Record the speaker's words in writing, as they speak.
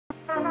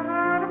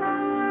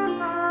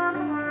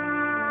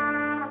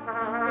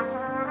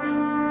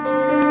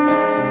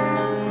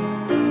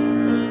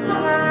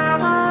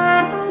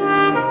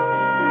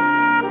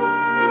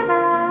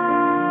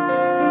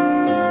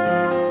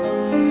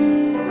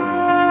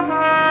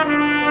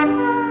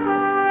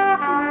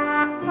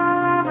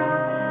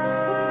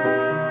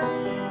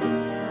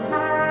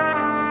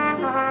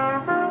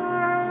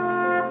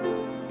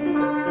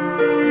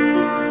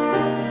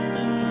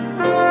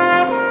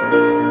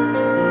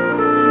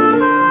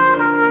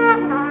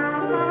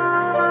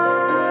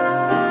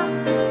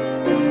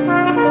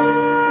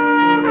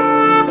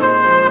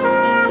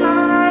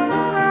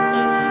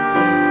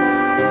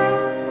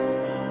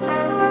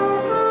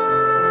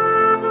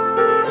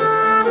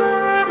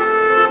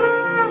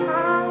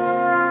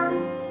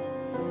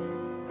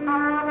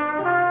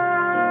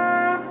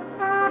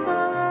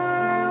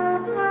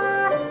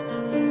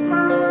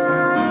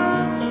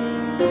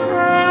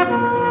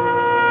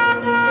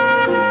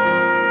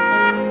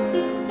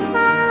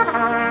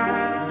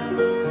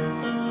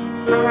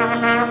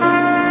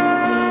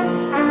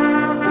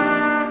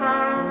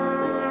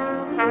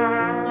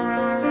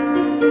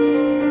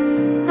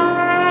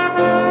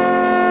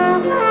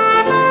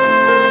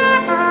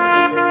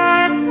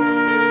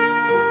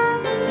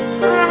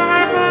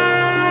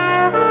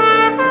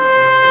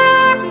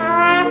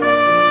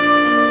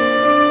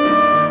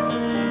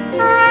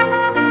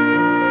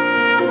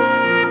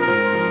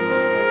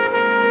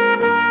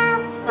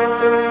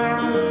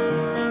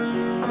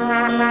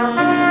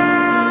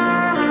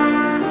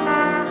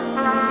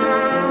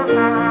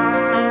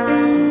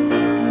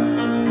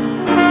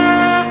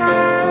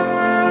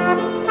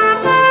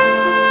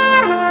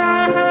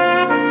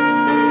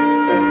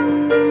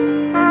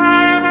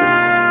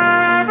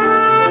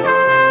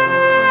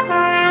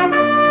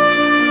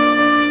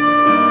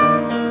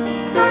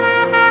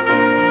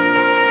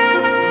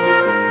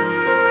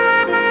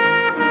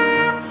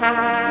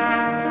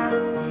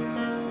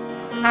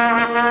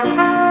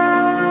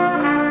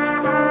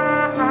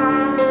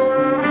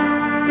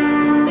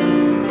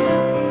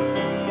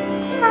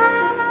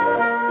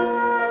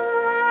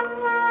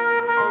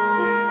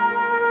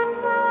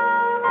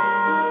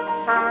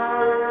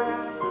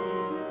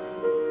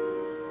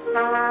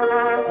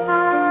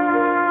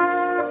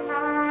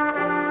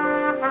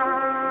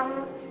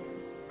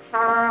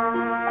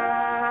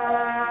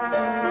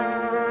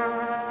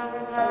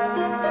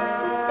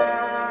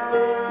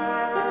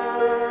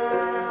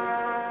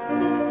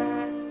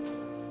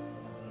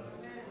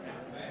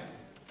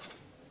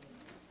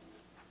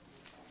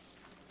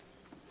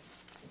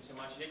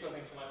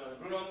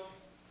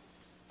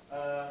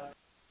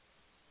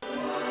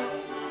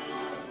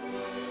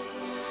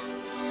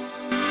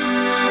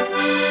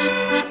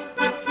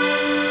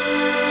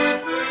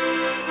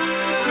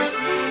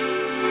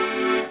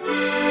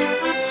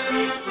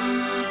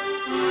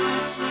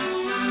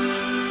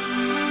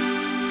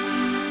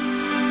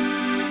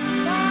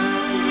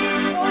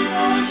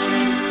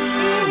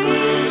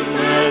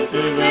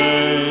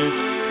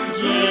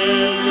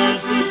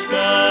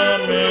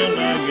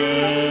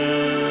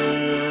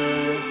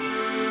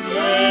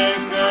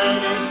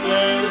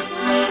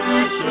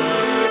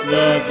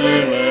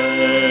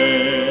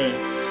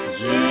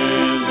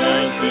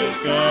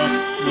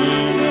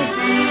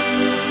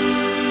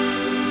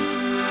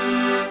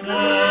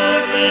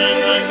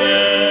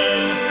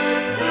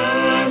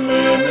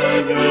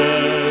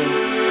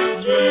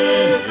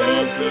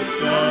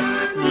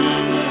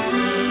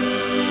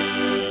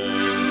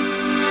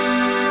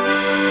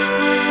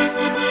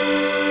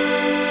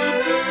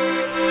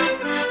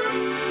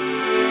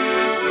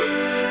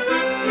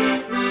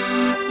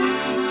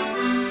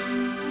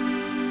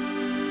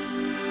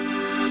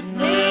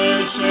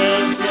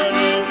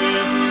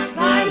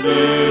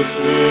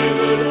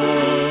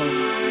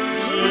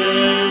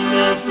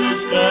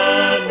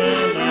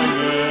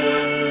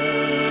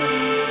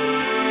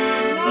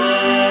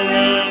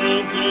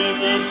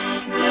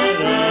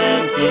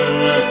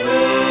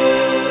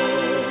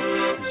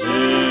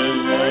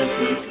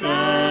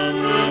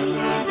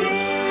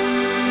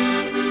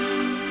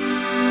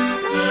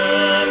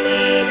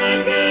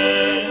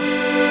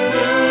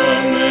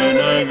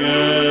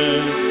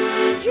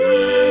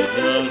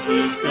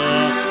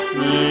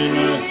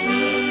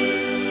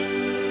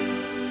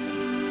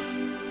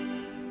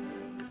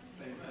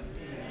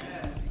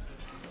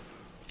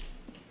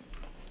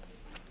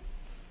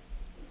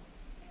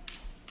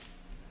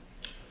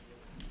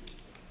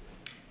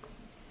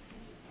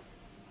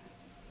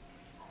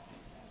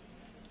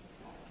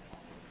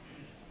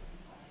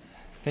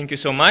Thank you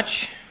so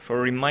much for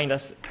reminding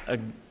us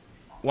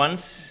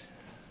once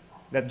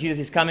that Jesus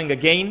is coming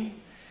again.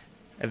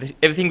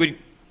 Everything we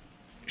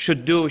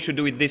should do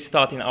with this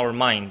thought in our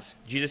minds.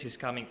 Jesus is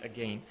coming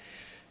again.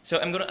 So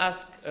I'm going to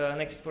ask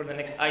for the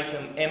next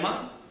item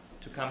Emma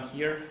to come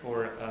here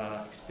for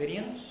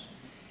experience.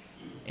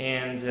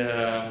 And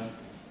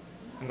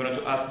I'm going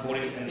to ask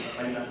Boris and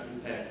Marina to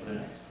prepare for the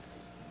next.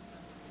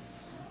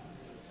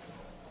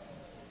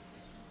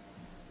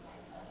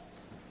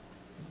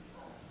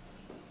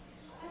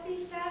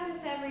 Happy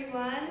Sabbath,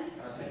 everyone.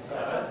 Happy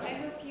Sabbath. I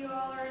hope you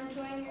all are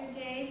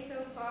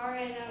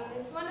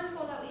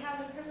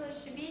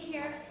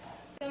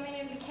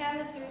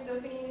canvassers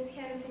opening this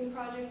canvassing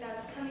project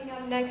that's coming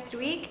up next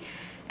week.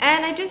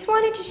 And I just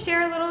wanted to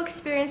share a little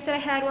experience that I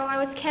had while I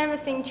was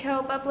canvassing to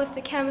help uplift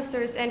the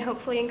canvassers and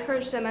hopefully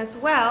encourage them as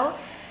well.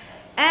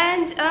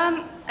 And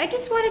I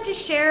just wanted to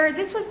share,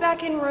 this was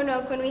back in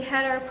Roanoke when we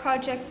had our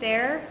project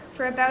there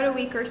for about a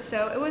week or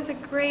so. It was a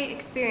great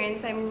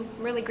experience. I'm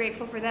really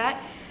grateful for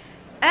that.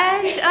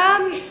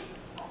 And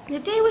the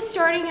day was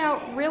starting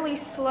out really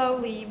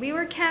slowly. We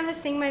were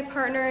canvassing, my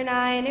partner and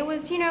I, and it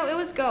was, it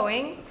was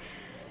going.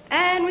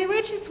 And we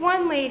reached this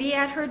one lady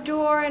at her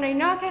door, and I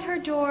knock at her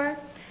door,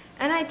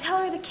 and I tell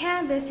her the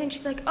canvas, and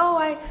she's like, oh,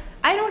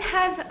 I don't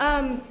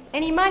have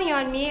any money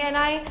on me, and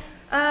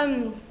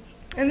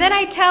and then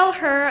I tell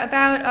her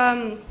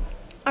about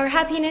our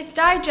Happiness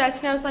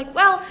Digest, and I was like,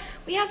 well,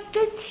 we have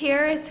this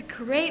here, it's a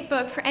great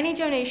book for any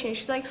donation.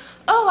 She's like,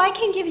 oh, I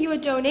can give you a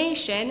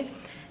donation.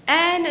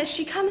 And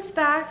she comes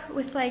back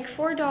with like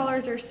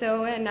 $4 or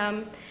so,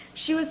 and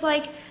she was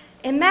like,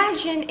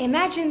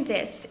 imagine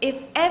this,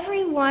 if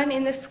everyone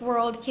in this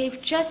world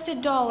gave just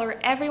 $1,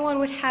 everyone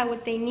would have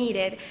what they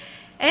needed.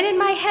 And in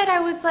my head I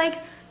was like,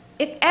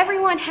 if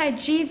everyone had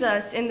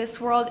Jesus in this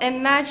world,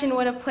 imagine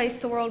what a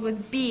place the world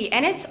would be.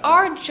 And it's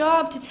our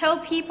job to tell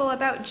people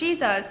about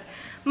Jesus.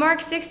 Mark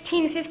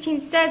 16:15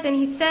 says, and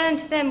he said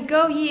unto them,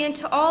 go ye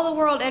into all the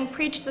world and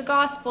preach the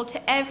gospel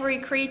to every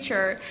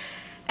creature.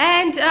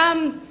 And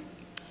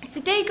as the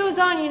day goes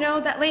on,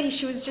 that lady,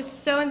 she was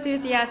just so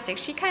enthusiastic.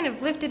 She kind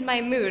of lifted my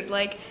mood.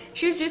 Like,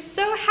 she was just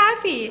so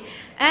happy.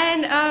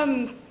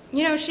 And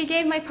she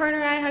gave my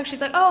partner and I a hug.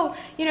 She's like, oh,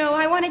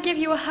 I want to give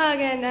you a hug.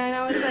 And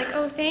I was like,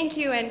 oh, thank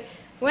you, and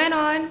went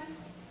on.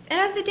 And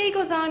as the day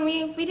goes on,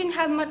 we didn't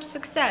have much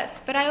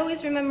success, but I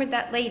always remembered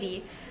that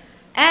lady.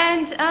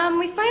 And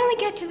we finally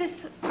get to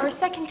our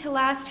second to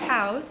last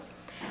house,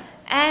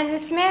 and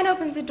this man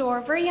opens the door,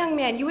 a very young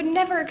man. You would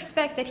never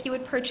expect that he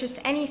would purchase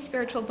any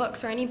spiritual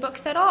books or any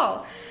books at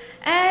all.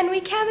 And we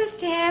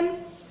canvassed him,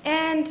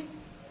 and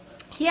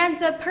he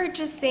ends up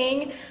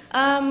purchasing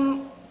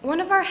one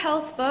of our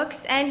health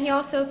books, and he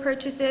also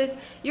purchases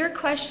Your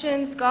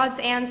Questions, God's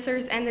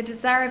Answers, and The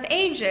Desire of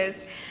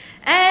Ages.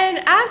 And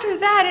after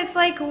that, it's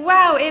like,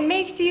 wow, it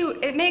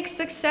makes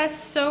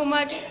success so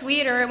much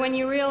sweeter when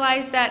you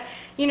realize that,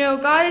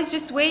 God is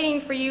just waiting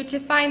for you to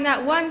find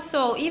that one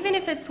soul. Even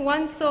if it's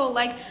one soul,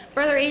 like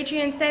Brother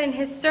Adrian said in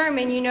his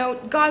sermon,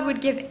 God would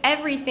give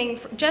everything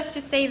just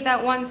to save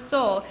that one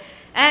soul.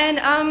 And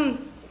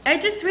I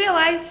just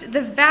realized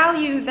the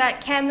value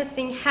that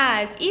canvassing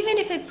has. Even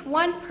if it's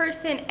one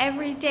person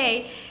every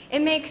day,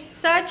 it makes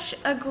such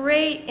a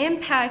great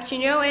impact,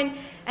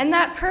 and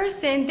that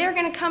person, they're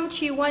going to come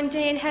to you one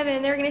day in heaven,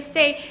 and they're going to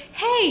say,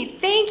 hey,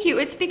 thank you.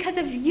 It's because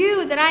of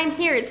you that I'm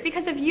here. It's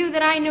because of you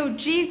that I know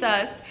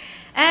Jesus.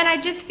 And I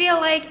just feel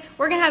like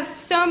we're going to have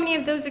so many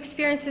of those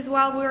experiences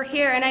while we're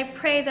here, and I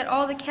pray that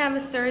all the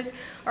canvassers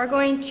are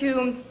going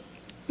to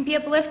be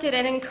uplifted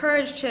and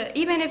encouraged to,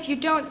 even if you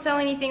don't sell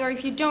anything or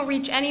if you don't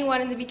reach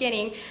anyone in the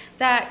beginning,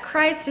 that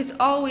Christ is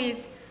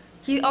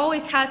He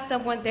always has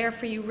someone there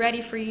for you,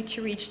 ready for you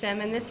to reach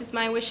them. And this is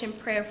my wish and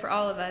prayer for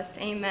all of us.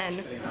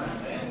 Amen.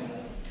 Amen.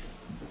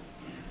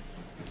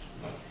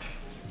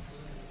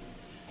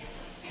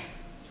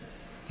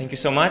 Thank you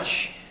so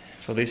much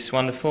for this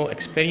wonderful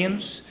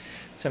experience.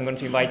 So I'm going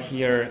to invite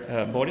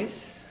here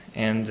Boris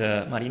and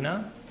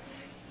Marina.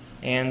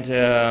 And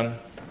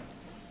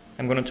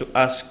I'm going to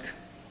ask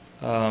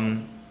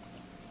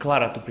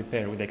Clara to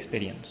prepare with the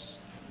experience.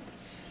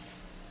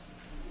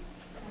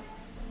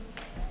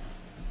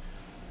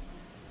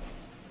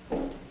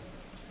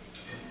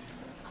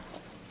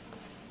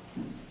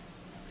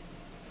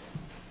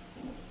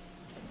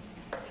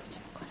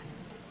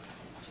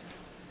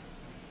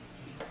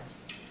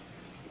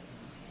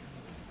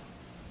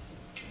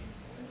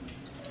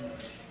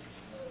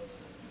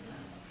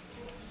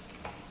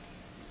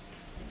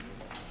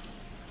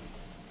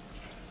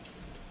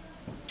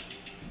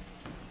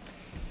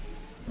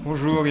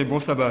 Bonjour et bon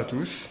sabbat à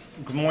tous.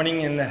 Good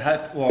morning and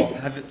have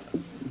a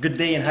good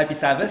day and happy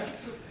Sabbath.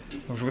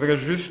 Donc, je voudrais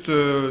juste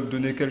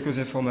donner quelques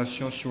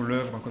informations sur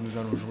l'œuvre que nous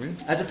allons jouer.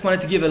 I just wanted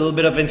to give a little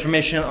bit of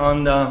information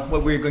on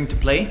what we're going to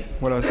play.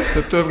 Voilà,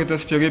 cette œuvre est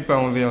inspirée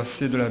par un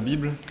verset de la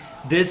Bible.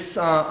 This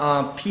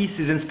piece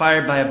is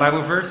inspired by a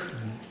Bible verse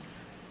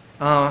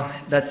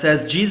that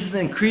says, Jesus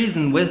increased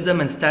in wisdom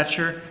and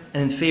stature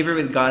and in favor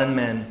with God and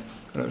man.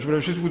 Voilà, je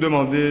voulais juste vous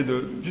demander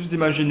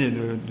d'imaginer,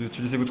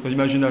 d'utiliser votre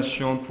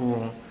imagination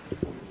pour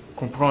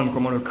comprendre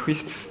comment le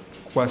Christ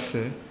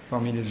croissait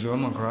parmi les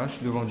hommes en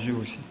grâce devant Dieu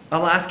aussi.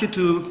 I'll ask you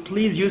to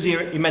please use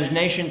your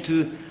imagination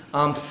to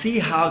see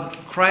how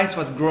Christ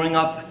was growing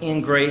up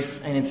in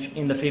grace and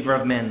in the favor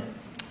of men.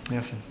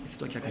 Merci. C'est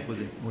toi qui as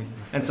composé. Oui.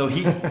 And so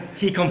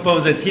he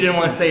composed it. He didn't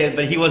want to say it,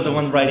 but he was the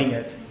one writing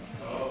it.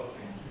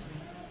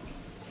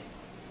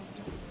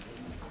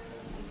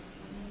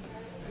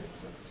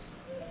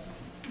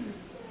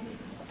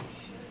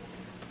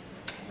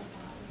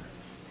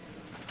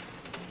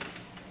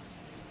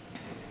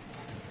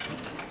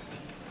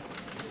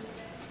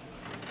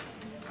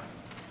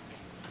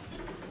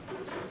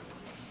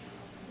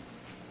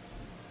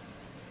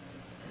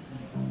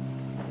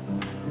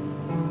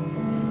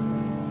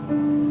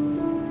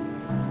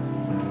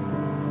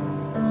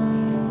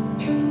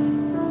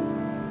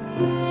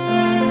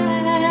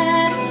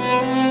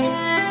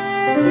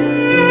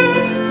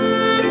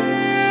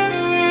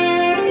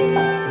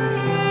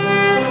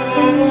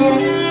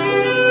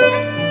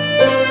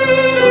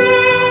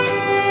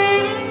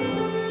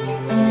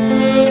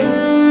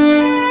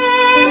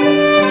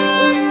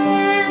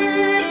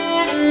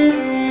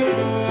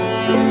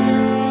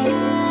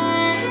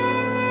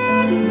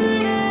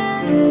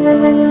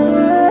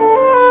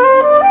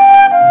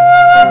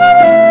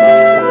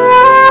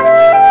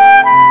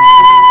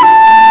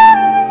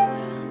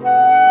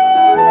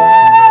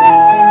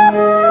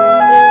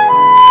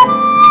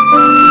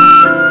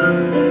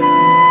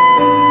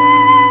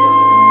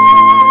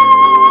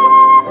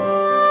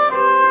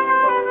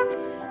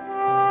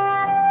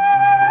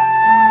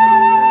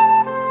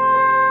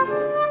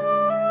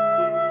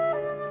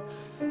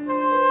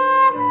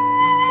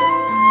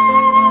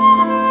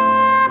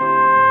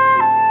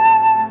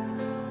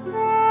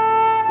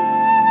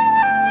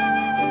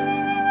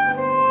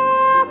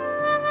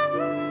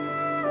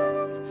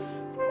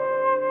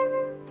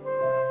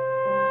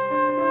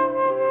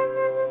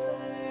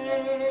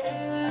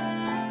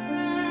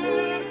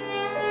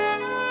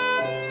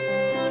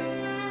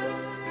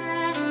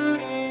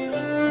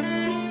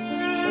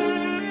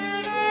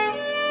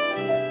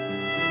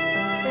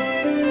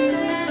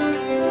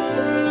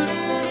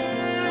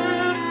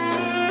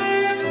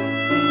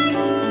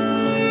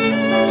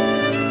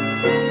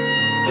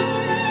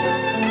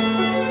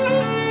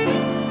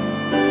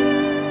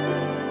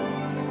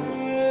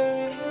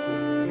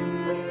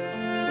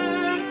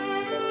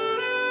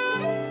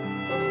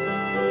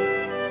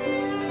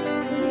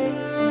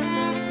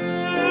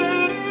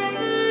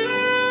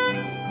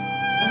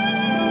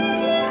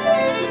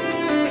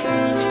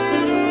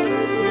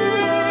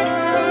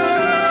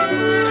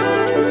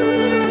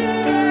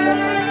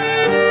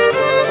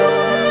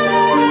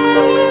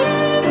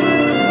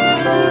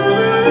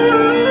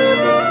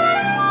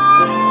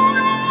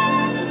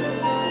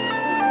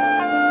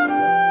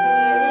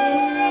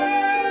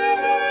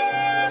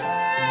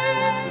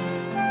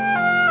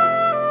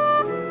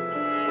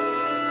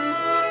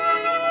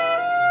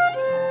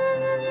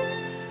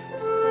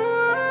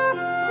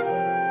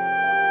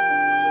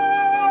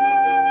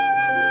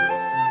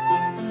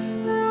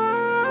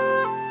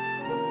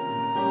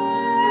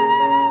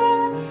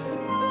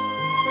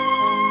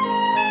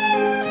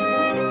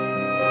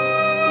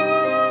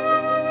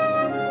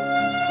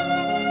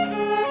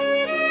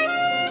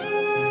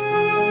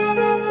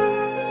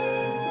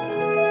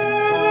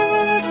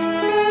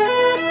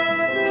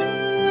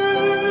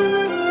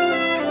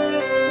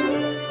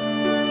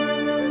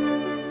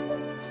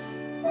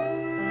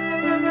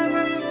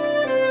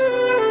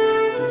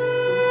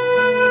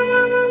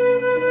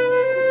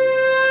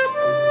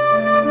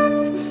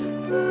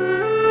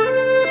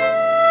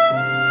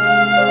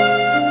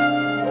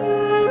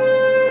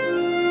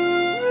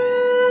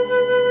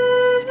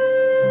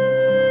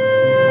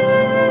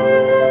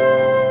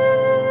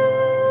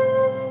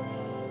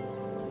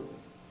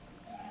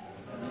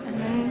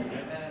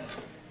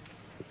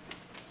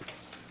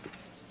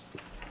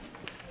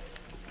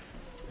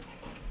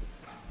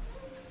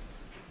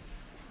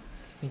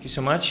 Thank you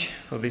so much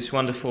for this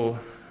wonderful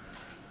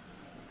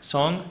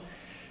song.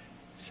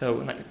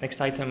 So next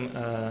item,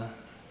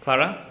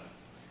 Clara.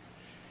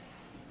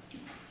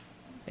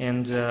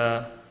 And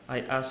I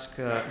ask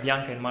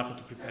Bianca and Martha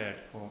to prepare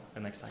for the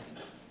next item.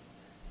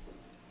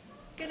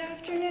 Good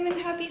afternoon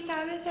and happy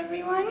Sabbath,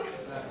 everyone.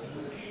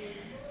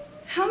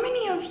 How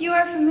many of you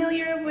are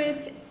familiar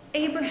with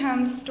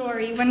Abraham's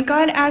story when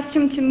God asked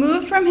him to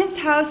move from his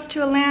house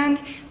to a land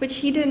which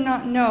he did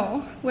not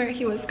know where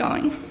he was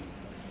going?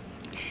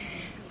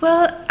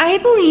 Well, I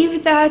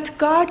believe that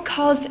God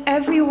calls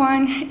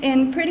everyone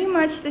in pretty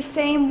much the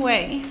same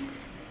way.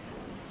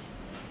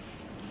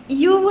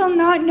 You will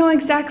not know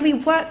exactly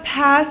what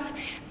path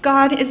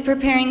God is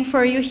preparing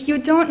for you. You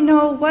don't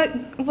know what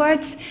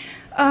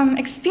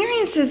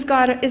experiences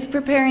God is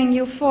preparing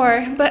you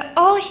for, but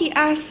all he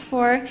asks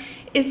for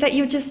is that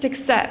you just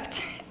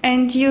accept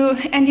and you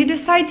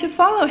decide to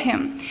follow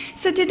him.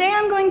 So today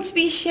I'm going to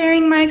be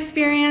sharing my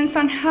experience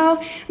on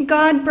how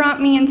God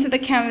brought me into the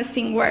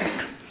canvassing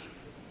work.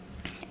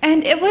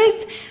 And it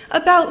was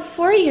about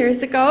 4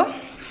 years ago,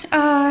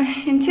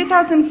 in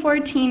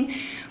 2014,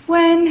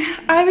 when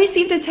I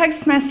received a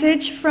text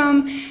message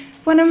from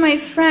one of my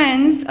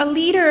friends, a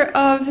leader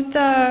of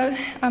the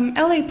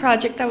LA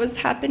project that was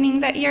happening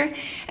that year,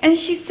 and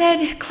she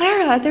said,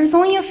 "Clara, there's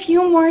only a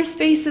few more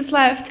spaces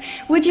left.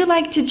 Would you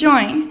like to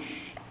join?"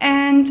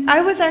 And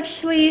I was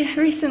actually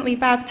recently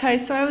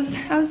baptized, so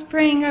I was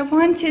praying. I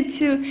wanted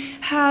to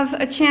have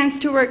a chance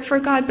to work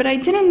for God, but I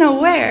didn't know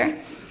where.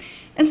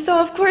 And so,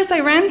 of course, I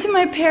ran to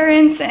my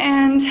parents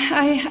and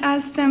I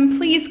asked them,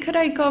 please, could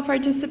I go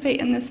participate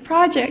in this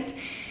project?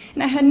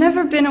 And I had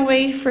never been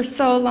away for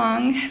so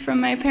long from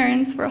my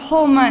parents, for a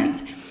whole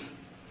month.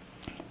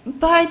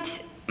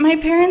 But my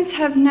parents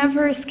have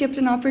never skipped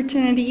an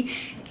opportunity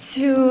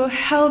to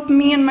help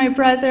me and my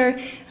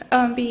brother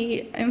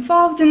be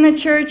involved in the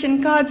church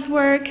and God's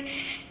work.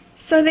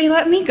 So they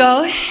let me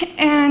go,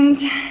 and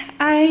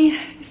I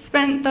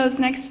spent those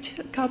next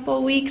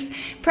couple weeks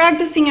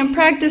practicing,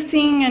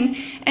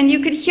 and you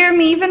could hear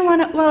me even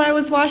while I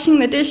was washing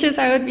the dishes.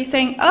 I would be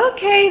saying,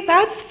 okay,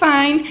 that's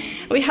fine.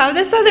 We have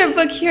this other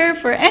book here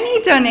for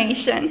any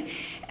donation.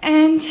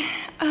 And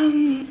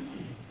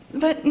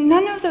but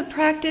none of the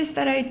practice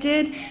that I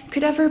did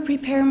could ever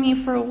prepare me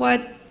for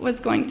what was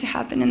going to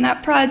happen in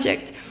that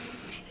project.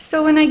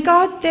 So when I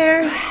got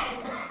there,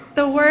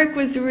 the work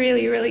was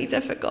really, really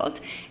difficult.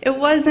 It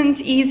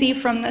wasn't easy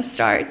from the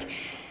start.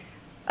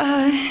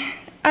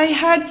 I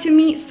had to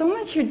meet so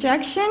much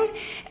rejection,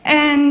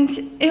 and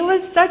it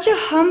was such a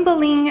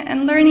humbling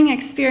and learning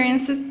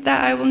experience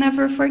that I will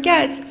never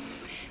forget.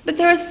 But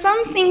there was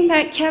something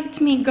that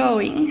kept me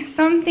going,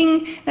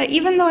 something that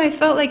even though I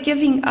felt like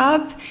giving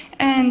up,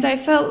 and I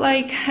felt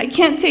like I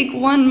can't take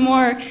one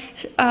more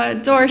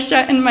door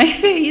shut in my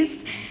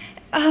face,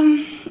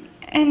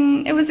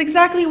 and it was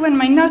exactly when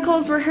my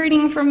knuckles were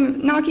hurting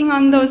from knocking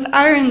on those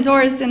iron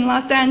doors in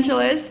Los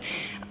Angeles.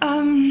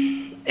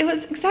 It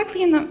was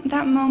exactly in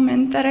that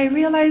moment that I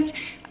realized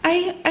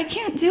I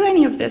can't do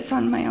any of this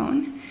on my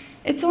own.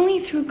 It's only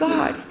through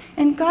God.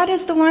 And God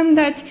is the one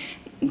that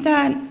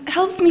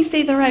helps me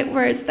say the right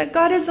words, that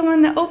God is the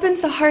one that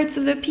opens the hearts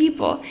of the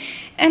people.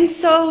 And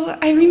so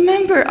I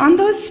remember on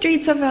those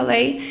streets of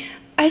LA,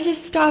 I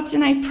just stopped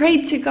and I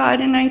prayed to God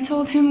and I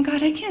told him,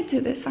 God, I can't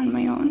do this on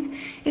my own.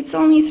 It's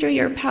only through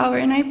your power,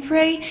 and I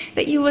pray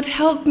that you would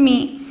help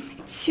me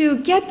to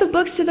get the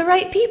books to the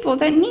right people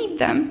that need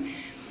them.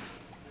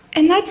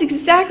 And that's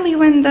exactly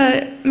when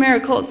the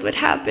miracles would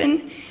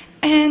happen.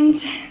 And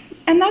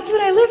that's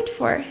what I lived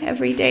for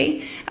every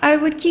day. I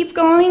would keep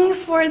going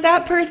for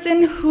that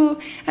person who,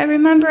 I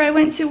remember I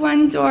went to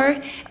one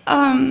door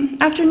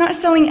after not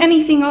selling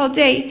anything all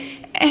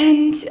day,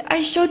 and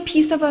I showed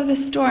peace above the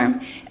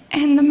storm.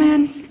 And the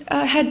man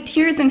had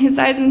tears in his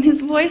eyes and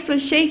his voice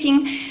was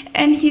shaking,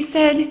 and he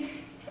said,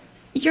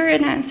 "You're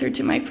an answer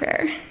to my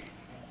prayer."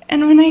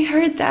 And when I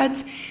heard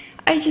that,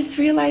 I just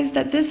realized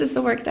that this is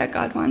the work that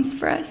God wants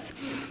for us.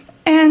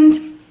 And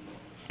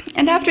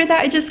after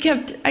that,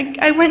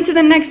 I went to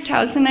the next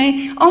house, and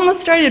I almost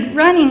started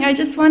running. I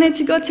just wanted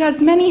to go to as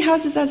many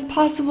houses as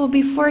possible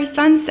before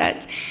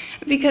sunset,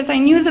 because I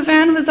knew the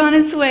van was on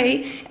its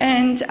way,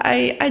 and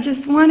I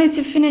just wanted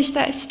to finish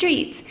that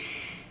street.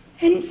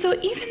 And so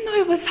even though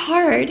it was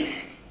hard,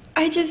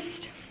 I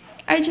just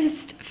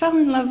fell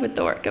in love with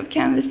the work of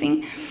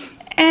canvassing.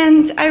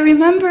 And I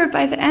remember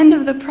by the end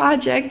of the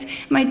project,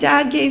 my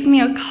dad gave me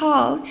a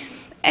call,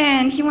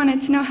 and he wanted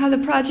to know how the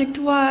project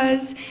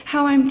was,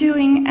 how I'm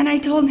doing, and I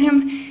told him,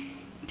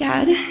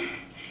 Dad,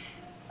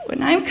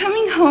 when I'm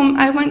coming home,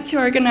 I want to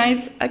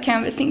organize a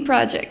canvassing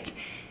project.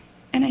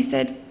 And I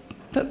said,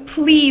 but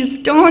please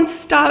don't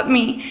stop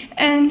me.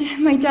 And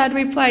my dad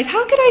replied,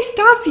 how could I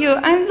stop you?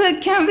 I'm the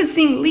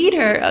canvassing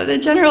leader of the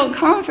General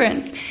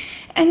Conference.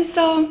 And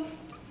so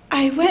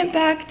I went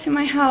back to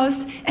my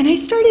house and I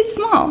started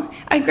small.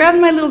 I grabbed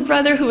my little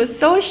brother who was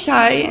so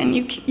shy, and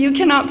you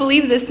cannot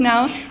believe this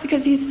now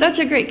because he's such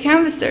a great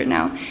canvasser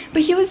now.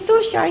 But he was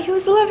so shy, he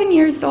was 11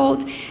 years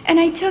old, and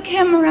I took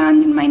him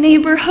around in my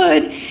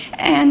neighborhood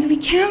and we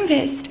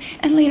canvassed.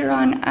 And later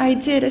on I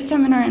did a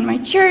seminar in my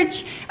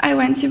church. I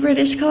went to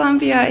British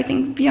Columbia, I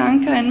think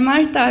Bianca and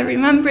Marta, I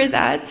remember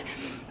that.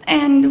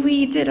 And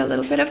we did a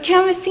little bit of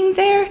canvassing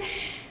there.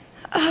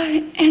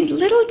 And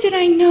little did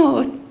I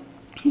know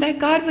that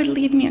God would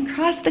lead me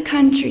across the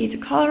country to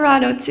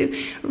Colorado, to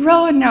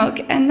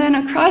Roanoke, and then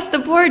across the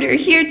border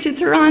here to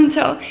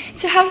Toronto,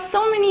 to have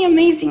so many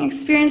amazing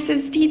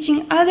experiences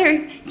teaching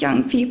other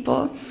young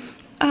people.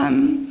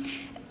 And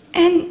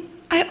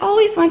I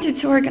always wanted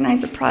to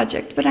organize a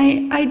project, but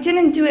I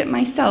didn't do it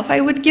myself. I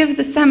would give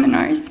the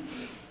seminars.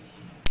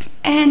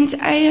 And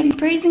I am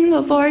praising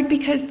the Lord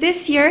because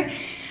this year,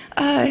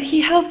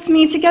 He helped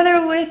me,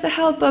 together with the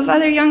help of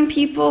other young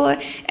people,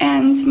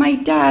 and my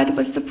dad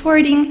was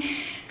supporting.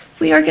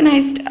 We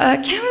organized a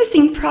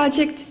canvassing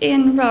project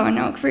in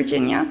Roanoke,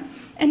 Virginia,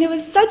 and it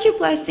was such a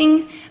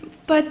blessing.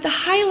 But the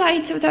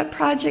highlight of that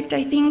project,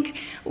 I think,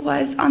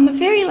 was on the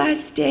very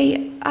last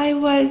day. I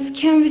was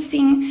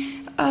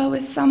canvassing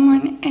with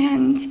someone,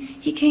 and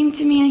he came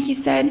to me and he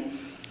said,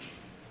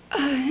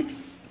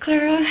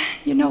 Clara,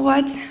 you know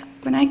what?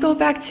 When I go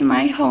back to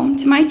my home,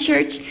 to my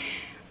church,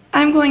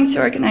 I'm going to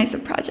organize a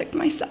project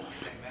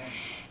myself.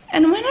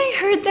 And when I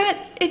heard that,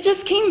 it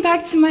just came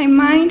back to my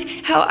mind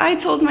how I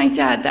told my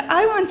dad that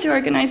I want to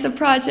organize a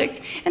project.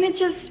 And it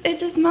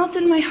just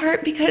melted my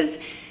heart because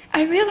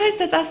I realized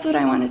that that's what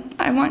I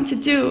want to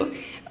do.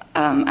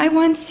 I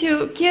want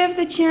to give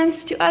the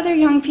chance to other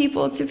young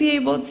people to be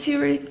able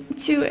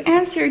to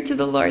answer to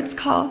the Lord's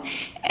call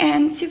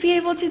and to be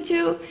able to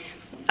do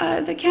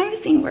the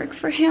canvassing work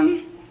for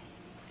Him.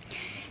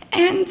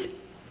 And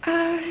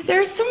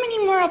there are so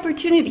many more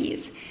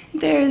opportunities.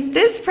 There's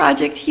this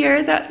project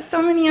here that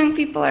so many young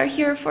people are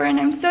here for, and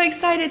I'm so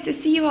excited to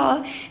see you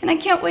all, and I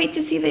can't wait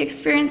to see the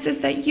experiences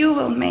that you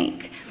will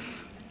make.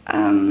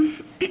 I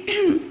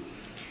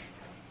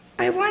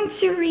want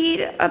to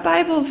read a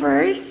Bible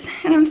verse,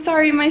 and I'm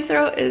sorry my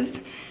throat is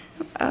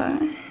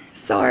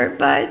sore,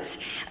 but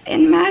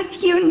in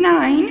Matthew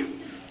 9,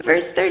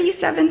 verse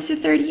 37 to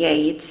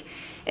 38,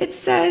 it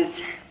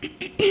says,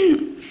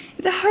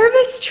 "The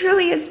harvest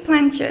truly is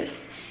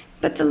plenteous,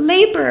 but the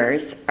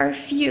laborers are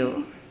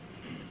few.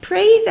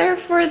 Pray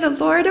therefore the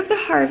Lord of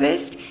the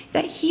harvest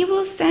that He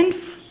will send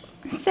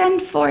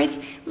forth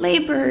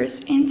laborers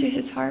into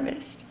His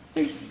harvest."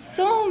 There's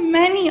so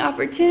many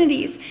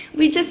opportunities.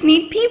 We just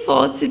need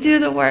people to do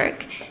the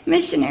work.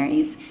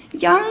 Missionaries,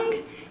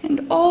 young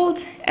and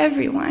old,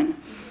 everyone.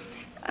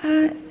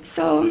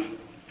 So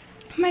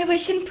my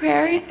wish and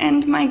prayer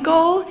and my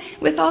goal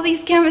with all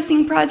these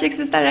canvassing projects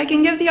is that I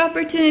can give the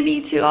opportunity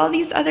to all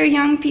these other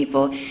young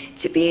people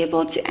to be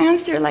able to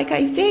answer like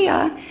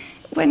Isaiah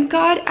when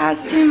God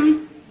asked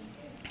him,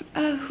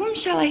 "Whom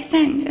shall I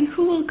send and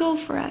who will go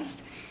for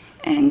us?"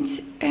 And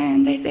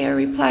Isaiah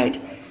replied,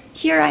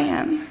 "Here I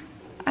am,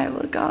 I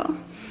will go."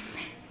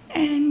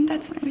 And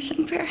that's my wish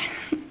and prayer.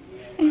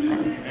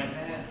 Amen.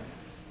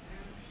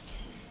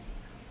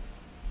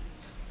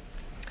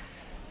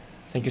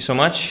 Thank you so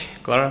much,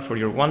 Clara, for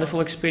your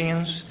wonderful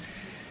experience.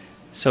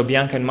 So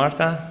Bianca and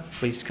Marta,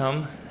 please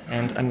come.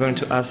 And I'm going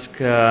to ask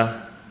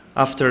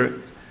after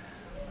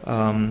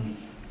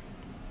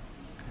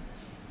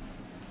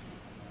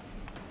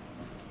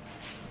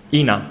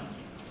Ina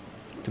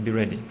to be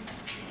ready.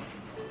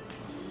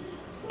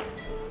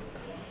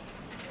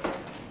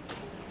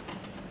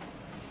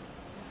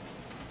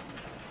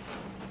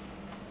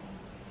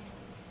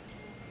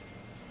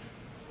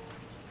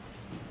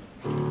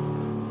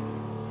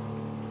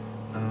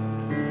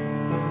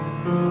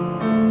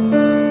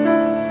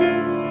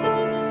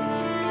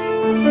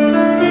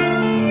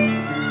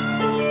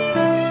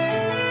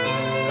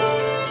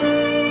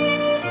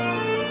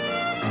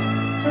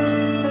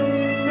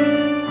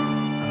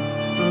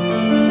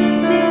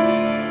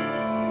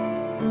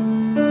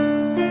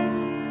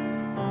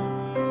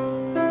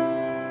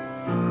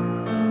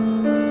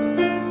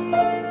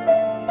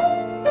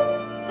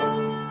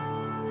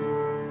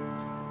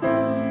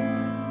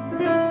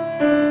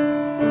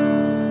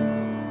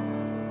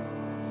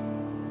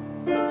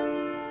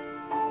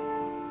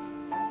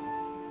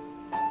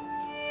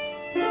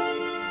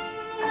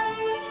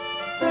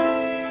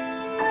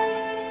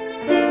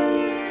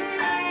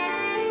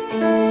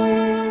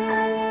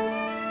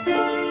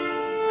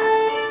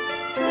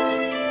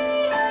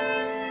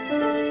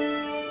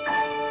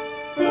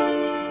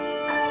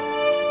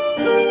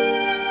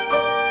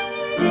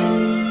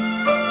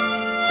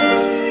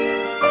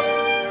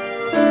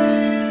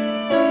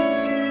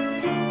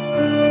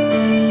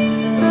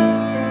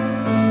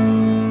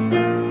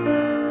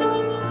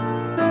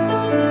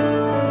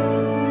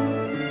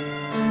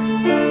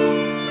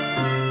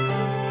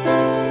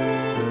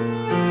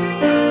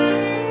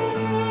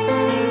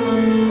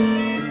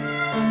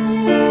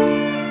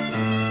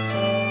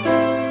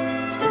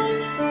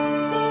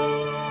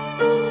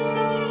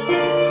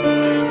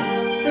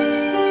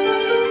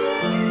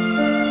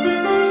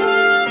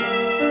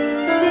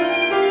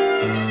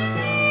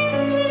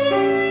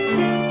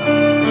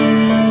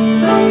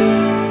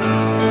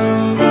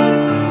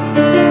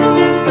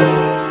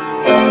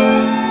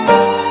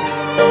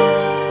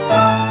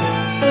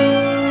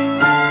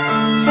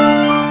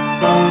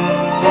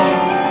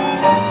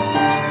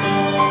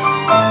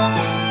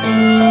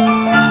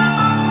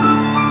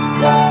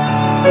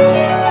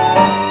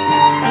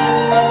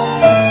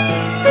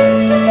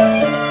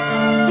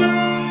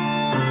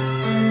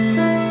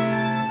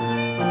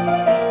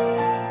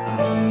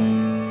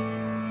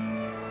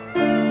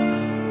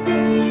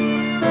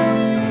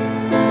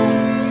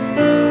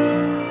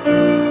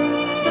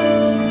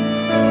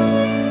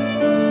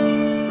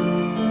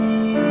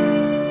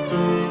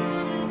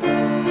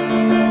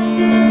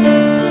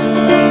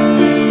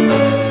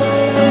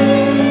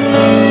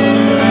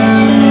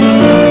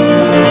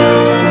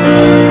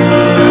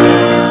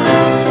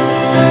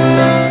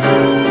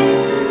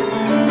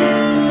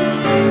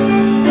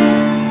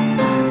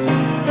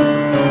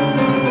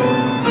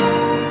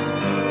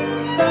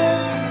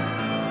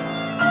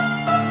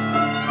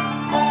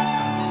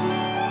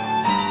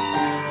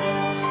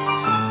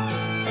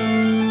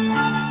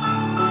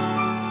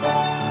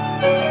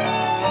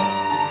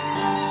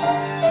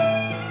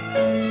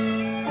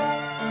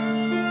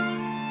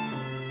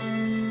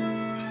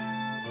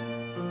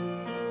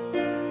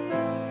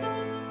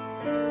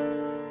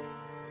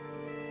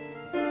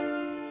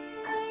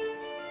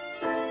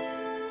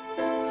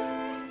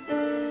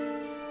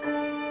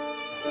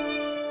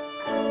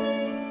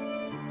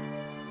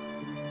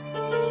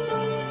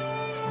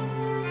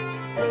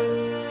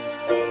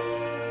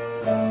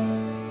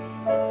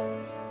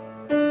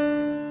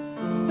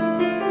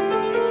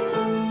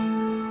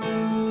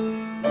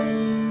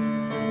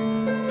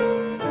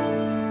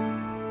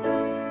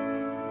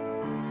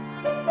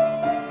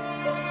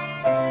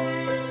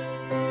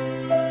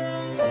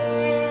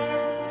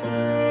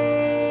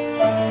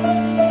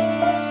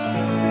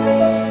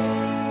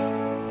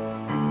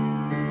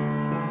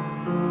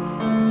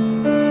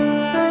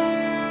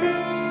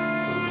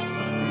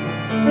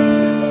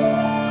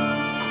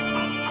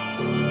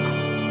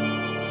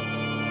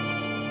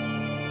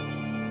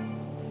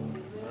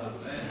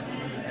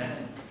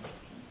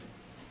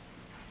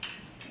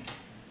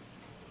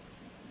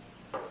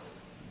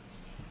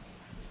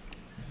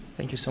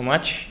 Thank you so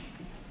much.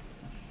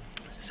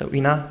 So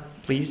Ina,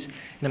 please.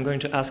 And I'm going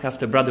to ask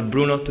after Brother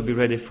Bruno to be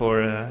ready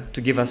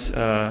to give us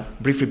a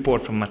brief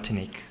report from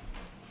Martinique.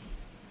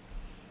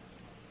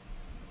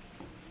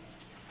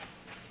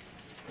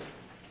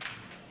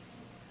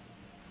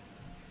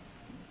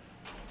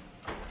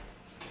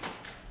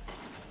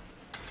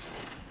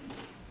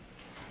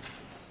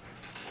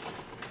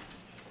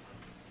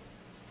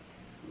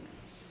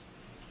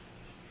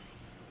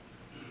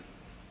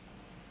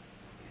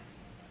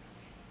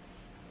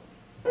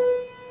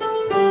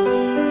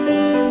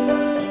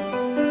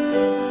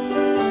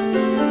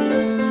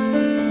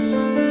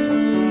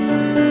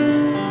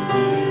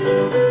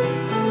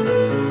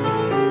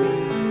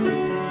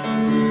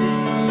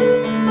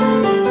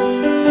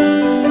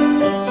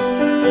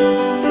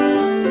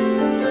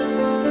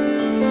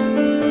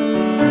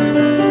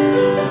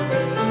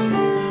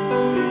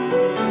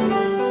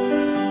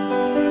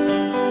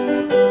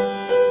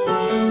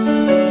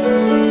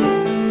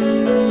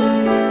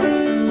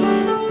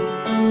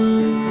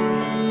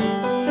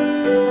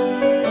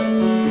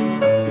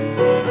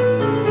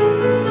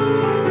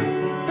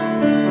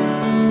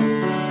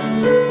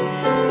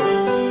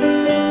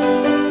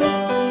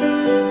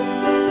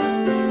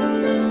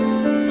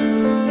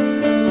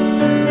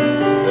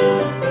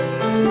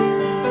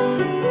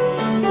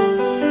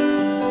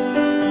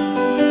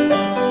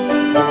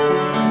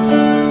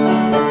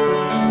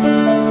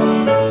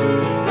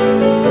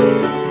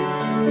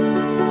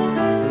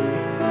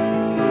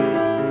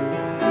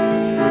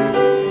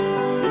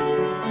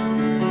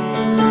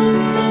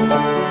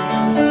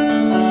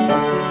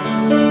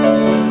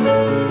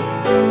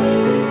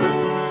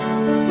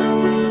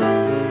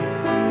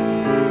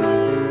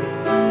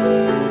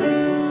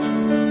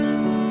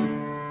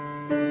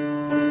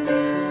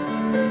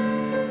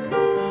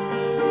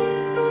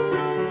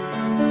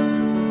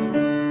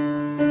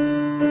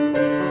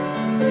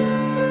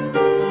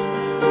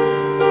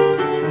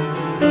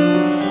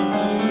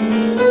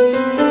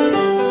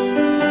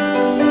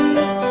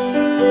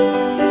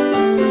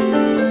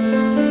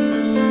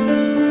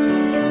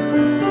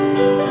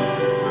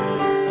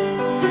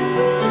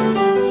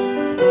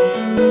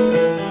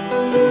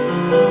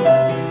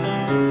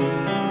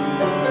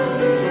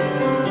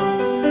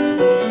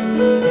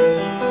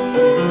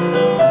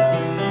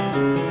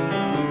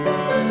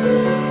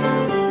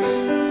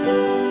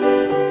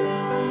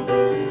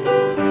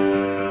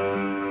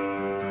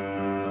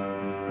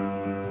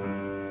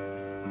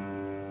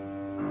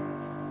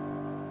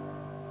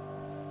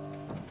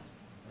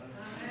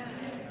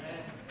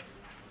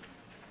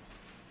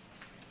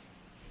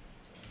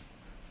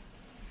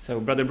 So,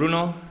 Brother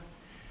Bruno,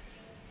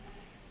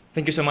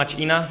 thank you so much,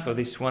 Ina, for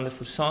this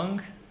wonderful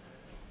song.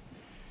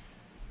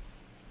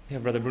 Yeah,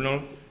 Brother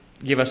Bruno,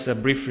 give us a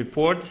brief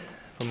report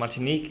from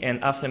Martinique,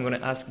 and after I'm going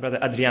to ask Brother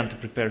Adrien to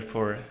prepare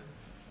for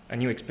a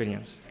new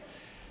experience.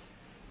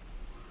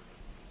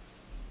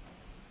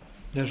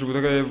 Bien, je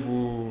voudrais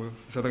vous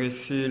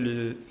adresser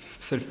les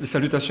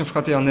salutations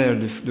fraternelles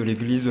de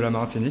l'Église de la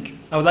Martinique.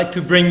 I would like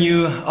to bring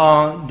you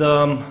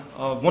the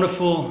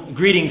wonderful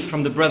greetings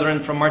from the brethren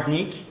from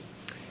Martinique.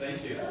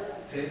 Thank you.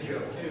 Thank you.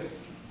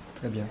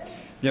 Très bien.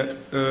 Bien,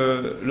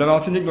 la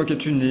Martinique donc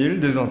est une île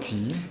des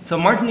Antilles So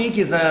Martinique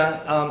is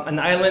an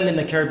island in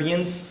the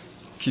Caribbean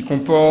qui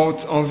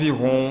comporte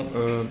environ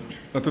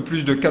un peu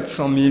plus de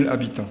 400 000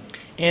 habitants.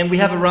 and we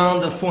have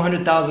around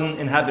 400,000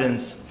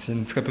 inhabitants. C'est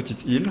une très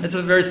petite île It's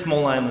a very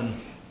small island.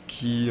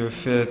 qui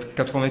fait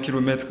 80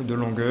 km de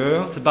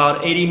longueur It's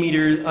about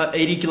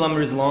 80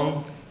 kilometers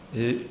long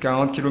et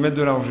 40 km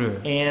de largeur.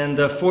 and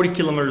 40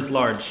 kilometers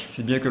large.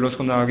 Si bien que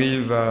lorsqu'on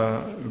arrive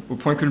au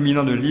point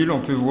culminant de l'île, on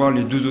peut voir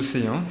les deux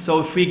océans,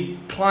 So if we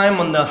climb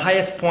on the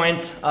highest point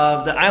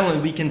of the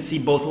island, we can see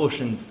both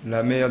oceans,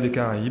 la mer des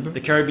Caraïbes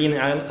the Caribbean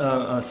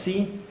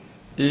Sea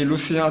et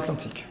l'océan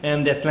Atlantique.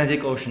 and the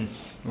Atlantic Ocean.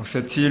 Donc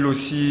cette île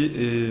aussi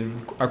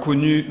a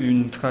connu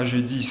une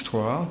tragédie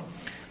histoire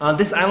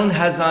This island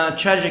has a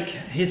tragic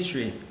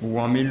history. où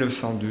en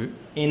 1902,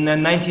 In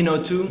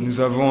 1902, nous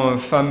avons un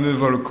fameux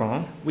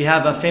volcan we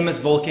have a famous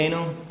volcano,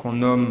 qu'on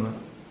nomme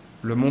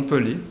le Mont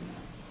Pelé.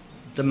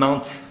 the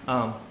Mount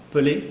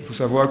Pelé. Il faut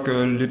savoir que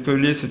les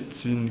pelés,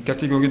 c'est une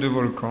catégorie de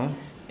volcans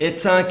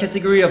It's a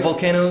category of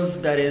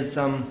volcanoes that is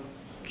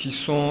qui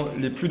sont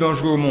les plus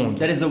dangereux au monde.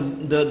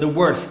 the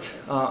worst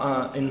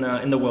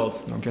in the world.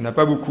 Donc il n'y en a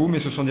pas beaucoup, mais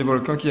ce sont des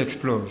volcans qui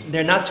explosent.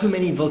 There are not too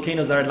many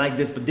volcanoes that are like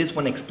this, but this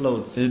one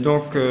explodes. Et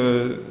donc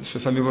ce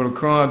fameux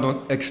volcan a donc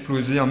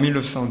explosé en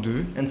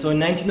 1902 And so in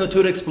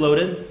 1902 it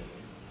exploded,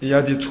 et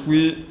a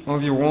détruit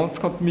environ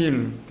 30 000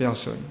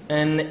 personnes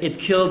and it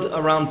killed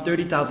around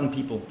 30,000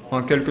 people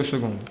en quelques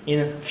secondes. in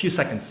a few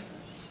seconds.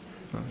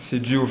 C'est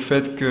dû au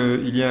fait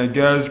qu'il y a un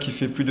gaz qui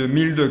fait plus de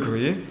 1000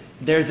 degrés,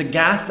 There's a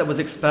gas that was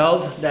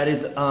expelled that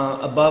is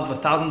above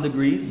 1,000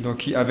 degrees, donc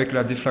qui, avec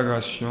la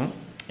déflagration,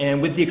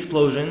 and with the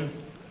explosion,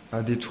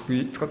 a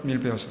détruit 30 000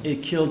 personnes.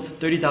 it killed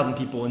 30,000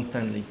 people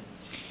instantly.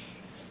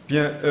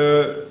 Bien,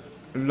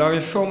 la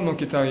réforme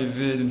donc est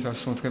arrivée d'une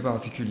façon très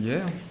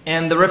particulière.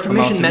 And the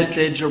Reformation Martinique.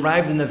 message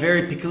arrived in a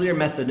very peculiar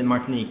method in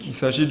Martinique. Il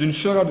s'agit d'une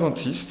sœur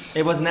adventiste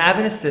It was an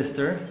Adventist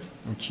sister.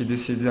 donc, qui est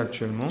décédée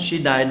actuellement, She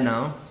died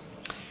now.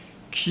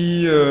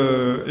 qui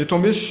est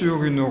tombée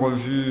sur une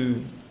revue,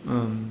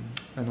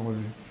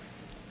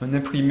 un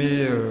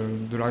imprimé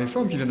de la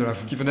réforme qui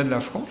venait de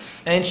la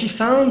France. And she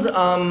found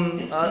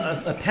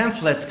a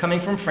pamphlet coming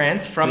from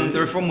France, from the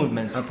Reform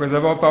movement. Après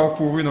avoir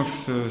parcouru donc,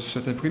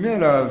 cet imprimé,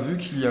 elle a vu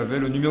qu'il y avait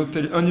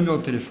un numéro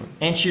de téléphone.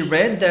 And she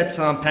read that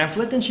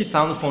pamphlet and she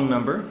found a phone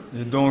number.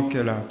 Et donc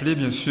elle a appelé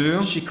bien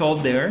sûr, She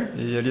called there.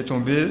 et elle est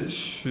tombée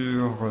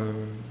sur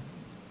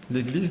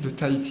l'église de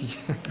Tahiti.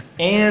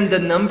 And the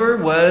number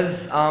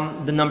was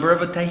the number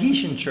of a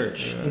Tahitian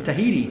church in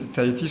Tahiti.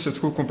 Tahiti se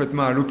trouve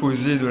complètement à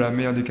l'opposé de la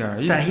mer des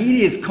Caraïbes.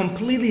 Tahiti is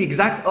completely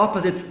exact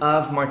opposite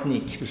of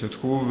Martinique.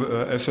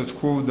 Elle se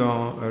trouve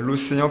dans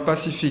l'océan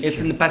Pacifique.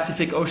 It's in the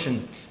Pacific Ocean.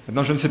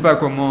 Maintenant, je ne sais pas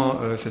comment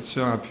cette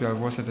sœur a pu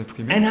avoir cet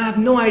imprimé. And I have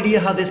no idea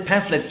how this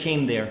pamphlet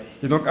came there.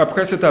 Et donc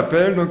après cet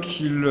appel, donc,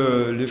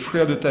 les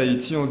frères de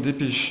Tahiti ont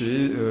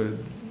dépêché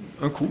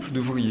un couple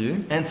d'ouvriers,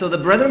 And so the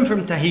brethren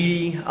from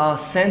Tahiti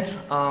sent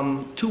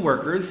two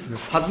workers,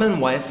 husband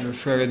and wife, le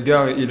frère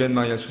Edgar et Hélène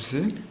Maria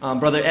Soucé.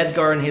 brother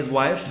Edgar and his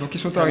wife, Donc ils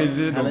sont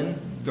arrivés Helen.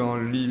 dans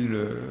l'île,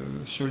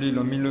 sur l'île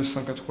en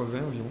 1980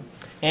 environ,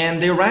 And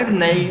they arrived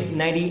in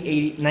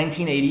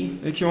 1980,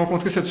 et qui ont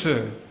rencontré cette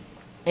sœur.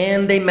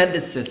 and they met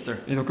this sister.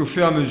 Et donc au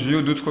fur et à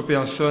mesure, d'autres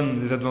personnes,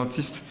 des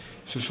adventistes,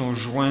 se sont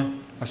joints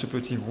à ce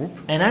petit groupe.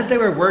 And as they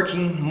were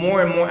working,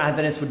 more and more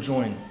Adventists would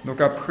join. Donc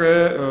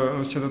après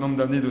un certain nombre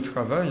d'années de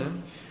travail,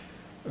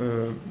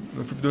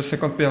 plus de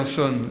 50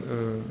 personnes,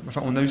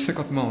 enfin on a eu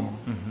 50 membres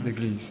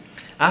d'église.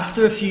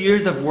 After a few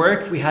years of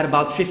work, we had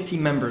about 50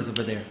 members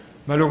over there.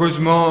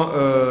 Malheureusement,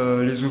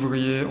 les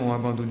ouvriers ont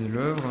abandonné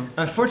l'œuvre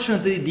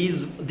Unfortunately,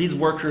 these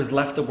workers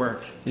left the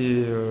work,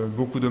 et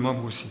beaucoup de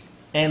membres aussi.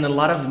 and a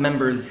lot of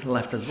members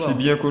left as Si well.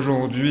 bien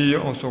qu'aujourd'hui,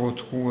 on se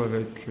retrouve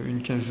avec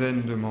une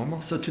quinzaine de membres.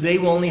 So today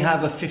we only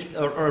have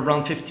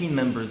around 15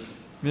 members.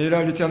 Mais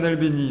là, l'Éternel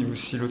bénit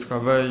aussi le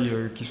travail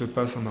qui se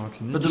passe en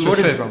Martinique. But Qui se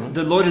fait, pardon.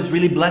 the Lord is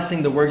really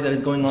blessing the work that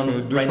is going on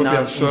Parce que right d'autres now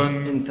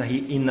personnes-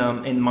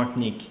 in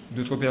Martinique.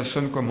 D'autres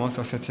personnes commencent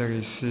à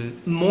s'intéresser.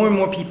 More and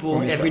more people Au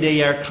message. every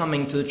day are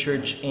coming to the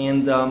church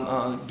and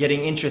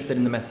getting interested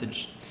in the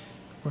message.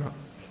 Voilà.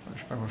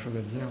 Je n'ai pas grand-chose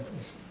à dire en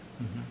plus.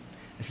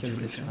 Est-ce que tu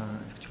voulais faire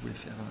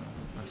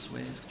un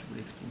souhait? Est-ce que tu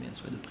voulais exprimer un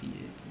souhait de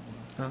prier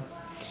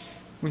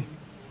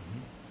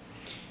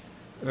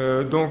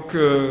Donc,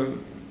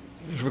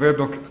 je voudrais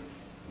donc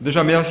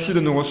déjà merci de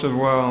nous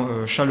recevoir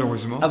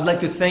chaleureusement. I would like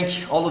to thank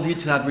all of you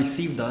to have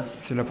received us.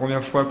 C'est la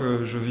première fois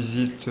que je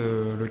visite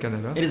le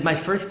Canada. It is my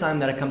first time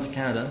that I come to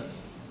Canada.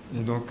 Et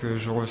donc,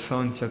 je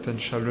ressens une certaine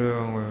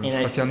chaleur I-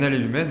 fraternelle et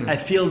humaine. I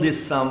feel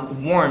this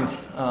warmth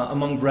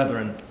among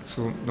brethren.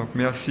 Donc,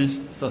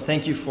 merci. So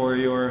thank you for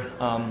your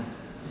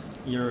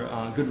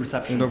good Et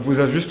reception. donc,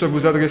 juste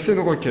vous adresser une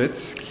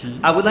requête qui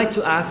I would like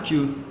to ask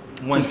you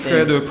one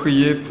serait thing. de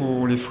prier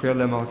pour les frères de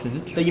la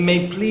Martinique. That you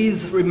may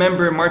please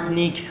remember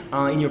Martinique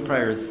in your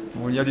prayers.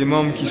 Bon, il y a des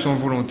membres qui sont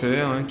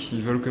volontaires,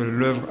 qui veulent que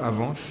l'œuvre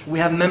avance.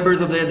 We have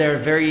members over there that are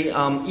very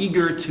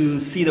eager to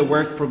see the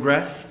work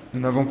progress. Nous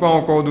n'avons pas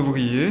encore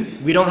d'ouvriers.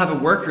 We don't have a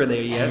worker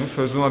there Nous yet,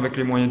 faisons avec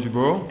les moyens du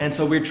bord. and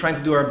so we're trying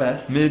to do our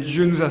best. Mais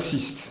Dieu nous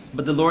assiste.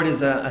 But the Lord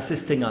is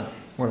assisting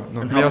us. Voilà.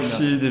 Donc, And helping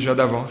merci us. déjà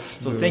d'avance.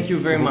 So de- thank you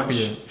very de vos much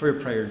prières. for your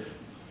prayers.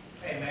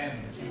 Amen.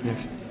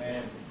 Merci.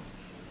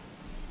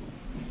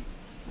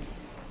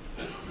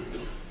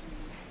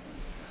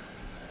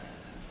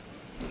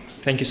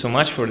 Thank you so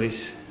much for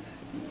this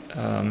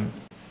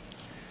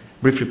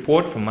brief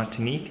report from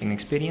Martinique and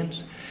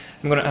experience.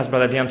 I'm going to ask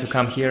Brother Diane to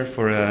come here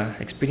for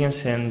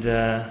experience, and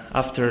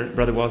after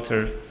Brother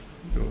Walter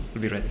will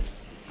be ready.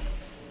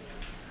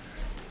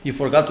 You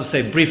forgot to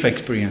say brief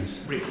experience.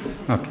 Brief.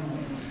 Okay.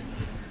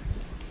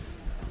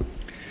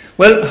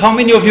 Well, how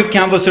many of you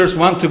canvassers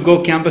want to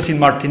go canvass in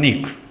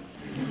Martinique?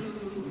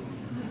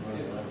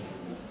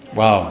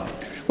 Wow.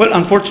 Well,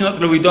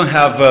 unfortunately, we don't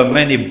have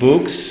many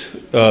books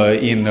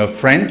in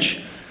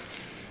French.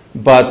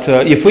 But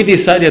if we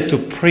decided to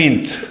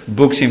print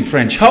books in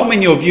French, how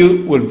many of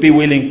you will be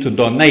willing to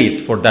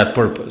donate for that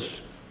purpose?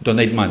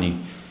 Donate money.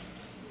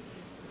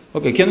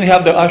 Okay, can we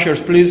have the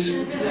ushers, please?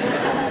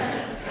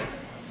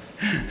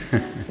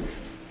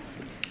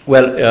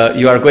 Well,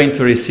 you are going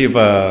to receive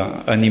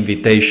an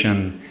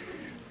invitation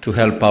to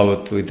help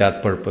out with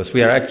that purpose.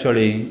 We are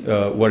actually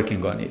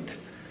working on it.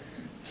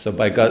 So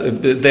by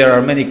God, there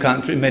are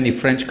many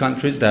French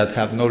countries that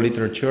have no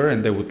literature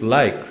and they would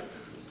like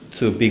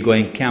to be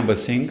going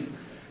canvassing.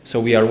 So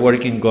we are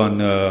working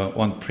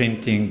on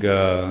printing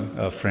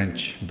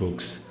French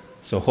books.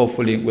 So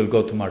hopefully we'll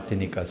go to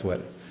Martinique as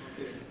well.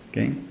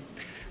 Okay.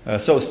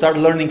 So start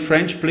learning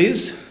French,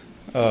 please,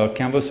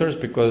 canvassers,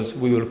 because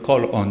we will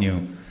call on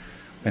you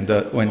when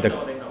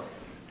the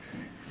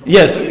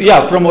Yes,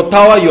 yeah, from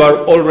Ottawa you are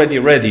already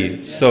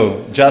ready.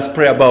 So just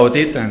pray about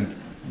it, and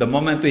the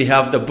moment we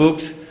have the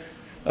books,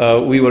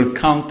 we will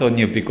count on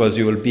you because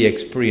you will be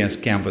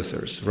experienced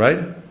canvassers, right?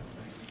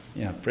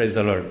 Yeah, praise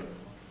the Lord.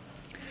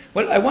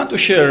 Well, I want to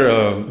share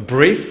a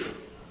brief,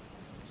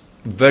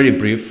 very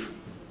brief,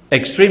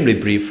 extremely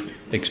brief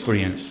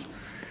experience.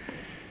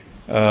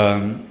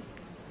 In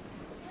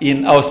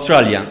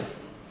Australia,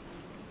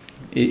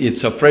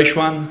 it's a fresh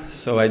one,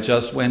 so I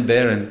just went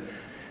there, and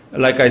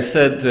like I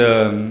said,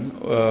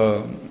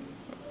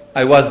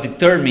 I was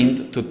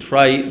determined to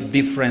try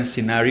different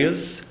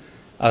scenarios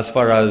as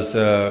far as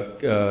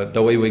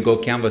the way we go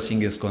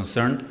canvassing is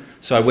concerned.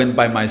 So I went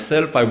by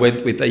myself, I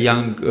went with a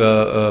young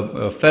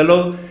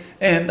fellow,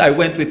 and I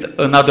went with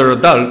another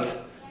adult,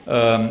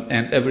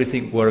 and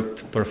everything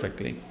worked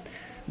perfectly.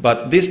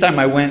 But this time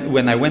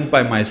when I went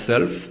by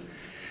myself,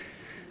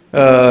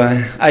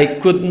 I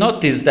could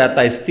notice that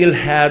I still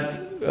had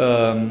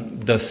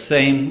the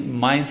same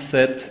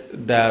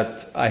mindset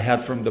that I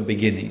had from the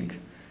beginning.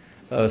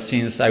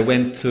 Since I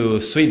went to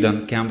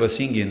Sweden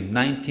canvassing in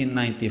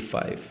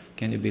 1995.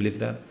 Can you believe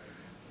that?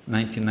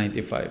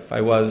 1995.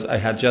 I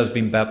had just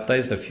been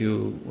baptized a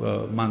few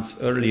months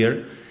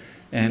earlier,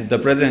 and the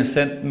brethren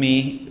sent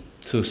me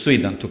to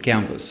Sweden to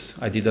canvass.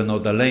 I didn't know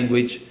the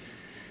language,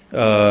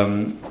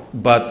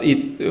 but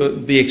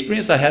the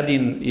experience I had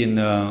in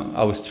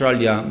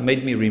Australia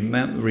made me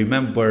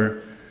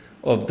remember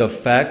of the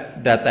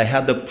fact that I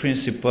had a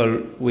principle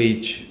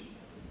which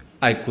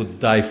I could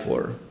die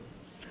for,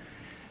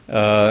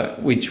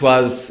 which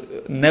was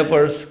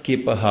never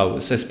skip a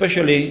house,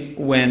 especially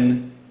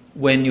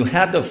when you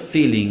had a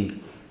feeling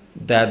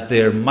that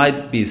there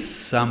might be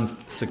some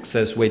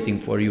success waiting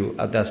for you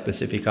at that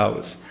specific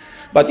house.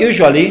 But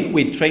usually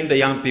we train the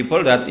young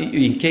people that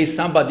in case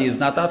somebody is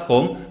not at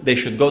home, they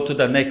should go to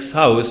the next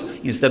house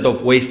instead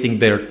of wasting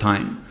their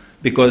time.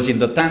 Because in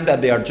the time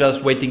that they are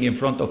just waiting in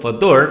front of a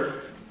door,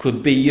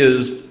 could be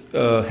used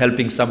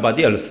helping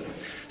somebody else.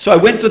 So I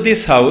went to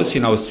this house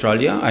in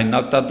Australia, I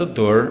knocked at the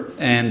door,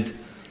 and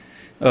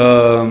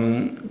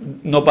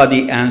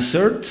nobody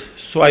answered,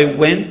 so I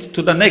went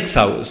to the next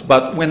house.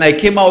 But when I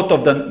came out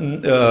of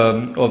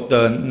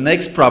the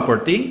next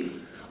property,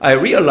 I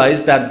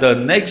realized that the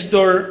next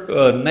door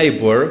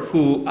neighbor,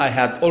 who I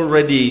had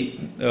already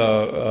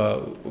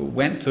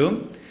went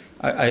to,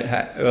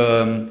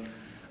 I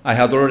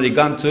had already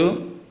gone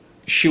to,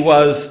 she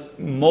was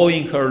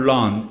mowing her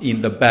lawn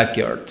in the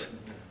backyard,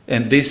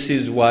 and this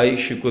is why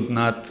she could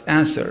not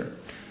answer.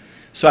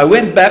 So I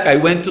went back, I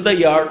went to the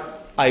yard,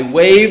 I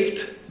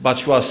waved, but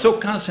she was so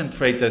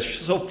concentrated,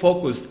 so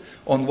focused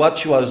on what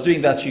she was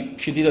doing that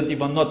she didn't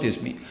even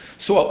notice me.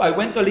 So I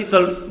went a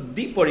little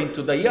deeper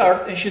into the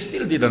yard, and she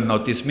still didn't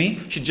notice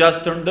me. She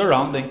just turned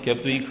around and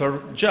kept doing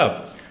her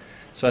job.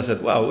 So I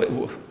said, wow,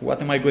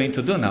 what am I going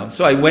to do now?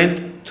 So I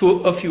went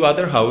to a few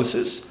other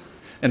houses,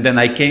 and then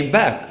I came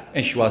back,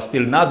 and she was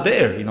still not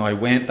there. You know, I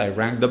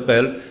rang the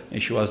bell,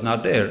 and she was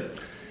not there.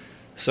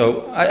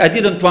 So I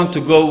didn't want to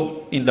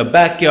go in the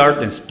backyard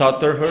and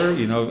stutter her,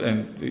 you know,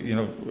 and, you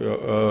know,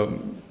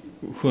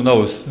 who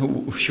knows,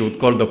 she would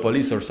call the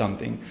police or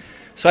something.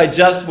 So I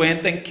just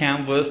went and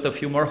canvassed a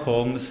few more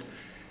homes,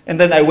 and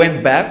then I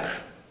went back,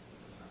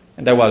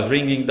 and I was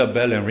ringing the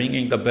bell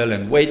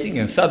and waiting,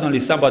 and suddenly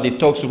somebody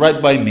talks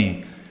right by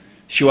me.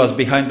 She was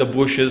behind the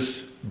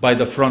bushes by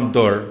the front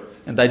door,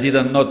 and I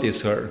didn't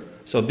notice her.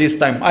 So this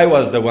time I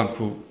was the one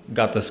who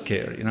got a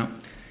scare, you know.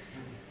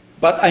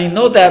 But I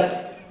know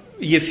that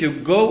if you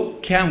go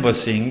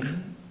canvassing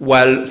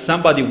while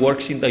somebody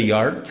works in the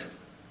yard,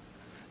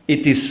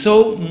 it is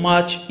so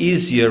much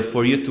easier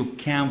for you to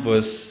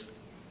canvass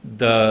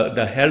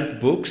the health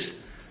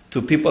books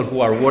to people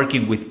who are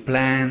working with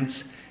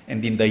plants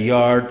and in the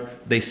yard.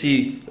 They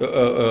see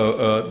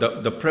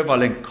the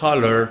prevalent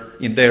color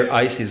in their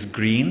eyes is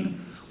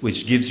green,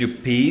 which gives you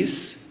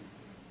peace.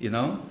 You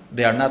know,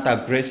 they are not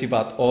aggressive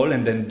at all,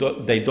 and then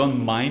they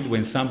don't mind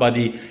when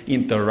somebody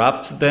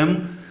interrupts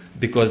them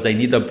because they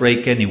need a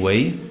break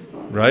anyway,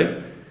 right?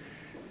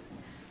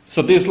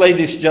 So this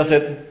lady just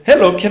said,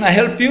 hello, can I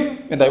help you?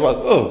 And I was,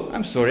 oh,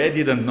 I'm sorry, I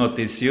didn't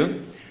notice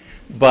you.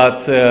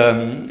 But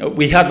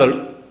we had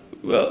a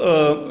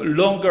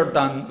longer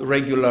than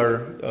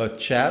regular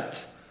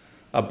chat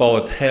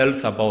about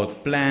health,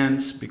 about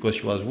plants, because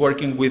she was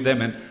working with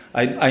them. And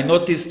I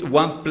noticed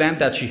one plant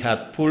that she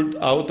had pulled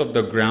out of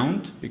the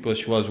ground because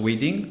she was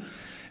weeding.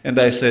 And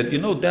I said, you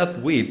know,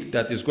 that weed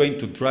that is going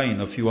to dry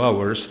in a few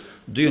hours,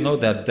 do you know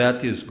that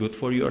that is good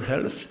for your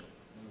health?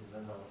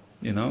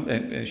 You know,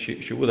 and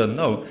she wouldn't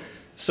know.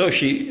 So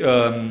she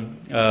was,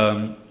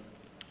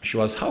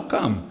 how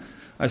come?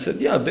 I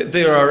said, yeah,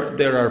 there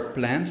are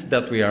plants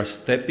that we are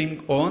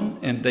stepping on,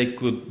 and they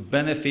could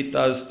benefit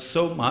us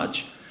so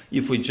much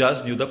if we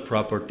just knew the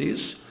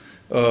properties.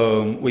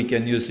 We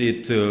can use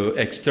it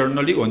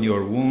externally on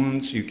your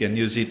wounds. You can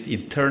use it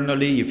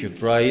internally if you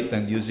dry it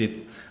and use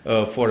it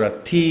for a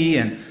tea.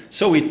 And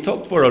so we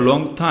talked for a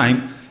long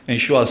time, and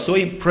she was so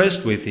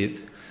impressed with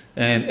it.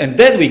 And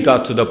then we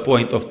got to the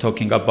point of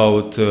talking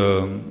about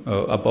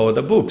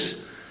the books.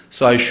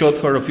 So I showed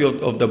her a few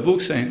of the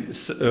books, and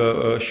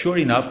sure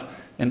enough,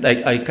 and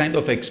I kind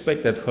of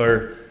expected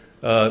her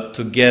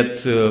to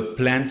get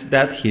plants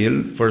that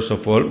heal, first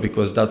of all,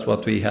 because that's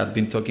what we had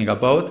been talking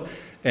about,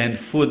 and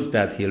foods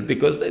that heal,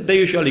 because they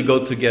usually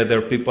go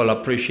together. People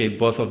appreciate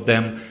both of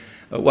them.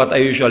 What I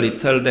usually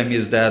tell them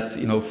is that,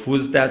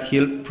 foods that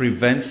heal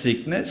prevent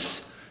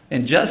sickness.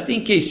 And just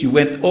in case you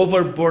went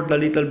overboard a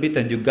little bit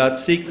and you got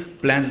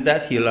sick, plants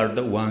that heal are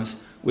the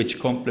ones which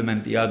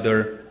complement the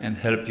other and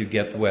help you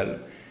get well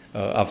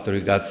after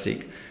you got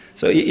sick.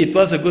 So it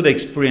was a good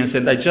experience,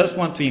 and I just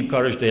want to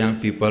encourage the young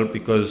people,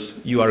 because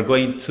you are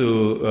going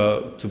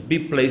to be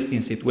placed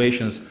in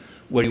situations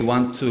where you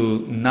want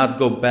to not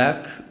go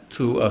back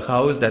to a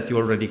house that you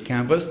already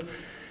canvassed.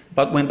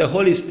 But when the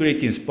Holy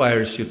Spirit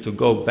inspires you to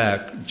go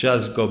back,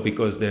 just go,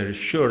 because there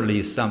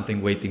surely is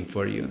something waiting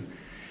for you.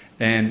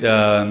 And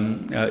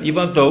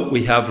even though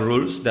we have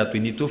rules that we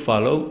need to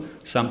follow,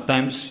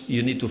 sometimes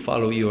you need to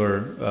follow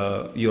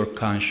your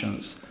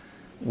conscience.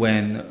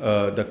 When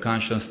the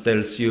conscience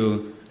tells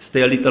you,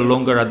 stay a little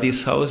longer at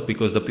this house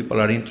because the people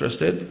are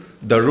interested,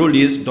 the rule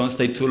is don't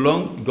stay too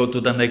long, go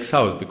to the next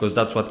house, because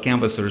that's what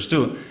canvassers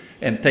do,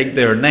 and take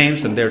their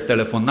names and their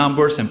telephone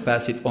numbers and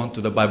pass it on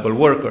to the Bible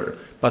worker.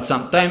 But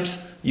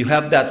sometimes you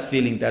have that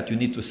feeling that you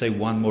need to say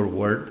one more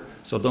word,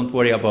 so don't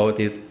worry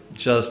about it.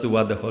 Just do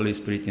what the Holy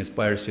Spirit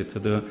inspires you to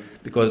do,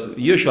 because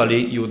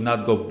usually you would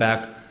not go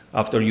back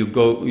after you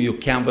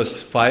canvass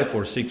 5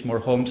 or 6 more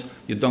homes.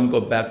 You don't go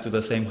back to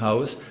the same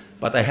house.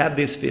 But I had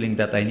this feeling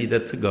that I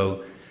needed to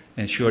go,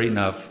 and sure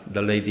enough,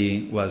 the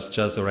lady was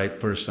just the right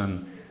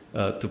person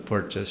to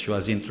purchase. She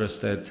was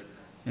interested,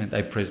 and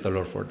I praise the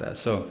Lord for that.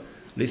 So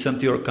listen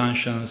to your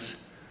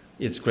conscience.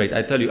 It's great.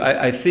 I tell you,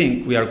 I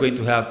think we are going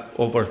to have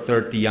over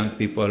 30 young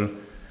people,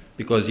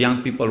 because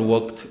young people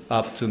walked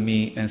up to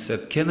me and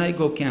said, can I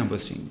go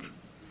canvassing?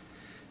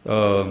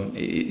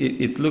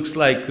 It looks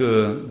like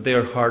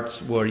their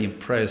hearts were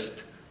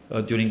impressed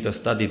during the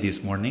study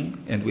this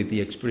morning, and with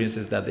the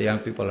experiences that the young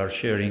people are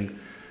sharing,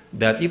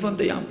 that even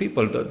the young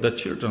people, the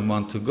children,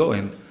 want to go,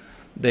 and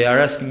they are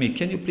asking me,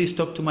 can you please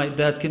talk to my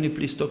dad, can you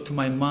please talk to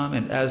my mom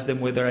and ask them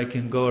whether I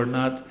can go or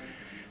not?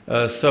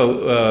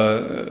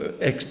 So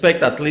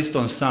expect at least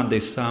on Sunday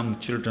some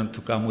children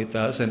to come with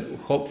us, and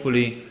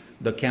hopefully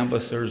the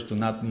canvassers do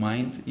not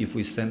mind if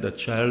we send a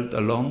child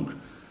along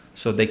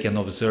so they can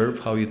observe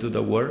how you do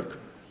the work,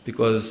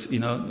 because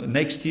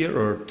next year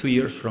or 2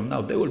 years from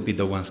now they will be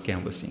the ones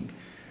canvassing.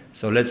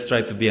 So let's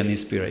try to be an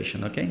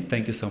inspiration. Okay,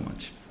 thank you so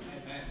much.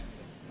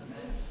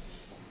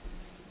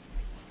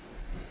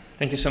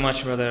 Thank you so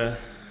much, Brother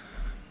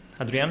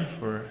Adrian,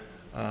 for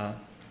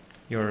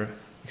your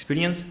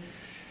experience.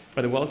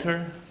 Brother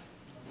Walter.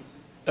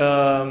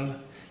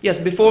 Yes,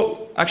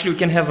 before, actually we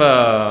can have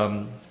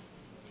a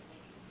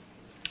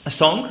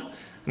song.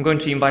 I'm going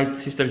to invite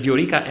Sister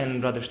Viorica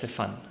and Brother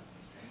Stefan.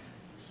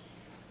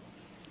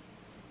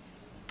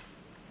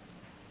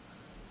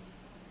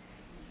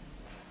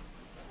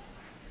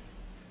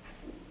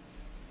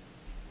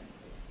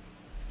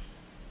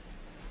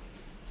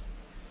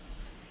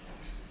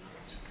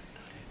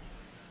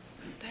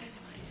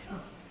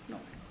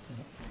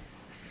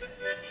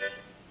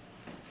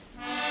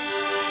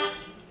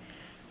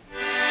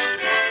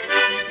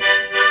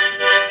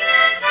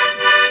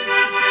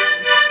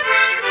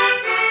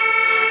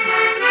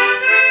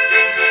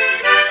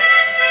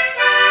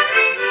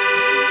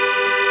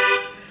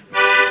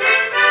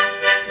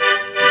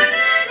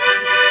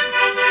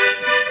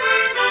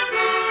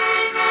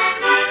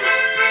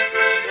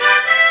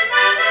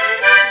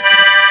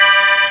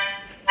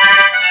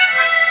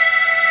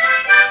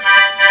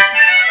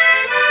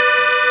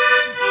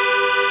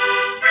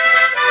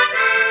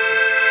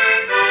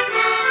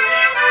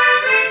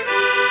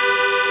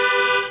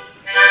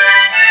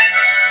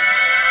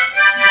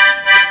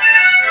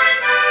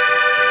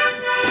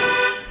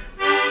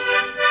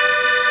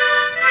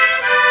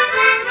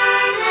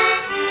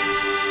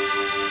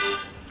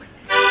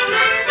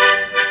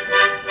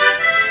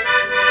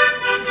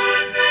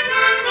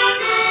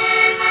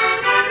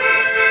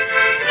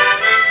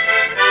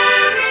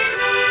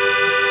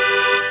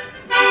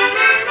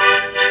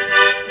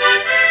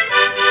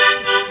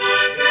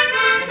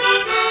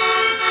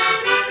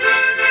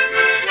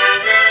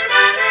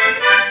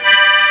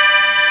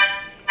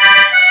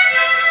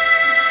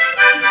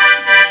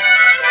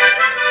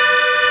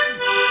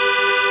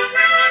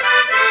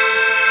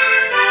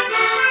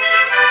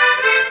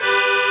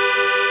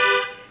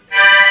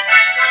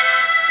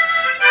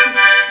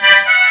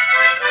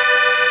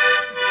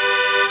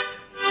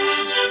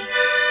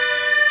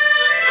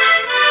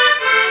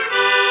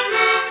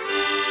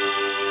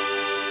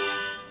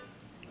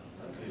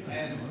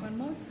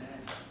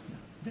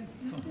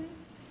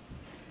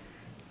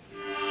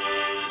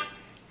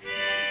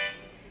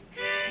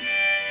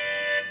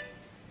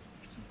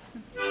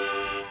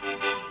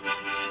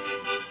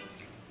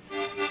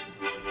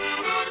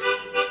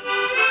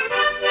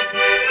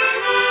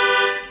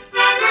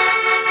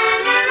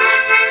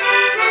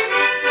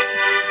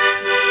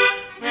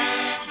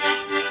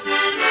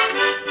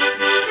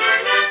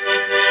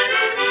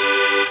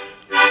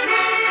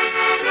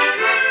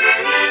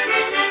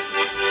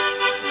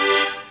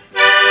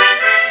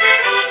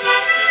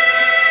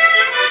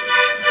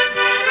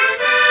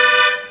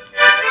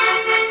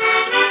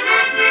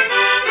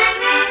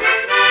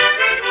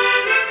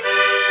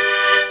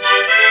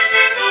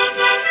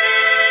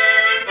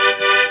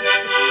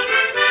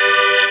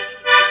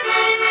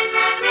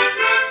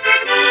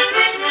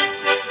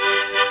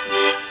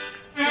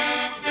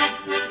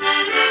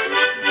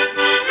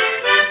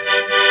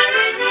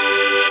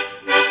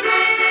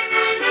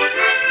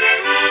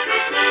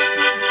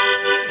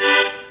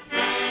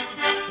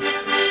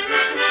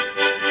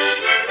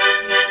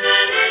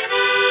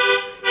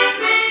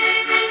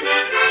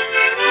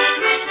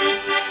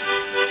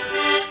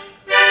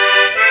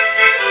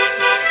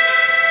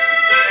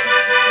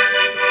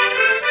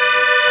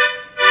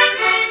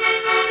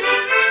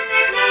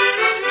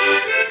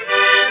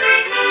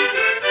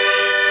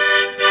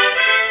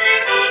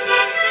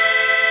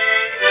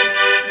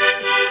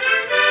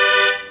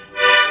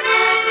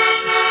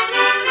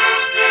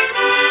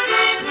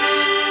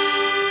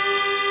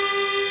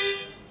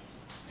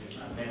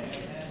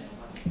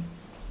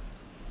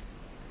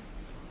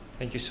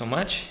 Thank you so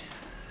much.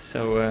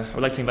 So I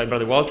would like to invite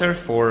Brother Walter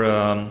for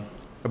a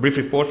brief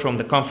report from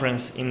the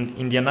conference in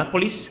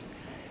Indianapolis.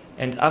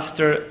 And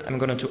after, I'm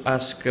going to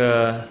ask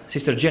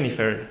Sister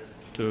Jennifer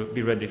to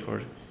be ready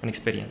for an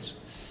experience.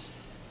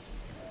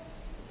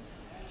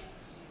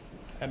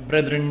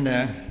 Brethren,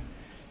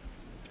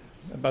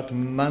 about a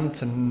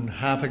month and a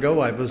half ago,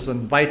 I was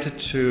invited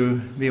to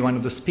be one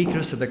of the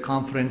speakers at the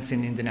conference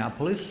in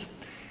Indianapolis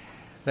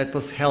that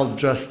was held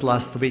just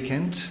last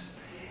weekend.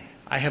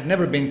 I have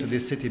never been to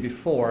this city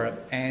before,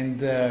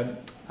 and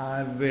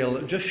I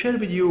will just share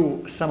with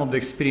you some of the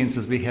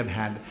experiences we have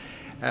had.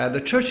 The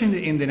church in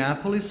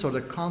Indianapolis, or the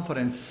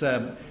conference,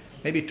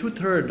 maybe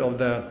 2/3 of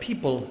the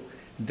people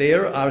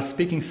there are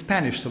speaking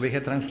Spanish, so we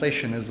had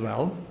translation as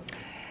well.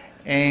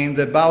 And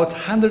about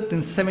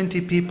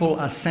 170 people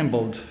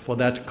assembled for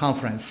that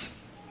conference.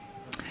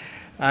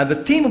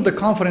 The theme of the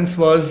conference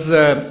was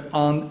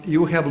on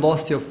 "You have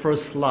lost your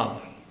first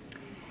love,"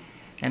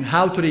 and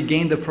how to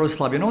regain the first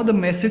love. You know the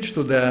message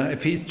to the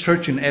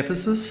church in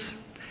Ephesus?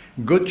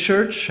 Good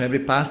church, every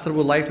pastor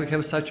would like to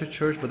have such a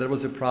church, but there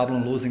was a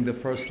problem losing the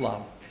first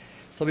love.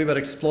 So we were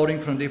exploring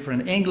from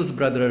different angles.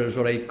 Brother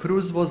Jorge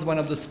Cruz was one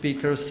of the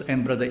speakers,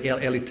 and Brother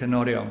Eli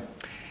Tenorio.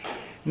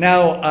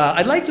 Now,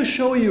 I'd like to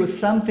show you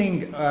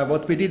something,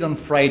 what we did on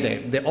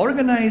Friday. They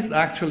organized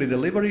actually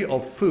delivery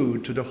of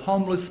food to the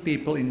homeless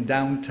people in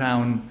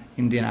downtown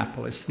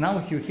Indianapolis.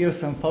 Now you hear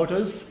some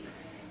photos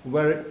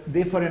where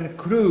different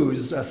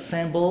crews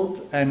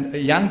assembled, and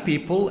young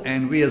people,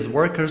 and we as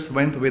workers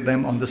went with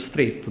them on the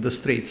street, to the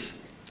streets.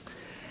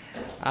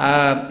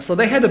 So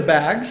they had the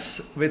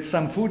bags with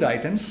some food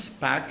items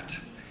packed,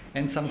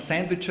 and some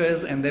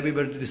sandwiches, and they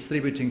were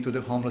distributing to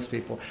the homeless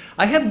people.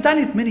 I have done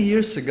it many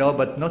years ago,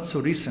 but not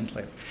so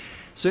recently.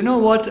 So you know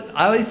what?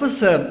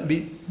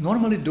 We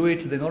normally do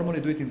it. They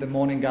normally do it in the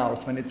morning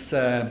hours when it's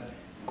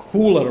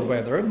cooler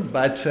weather.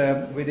 But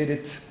we did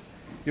it.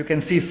 You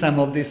can see some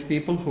of these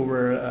people who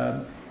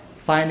were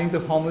finding the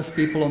homeless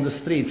people on the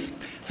streets.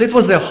 So it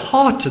was a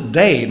hot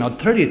day,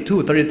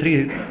 32,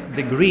 33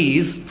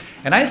 degrees.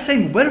 And I was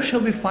saying, where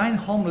shall we find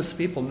homeless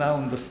people now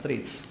on the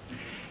streets?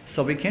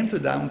 So we came to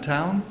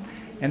downtown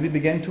and we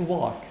began to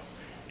walk.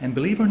 And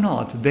believe it or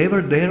not, they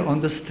were there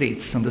on the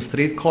streets, on the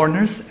street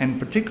corners, and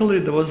particularly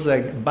there was a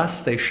bus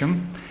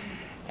station.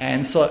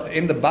 And so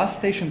in the bus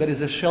station there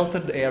is a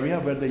sheltered area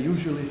where they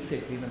usually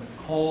sit, even in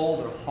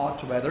cold or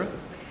hot weather.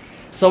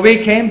 So we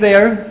came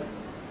there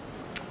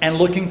and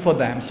looking for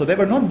them. So they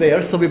were not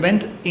there, so we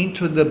went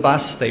into the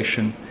bus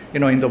station,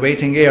 in the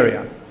waiting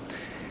area.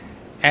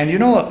 And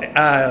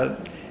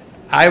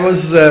I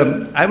was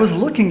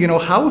looking,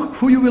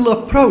 who you will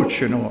approach,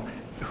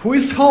 who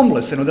is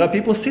homeless. There are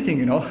people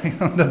sitting,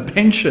 on the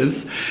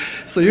benches.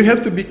 So you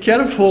have to be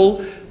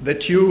careful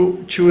that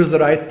you choose the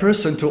right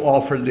person to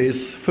offer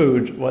this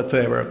food,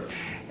 whatever.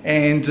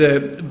 And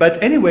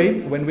but anyway,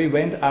 when we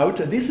went out,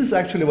 this is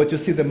actually what you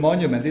see, the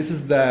monument. This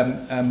is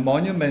the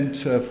monument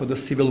for the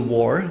Civil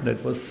War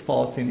that was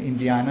fought in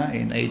Indiana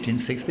in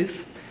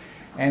 1860s.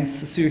 And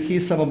so you hear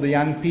some of the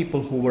young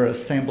people who were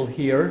assembled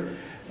here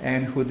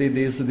and who did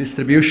this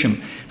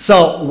distribution.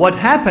 So what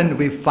happened,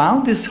 we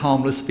found these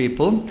homeless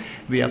people,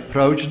 we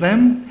approached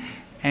them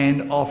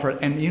and offered,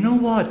 and you know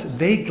what?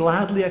 They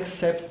gladly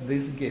accept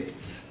these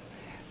gifts.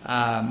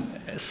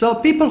 So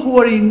people who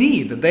are in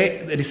need,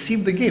 they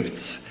receive the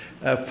gifts,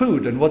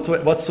 food and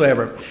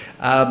whatsoever.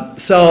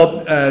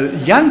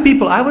 Young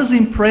people, I was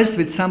impressed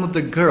with some of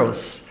the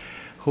girls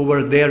who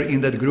were there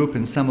in that group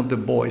and some of the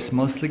boys,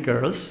 mostly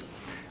girls.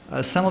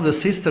 Some of the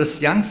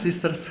sisters, young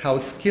sisters, how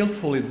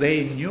skillfully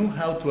they knew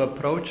how to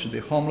approach the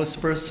homeless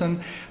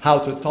person, how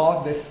to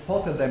talk. They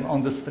spotted them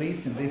on the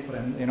street in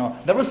different,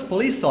 There was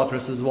police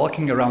officers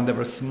walking around. They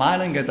were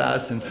smiling at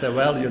us and said,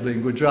 well, you're doing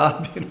a good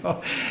job,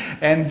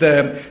 And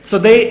so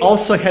they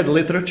also had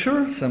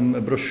literature, some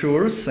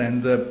brochures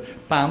and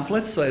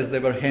pamphlets. So as they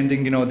were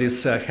handing,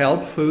 this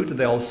help food,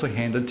 they also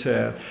handed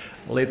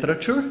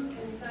literature.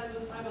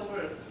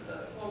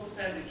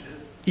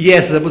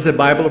 Yes, there was a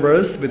Bible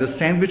verse with the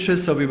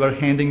sandwiches, so we were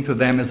handing to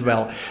them as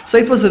well. So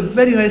it was a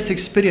very nice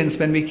experience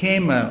when we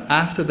came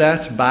after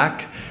that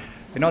back.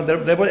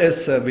 There were,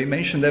 as we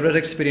mentioned, there were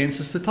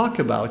experiences to talk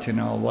about,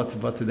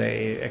 what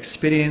they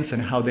experienced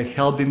and how they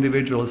helped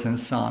individuals and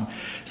so on.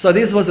 So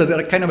this was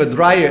a kind of a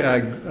dry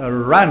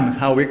run,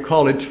 how we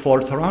call it,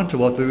 for Toronto,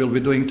 what we will be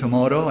doing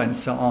tomorrow and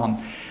so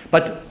on.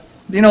 But,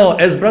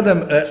 as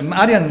Brother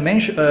Adrian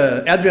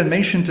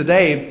mentioned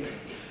today,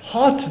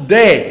 hot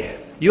day.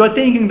 You are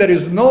thinking there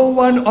is no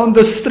one on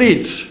the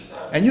street,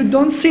 and you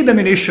don't see them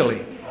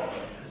initially.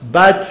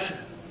 But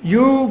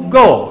you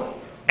go,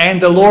 and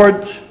the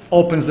Lord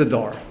opens the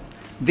door.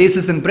 This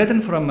is in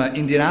Britain from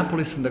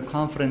Indianapolis, from the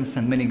conference,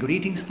 and many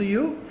greetings to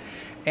you.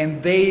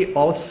 And they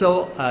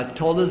also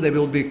told us they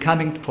will be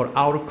coming for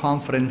our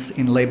conference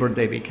in Labor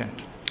Day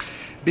weekend.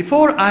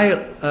 Before I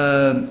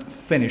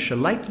finish, I'd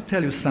like to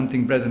tell you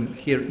something, brethren,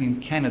 here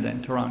in Canada,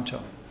 in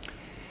Toronto.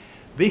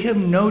 We have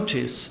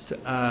noticed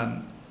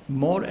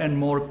more and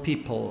more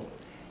people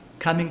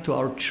coming to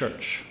our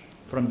church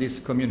from this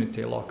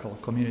community, local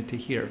community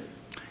here.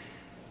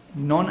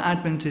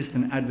 non-Adventist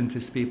and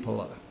Adventist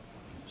people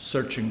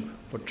searching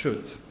for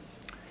truth.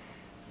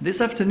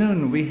 This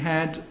afternoon we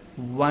had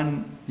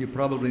one, you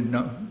probably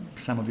know,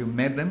 some of you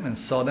met them and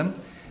saw them,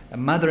 a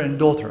mother and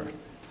daughter.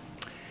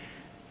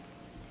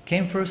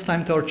 Came first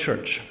time to our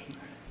church.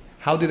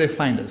 How did they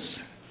find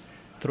us?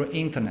 Through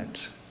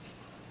internet.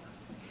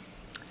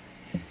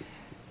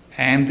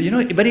 And you know,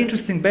 a very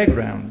interesting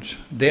background.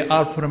 They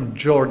are from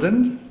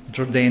Jordan,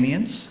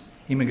 Jordanians,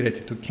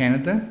 immigrated to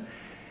Canada.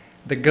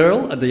 The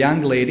girl, the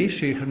young lady,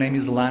 her name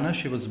is Lana,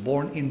 she was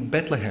born in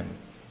Bethlehem,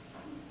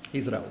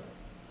 Israel.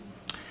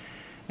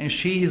 And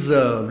she is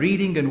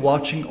reading and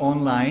watching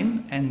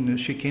online, and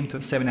she came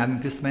to Seventh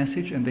Adventist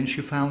Message, and then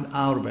she found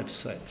our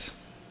website.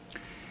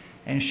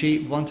 And she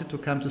wanted to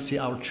come to see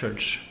our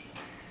church.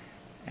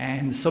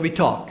 And so we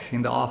talked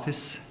in the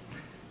office.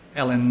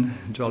 Ellen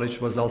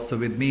Jolich was also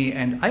with me,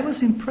 and I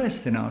was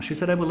impressed, you know. She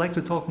said, I would like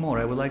to talk more.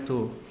 I would like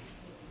to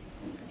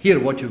hear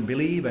what you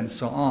believe, and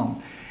so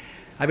on.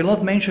 I will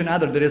not mention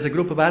other. There is a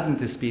group of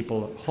Adventist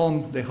people,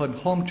 they had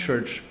home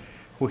church,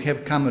 who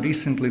have come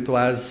recently to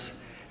us,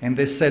 and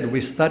they said,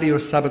 we study your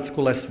Sabbath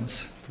school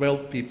lessons,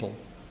 12 people.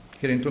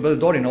 Here in Brother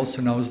Dorian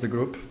also knows the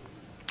group,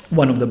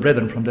 one of the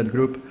brethren from that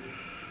group.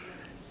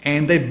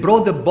 And they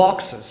brought the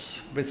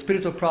boxes with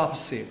Spirit of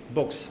Prophecy,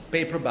 books,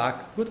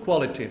 paperback, good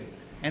quality.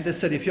 And they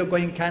said, if you're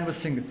going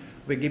canvassing,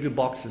 we give you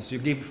boxes. You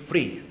give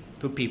free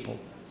to people.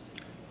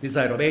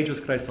 Desire of Ages,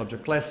 Christ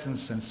Object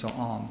Lessons, and so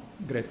on.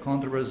 Great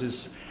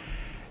controversies.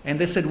 And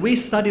they said, we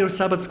study your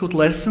Sabbath school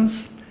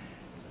lessons.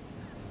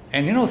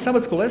 And you know,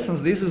 Sabbath school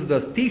lessons, this is the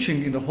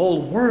teaching in the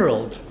whole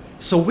world.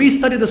 So we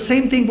study the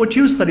same thing what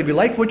you study. We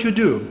like what you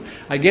do.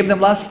 I gave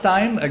them last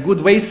time a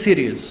Good Way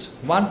series,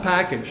 one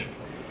package.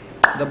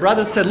 The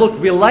brother said, look,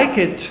 we like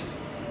it.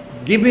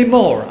 Give me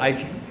more.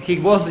 He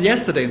was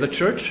yesterday in the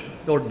church,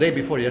 or day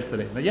before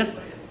yesterday.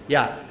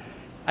 Yeah.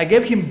 I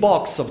gave him a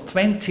box of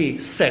 20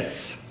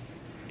 sets.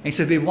 And he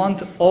said, we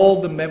want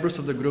all the members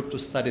of the group to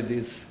study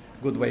this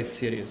Good Way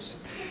series.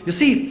 You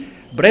see,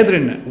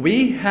 brethren,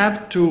 we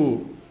have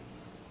to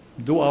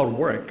do our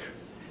work.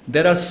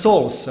 There are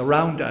souls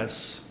around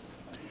us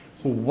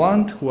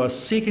who are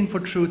seeking for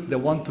truth. They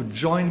want to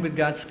join with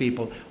God's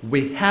people.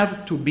 We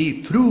have to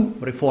be true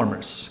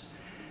reformers.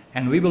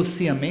 And we will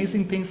see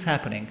amazing things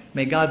happening.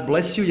 May God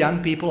bless you,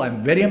 young people.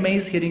 I'm very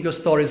amazed hearing your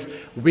stories.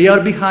 We are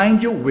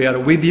behind you. We are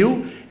with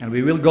you. And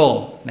we will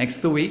go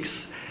next 2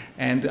 weeks.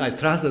 And I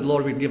trust that the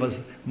Lord will give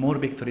us more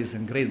victories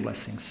and great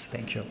blessings.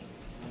 Thank you.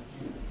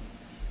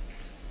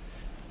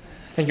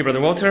 Thank you,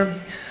 Brother Walter.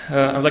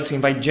 I would like to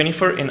invite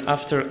Jennifer, and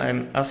after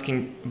I'm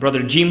asking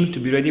Brother Jim to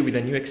be ready with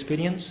a new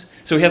experience.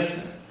 So we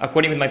have,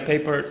 according with my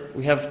paper,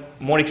 we have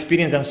more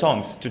experience than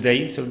songs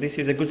today. So this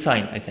is a good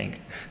sign, I think.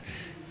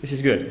 This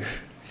is good.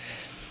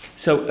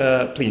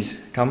 So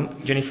please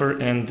come, Jennifer,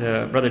 and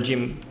Brother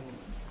Jim,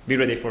 be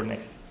ready for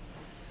next.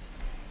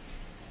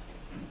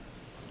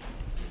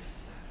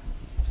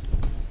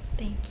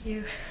 Thank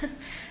you.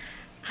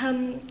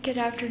 Good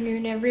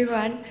afternoon,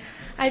 everyone.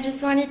 I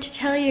just wanted to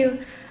tell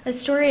you a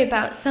story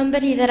about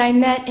somebody that I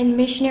met in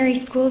missionary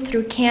school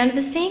through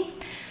canvassing.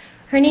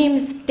 Her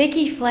name's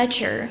Vicki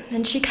Fletcher,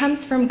 and she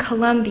comes from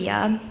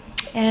Colombia.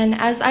 And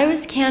as I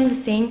was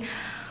canvassing,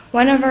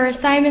 one of our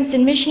assignments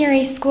in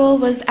missionary school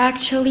was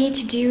actually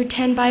to do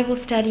 10 Bible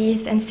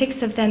studies, and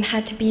 6 of them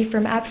had to be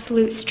from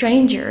absolute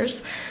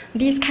strangers.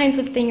 These kinds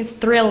of things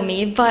thrill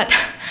me, but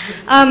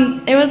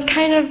it was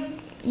kind of,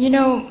 you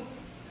know,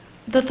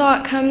 the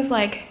thought comes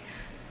like,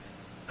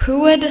 who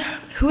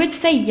would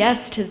say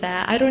yes to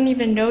that? I don't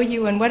even know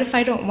you, and what if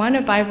I don't want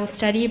a Bible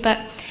study? But,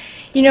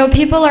 you know,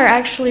 people are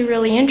actually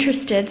really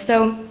interested.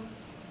 So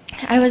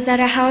I was at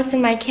a house,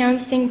 and my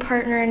canvassing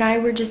partner and I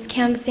were just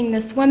canvassing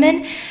this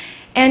woman,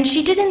 and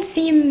she didn't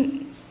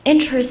seem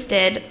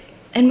interested,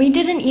 and we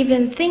didn't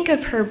even think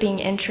of her being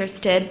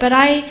interested.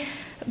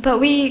 But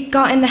we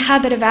got in the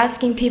habit of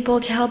asking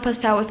people to help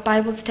us out with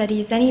Bible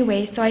studies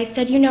anyway. So I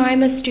said, you know,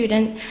 I'm a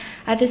student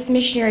at this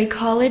missionary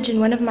college, and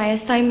one of my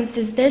assignments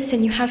is this,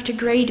 and you have to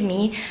grade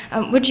me.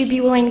 Would you be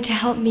willing to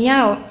help me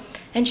out?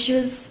 And she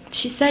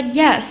said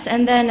yes,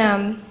 and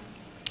then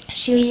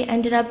she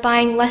ended up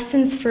buying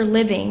Lessons for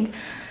Living.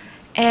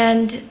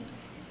 And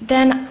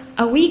then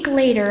a week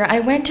later, I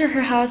went to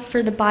her house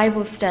for the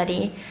Bible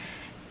study,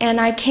 and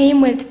I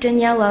came with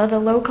Daniela, the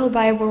local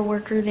Bible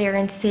worker there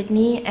in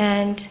Sydney,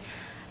 and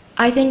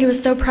I think it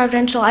was so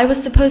providential. I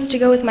was supposed to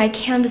go with my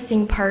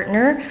canvassing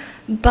partner,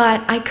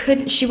 but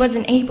she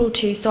wasn't able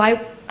to, so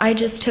I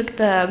just took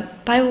the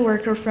Bible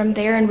worker from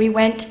there, and we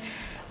went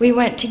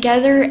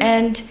together.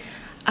 And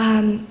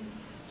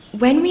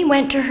when we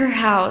went to her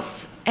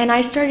house and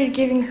I started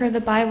giving her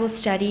the Bible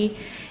study,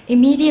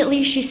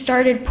 immediately she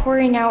started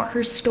pouring out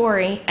her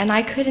story, and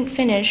I couldn't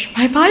finish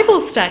my Bible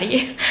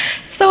study.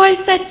 So I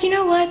said, you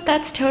know what,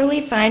 that's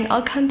totally fine.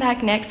 I'll come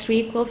back next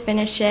week, we'll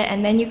finish it,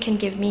 and then you can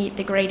give me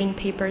the grading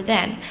paper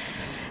then.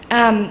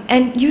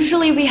 And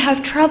usually we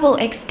have trouble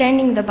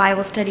extending the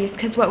Bible studies,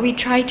 because what we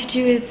try to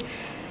do is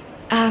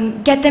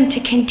get them to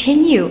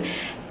continue.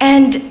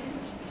 And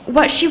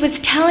what she was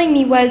telling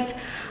me was,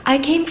 I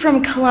came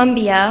from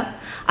Colombia,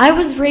 I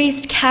was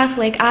raised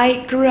Catholic.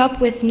 I grew up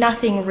with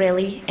nothing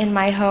really in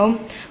my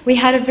home. We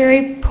had a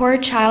very poor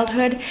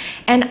childhood,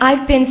 and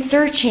I've been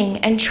searching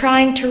and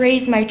trying to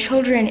raise my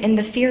children in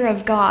the fear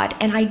of God,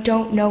 and I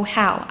don't know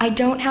how. I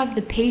don't have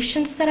the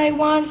patience that I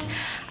want.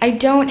 I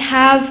don't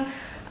have,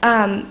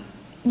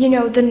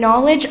 the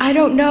knowledge. I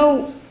don't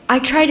know. I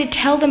try to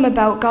tell them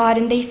about God,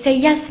 and they say,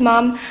 yes,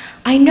 Mom,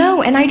 I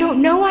know, and I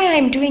don't know why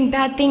I'm doing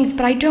bad things,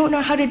 but I don't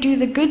know how to do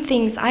the good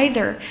things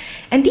either.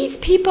 And these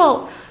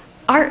people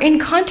are in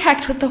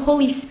contact with the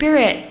Holy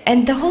Spirit,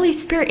 and the Holy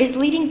Spirit is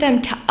leading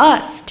them to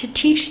us to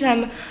teach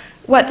them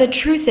what the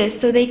truth is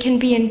so they can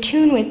be in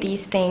tune with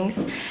these things.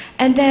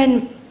 And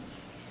then,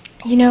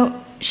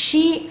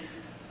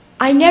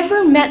 I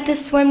never met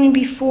this woman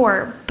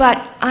before,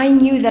 but I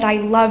knew that I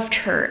loved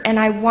her and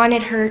I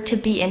wanted her to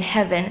be in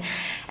heaven.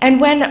 And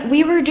when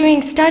we were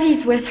doing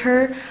studies with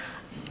her,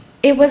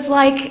 it was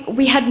like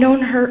we had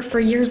known her for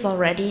years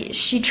already.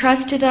 She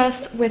trusted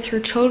us with her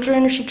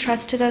children. She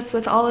trusted us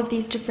with all of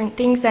these different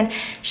things, and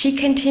she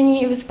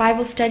continues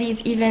Bible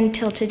studies even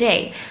till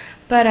today.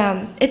 But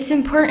it's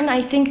important,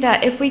 I think,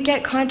 that if we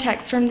get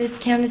contacts from this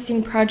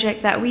canvassing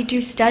project, that we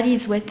do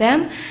studies with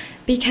them,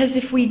 because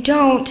if we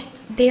don't,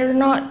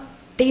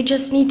 they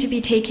just need to be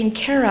taken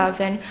care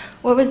of. And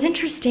what was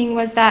interesting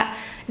was that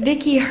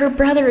Vicky, her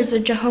brother, is a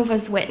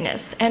Jehovah's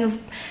Witness, and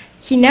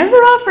he never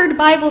offered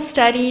Bible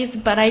studies,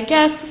 but I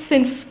guess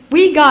since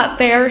we got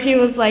there, he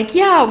was like,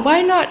 yeah,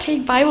 why not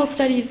take Bible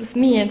studies with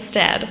me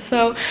instead?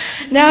 So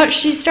now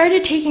she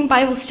started taking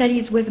Bible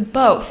studies with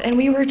both, and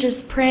we were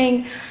just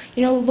praying,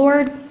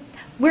 Lord,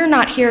 we're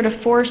not here to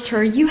force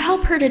her. You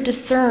help her to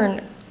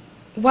discern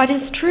what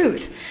is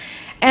truth.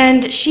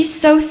 And she's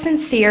so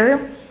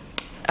sincere.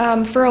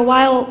 For a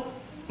while,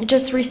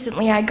 just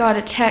recently, I got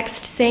a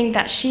text saying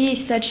that she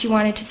said she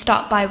wanted to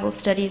stop Bible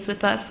studies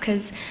with us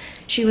because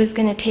she was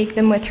going to take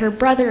them with her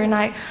brother, and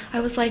I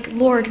was like,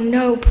 Lord,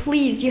 no,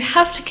 please, you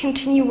have to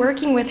continue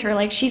working with her.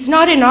 Like, she's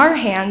not in our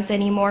hands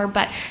anymore,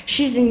 but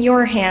she's in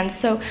your hands.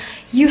 So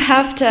you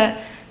have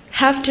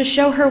to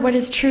show her what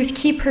is truth,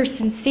 keep her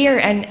sincere,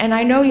 and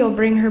I know you'll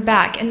bring her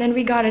back. And then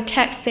we got a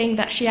text saying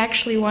that she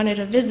actually wanted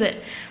a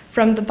visit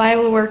from the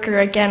Bible worker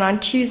again on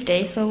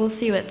Tuesday, so we'll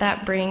see what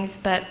that brings.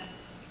 But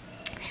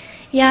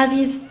yeah,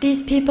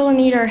 these people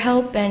need our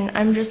help, and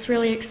I'm just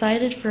really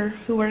excited for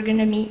who we're going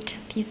to meet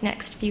these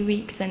next few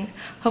weeks, and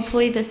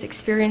hopefully this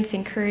experience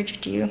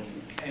encouraged you.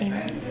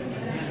 Amen.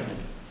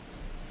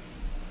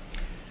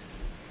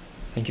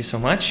 Thank you so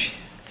much.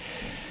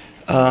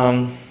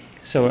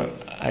 So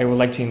I would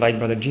like to invite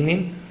Brother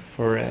Jimmy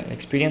for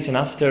experience, and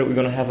after we're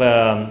going to have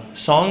a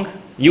song,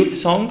 youth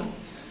song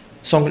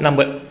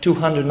number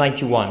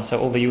 291. So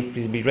all the youth,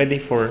 please be ready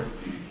for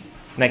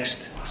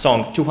next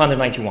song,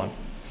 291.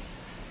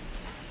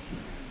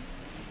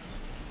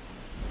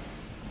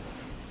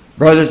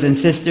 Brothers and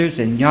sisters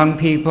and young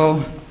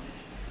people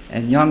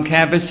and young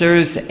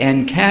canvassers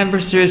and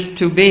canvassers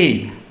to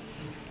be,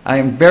 I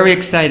am very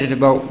excited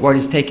about what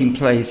is taking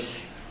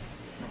place.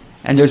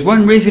 And there's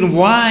one reason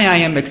why I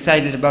am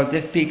excited about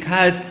this,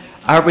 because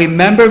I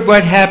remembered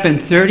what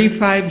happened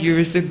 35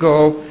 years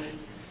ago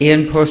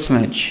in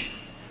Puslinch.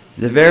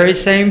 The very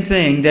same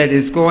thing that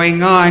is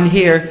going on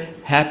here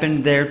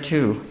happened there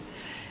too.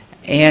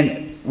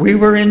 And we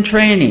were in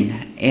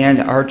training, and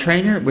our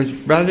trainer was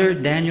Brother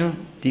Daniel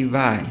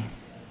Divine.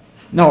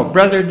 No,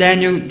 Brother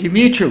Daniel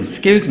Dimitru,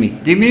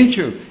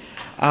 Dimitru.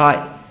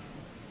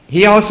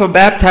 He also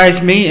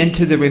baptized me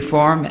into the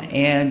Reform,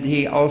 and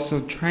he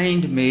also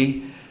trained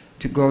me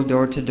to go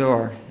door to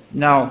door.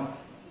 Now,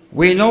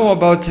 we know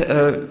about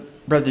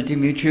Brother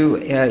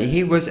Dimitru.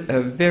 He was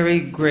a very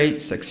great,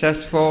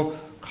 successful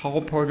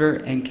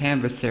colporteur and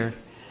canvasser.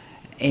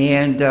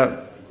 And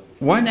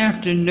one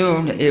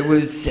afternoon, it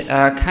was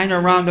kind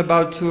of around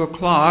about 2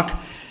 o'clock,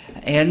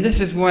 and this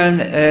is when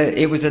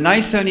it was a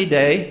nice sunny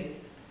day,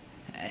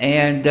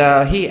 and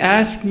he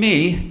asked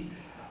me,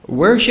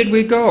 where should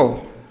we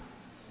go?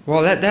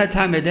 Well, at that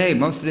time of day,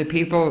 most of the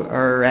people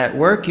are at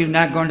work. You're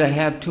not going to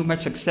have too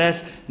much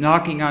success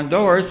knocking on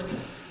doors.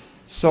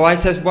 So I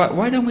says,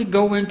 why don't we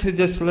go into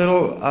this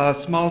little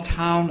small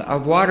town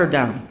of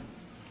Waterdown?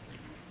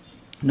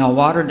 Now,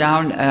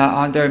 Waterdown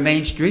on their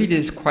main street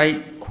is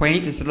quite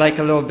quaint. It's like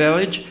a little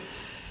village.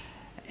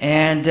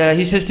 And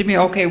he says to me,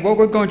 okay, what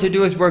we're going to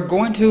do is we're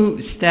going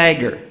to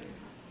stagger.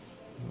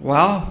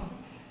 Well,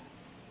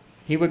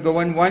 he would go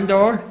in one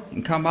door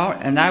and come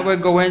out, and I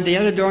would go in the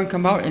other door and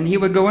come out, and he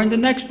would go in the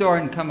next door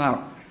and come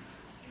out.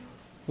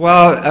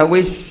 Well,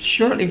 we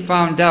shortly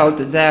found out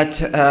that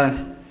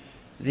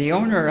the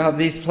owner of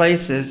these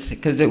places,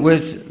 because it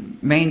was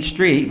Main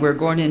Street, we're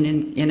going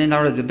in and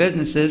out of the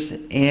businesses,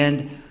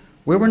 and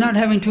we were not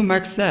having too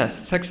much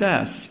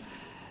success.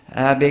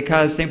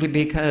 Simply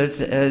because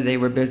they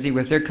were busy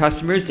with their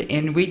customers,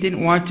 and we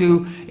didn't want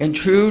to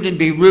intrude and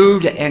be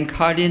rude and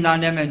cut in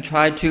on them and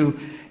try to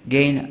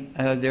gain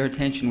their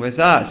attention with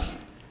us.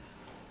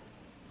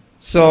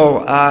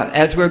 So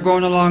as we're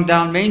going along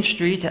down Main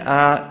Street,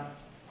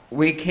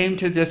 we came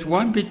to this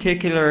one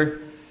particular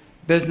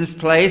business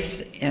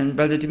place, and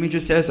Brother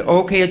Dimitri says,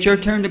 okay, it's your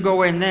turn to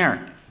go in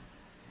there.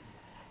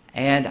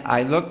 And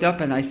I looked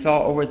up and I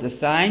saw over the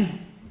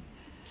sign,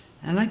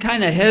 and I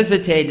kind of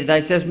hesitated.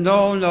 I says,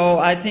 no,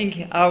 I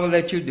think I will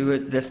let you do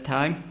it this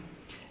time.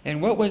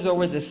 And what was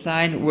over the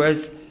sign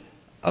was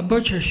a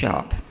butcher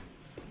shop.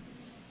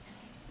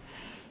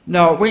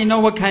 Now, we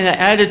know what kind of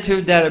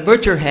attitude that a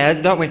butcher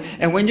has, don't we?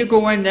 And when you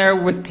go in there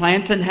with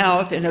plants and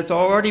health, and it's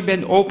already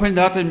been opened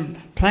up and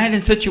planned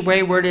in such a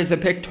way where there's a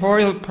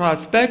pictorial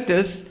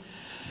prospectus,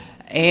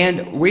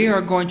 and we are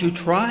going to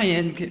try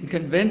and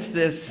convince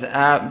this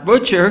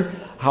butcher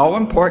how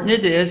important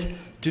it is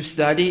to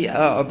study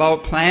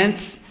about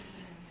plants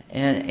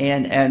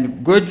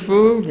and good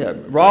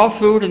food, raw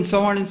food, and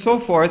so on and so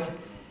forth.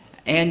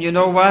 And you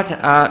know what?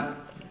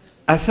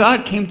 A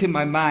thought came to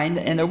my mind,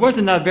 and it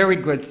wasn't a very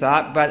good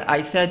thought, but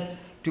I said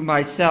to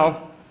myself,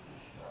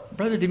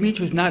 Brother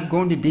Dimitri is not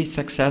going to be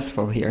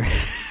successful here.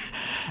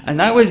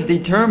 And I was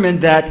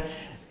determined that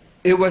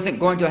it wasn't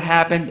going to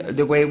happen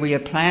the way we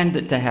had planned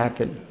it to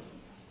happen.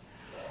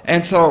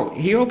 And so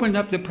he opened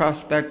up the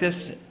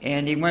prospectus,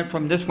 and he went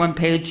from this one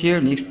page here,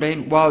 and he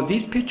explained, well,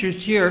 these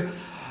pictures here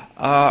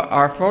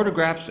are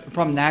photographs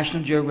from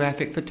National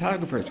Geographic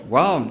photographers.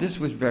 Wow, this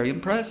was very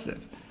impressive.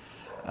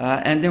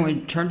 And then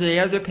we turned to the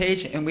other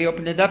page, and we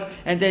opened it up,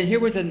 and then here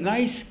was a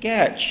nice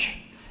sketch.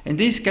 And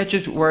these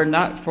sketches were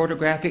not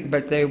photographic,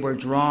 but they were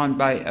drawn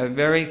by a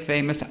very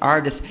famous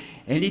artist.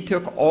 And he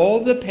took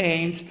all the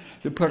pains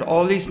to put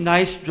all these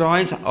nice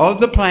drawings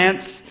of the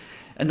plants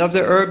and of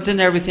the herbs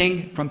and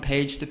everything from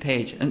page to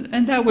page.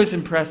 And that was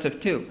impressive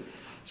too.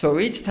 So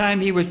each time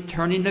he was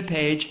turning the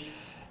page,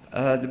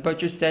 the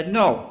butcher said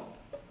no.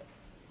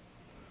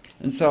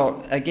 And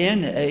so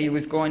again, he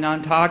was going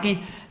on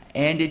talking,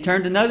 and he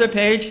turned another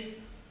page,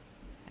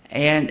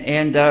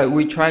 and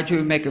we tried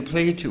to make a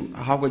plea to,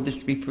 how would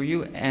this be for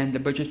you? And the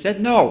butcher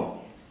said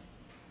no.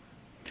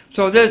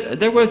 So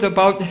there was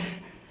about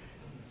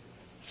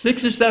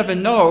 6 or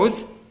 7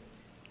 no's.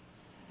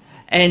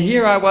 And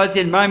here I was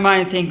in my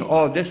mind thinking,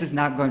 oh, this is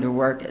not going to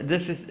work.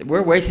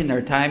 We're wasting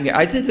our time here.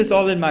 I said this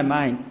all in my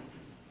mind.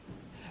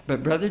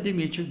 But Brother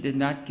Dimitri did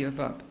not give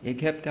up. He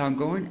kept on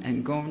going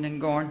and going and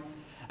going.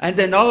 And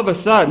then all of a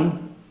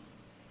sudden,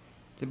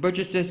 the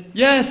butcher says,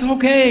 yes,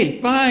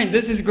 okay, fine,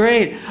 this is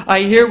great.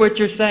 I hear what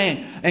you're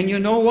saying. And you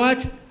know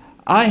what?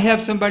 I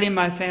have somebody in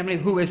my family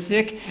who is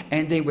sick,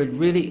 and they would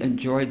really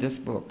enjoy this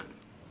book.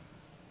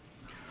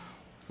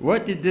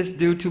 What did this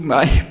do to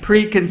my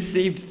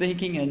preconceived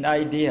thinking and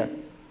idea?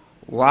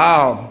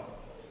 Wow.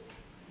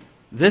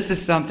 This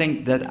is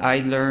something that I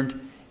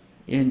learned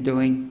in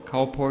doing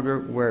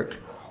colporteur work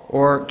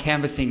or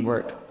canvassing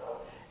work.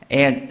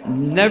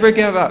 And never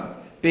give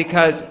up,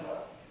 because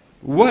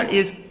what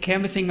is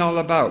canvassing all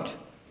about?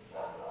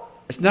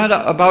 It's not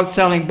about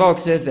selling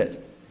books, is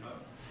it?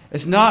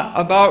 It's not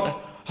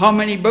about how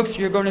many books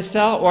you're going to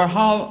sell or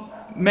how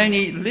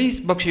many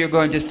least books you're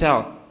going to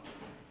sell.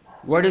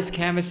 What is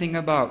canvassing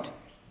about?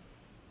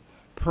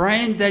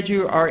 Praying that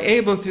you are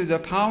able, through the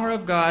power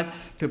of God,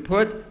 to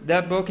put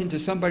that book into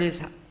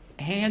somebody's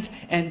hands,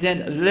 and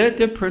then let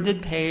the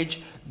printed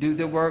page do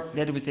the work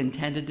that it was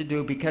intended to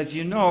do. Because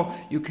you know,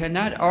 you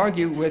cannot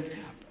argue with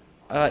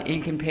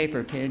ink and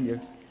paper, can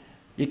you?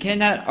 You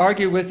cannot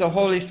argue with the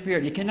Holy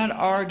Spirit. You cannot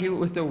argue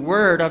with the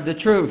word of the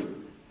truth.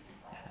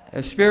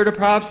 A spirit of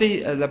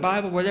prophecy, the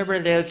Bible, whatever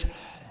it is,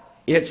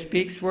 it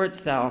speaks for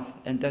itself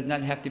and does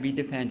not have to be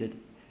defended.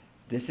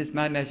 This is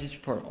my message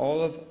for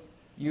all of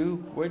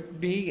you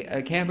would-be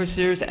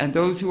canvassers and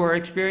those who are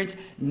experienced.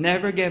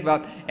 Never give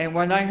up. And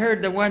when I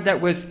heard the one that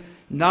was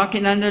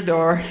knocking on the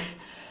door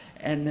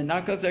and the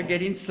knuckles are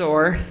getting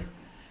sore,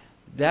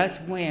 that's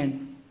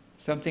when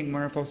something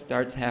wonderful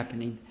starts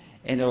happening.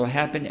 And it will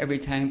happen every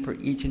time for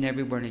each and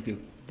every one of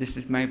you. This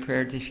is my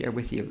prayer to share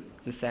with you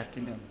this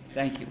afternoon.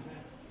 Thank you.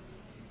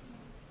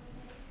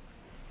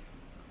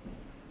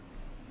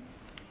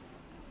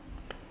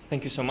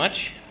 Thank you so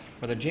much,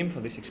 Brother Jim, for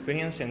this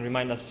experience, and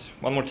remind us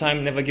one more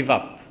time, never give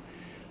up.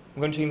 I'm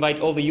going to invite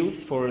all the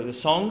youth for the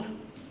song.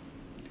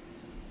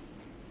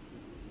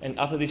 And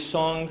after this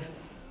song,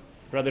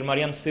 Brother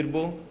Marian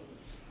Sirbu,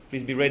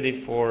 please be ready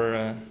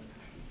to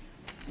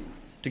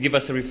give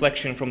us a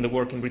reflection from the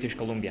work in British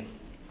Columbia.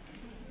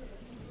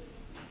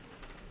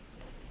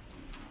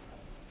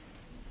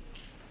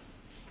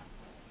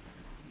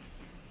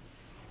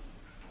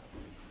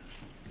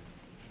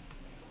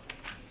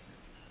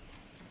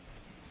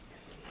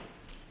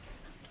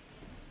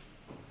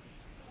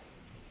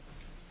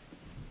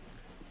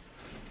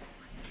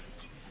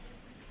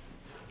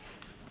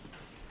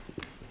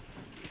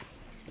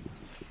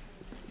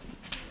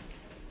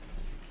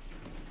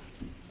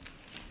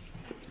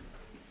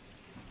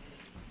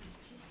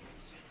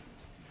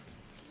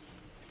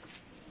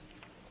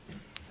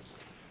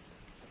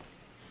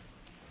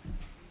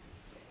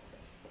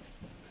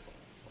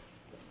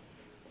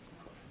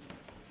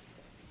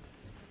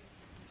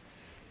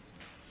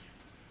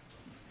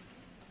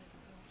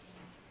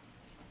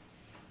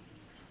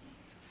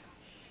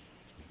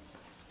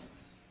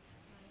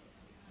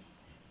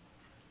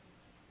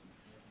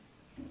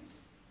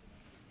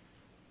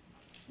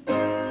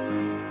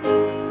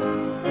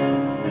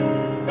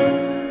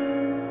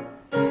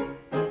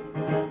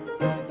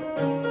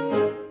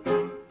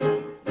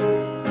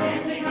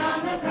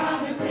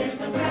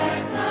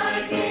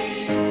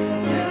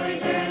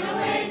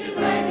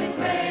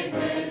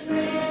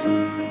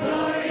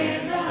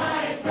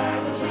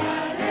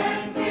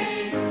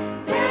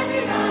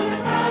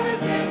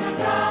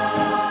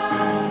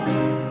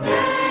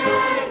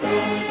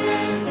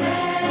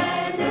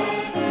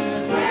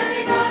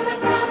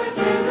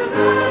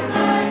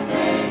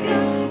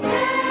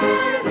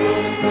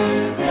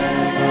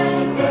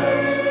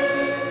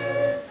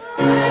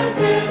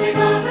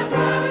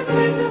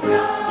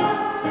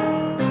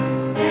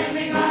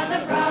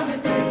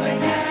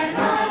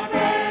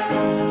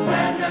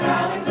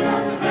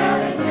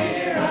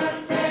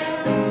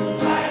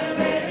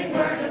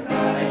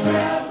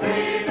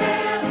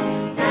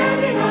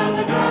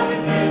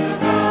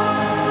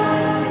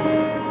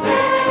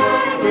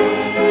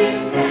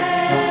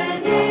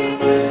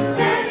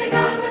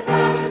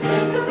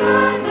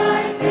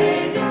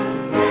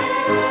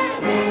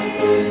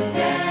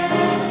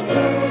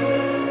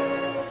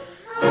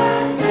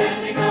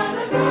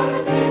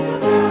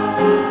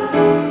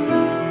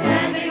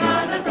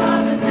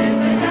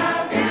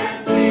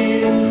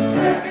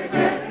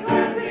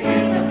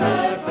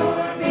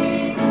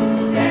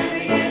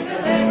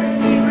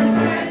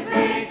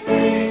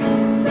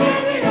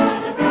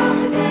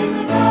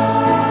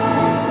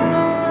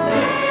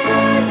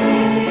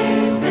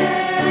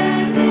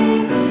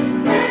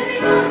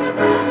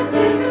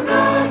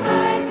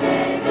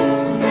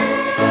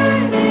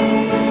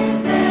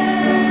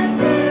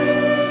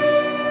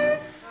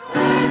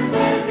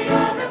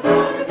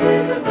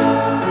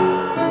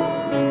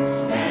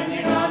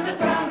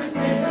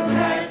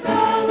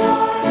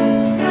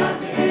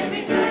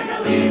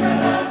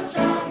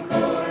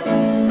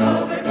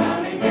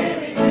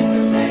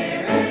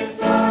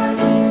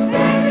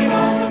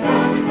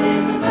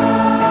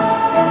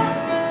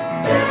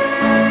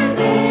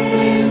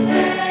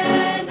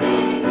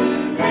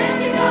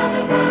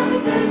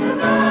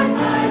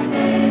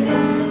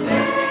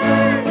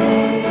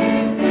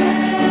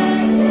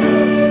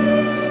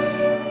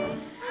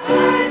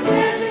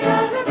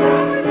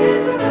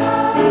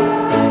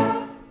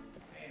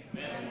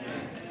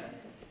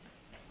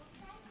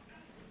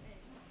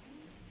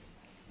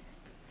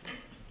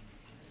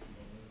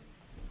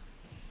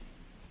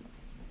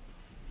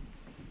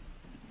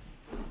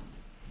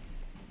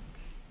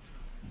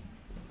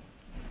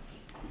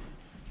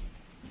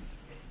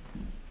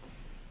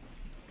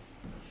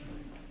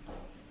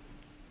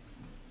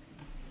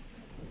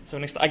 So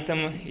next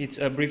item is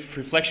a brief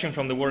reflection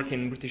from the work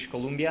in British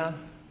Columbia.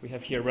 We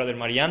have here Brother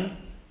Marian.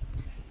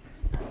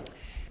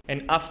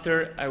 And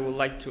after, I would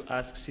like to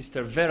ask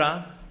Sister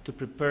Vera to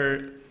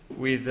prepare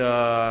with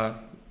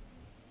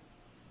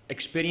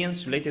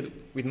experience related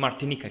with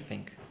Martinique, I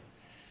think.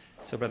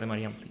 So Brother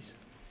Marian, please.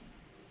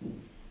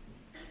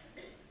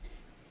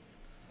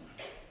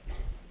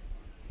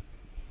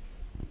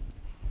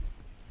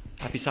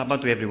 Happy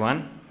Sabbath to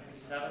everyone.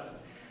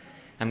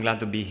 I'm glad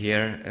to be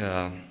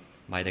here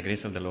by the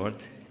grace of the Lord.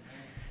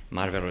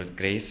 Marvelous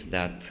grace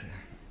that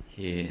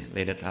He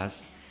laid at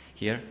us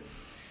here.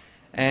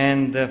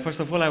 And first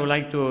of all, I would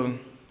like to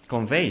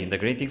convey the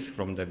greetings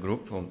from the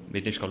group from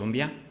British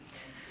Columbia,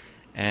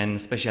 and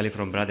especially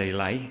from Brother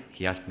Eli.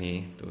 He asked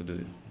me to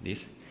do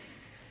this.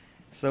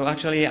 So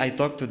actually, I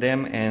talked to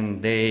them,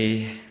 and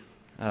they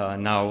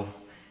now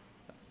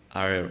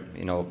are,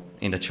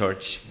 in the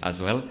church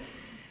as well.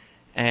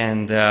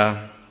 And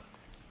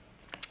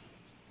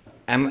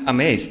I'm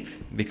amazed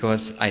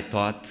because I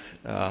thought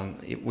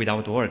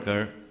without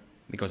worker,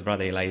 because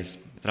Brother Eli is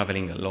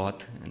traveling a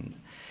lot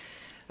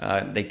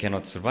and they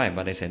cannot survive.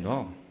 But they said,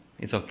 "Oh,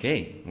 it's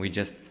okay. We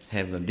just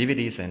have the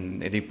DVDs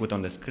and they put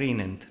on the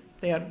screen and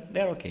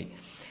they're okay."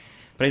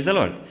 Praise the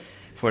Lord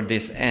for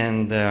this.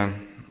 And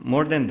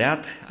more than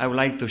that, I would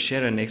like to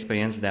share an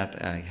experience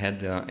that I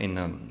had in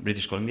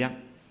British Columbia.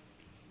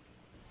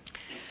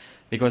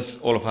 Because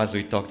all of us,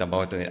 we talked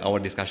about our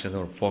discussions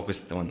are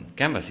focused on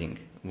canvassing.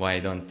 Why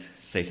don't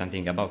say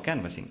something about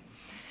canvassing?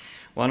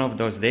 One of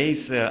those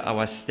days, I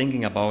was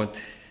thinking about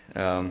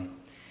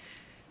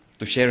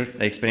to share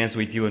the experience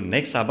with you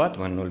next Sabbath,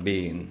 when we'll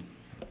be in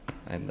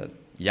the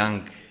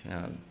young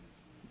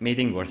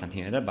meeting or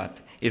something like that,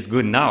 but it's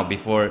good now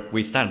before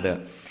we start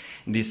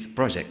this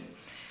project.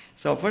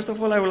 So first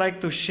of all, I would like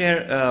to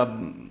share a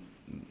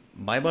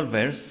Bible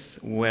verse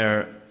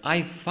where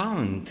I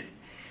found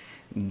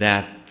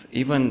that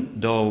even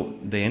though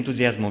the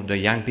enthusiasm of the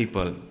young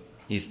people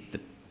is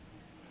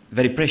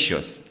very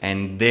precious,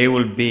 and they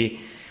will be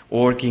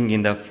working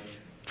in the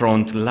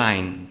front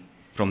line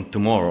from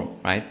tomorrow,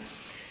 right?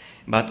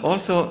 But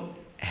also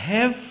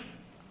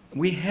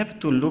we have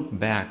to look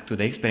back to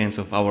the experience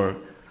of our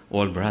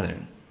old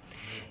brethren.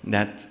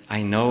 That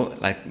I know,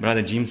 like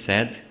Brother Jim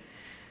said,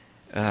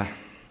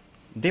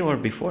 they were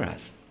before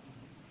us.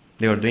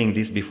 They were doing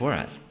this before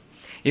us.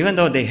 Even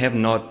though they have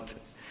not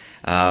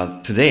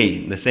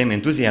today the same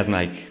enthusiasm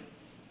like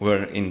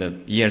were in the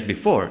years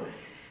before,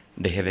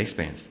 they have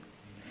experience.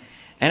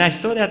 And I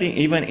saw that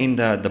even in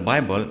the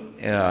Bible,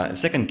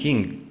 2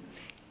 Kings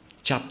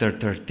chapter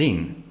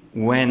 13,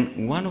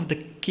 when one of the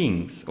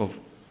kings of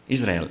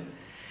Israel,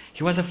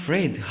 he was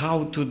afraid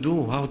how to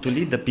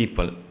lead the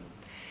people.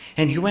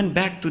 And he went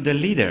back to the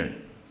leader,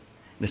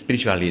 the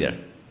spiritual leader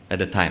at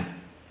the time,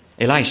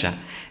 Elisha.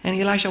 And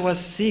Elisha was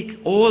sick,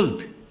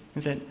 old,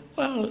 and said,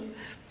 "Well,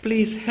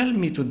 please help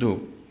me to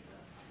do.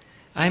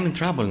 I'm in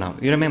trouble now."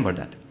 You remember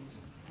that?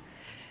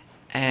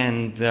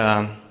 And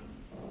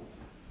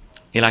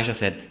Elisha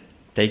said,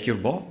 "Take your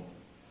bow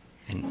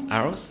and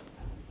arrows."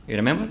 You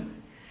remember?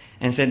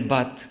 And said,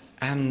 "But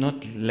I'm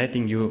not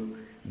letting you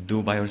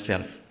do by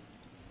yourself.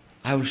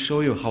 I will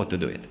show you how to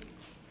do it."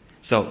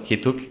 So he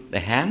took the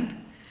hand,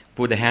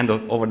 put the hand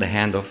over the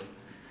hand of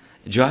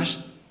Joash,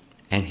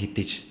 and he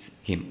teaches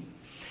him.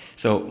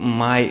 So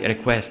my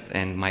request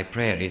and my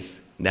prayer is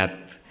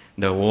that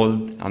the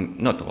old,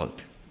 not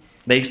old,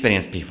 the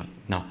experienced people,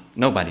 no,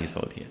 nobody is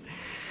old here.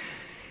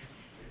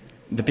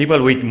 The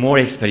people with more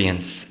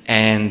experience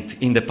and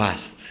in the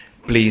past,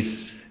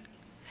 please,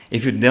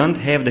 if you don't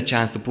have the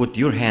chance to put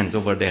your hands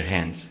over their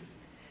hands,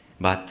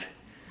 but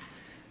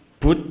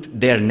put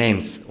their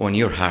names on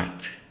your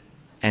heart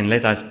and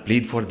let us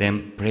plead for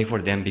them, pray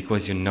for them,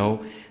 because you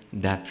know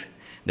that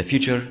the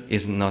future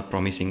is not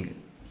promising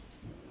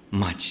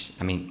much.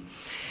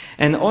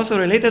 And also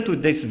related to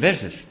these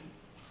verses,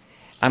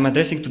 I'm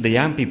addressing to the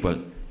young people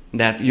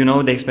that you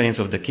know the experience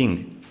of the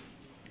king.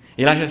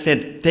 Elisha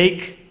said,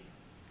 "Take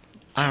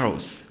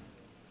arrows,"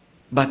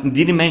 but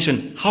didn't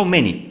mention how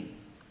many.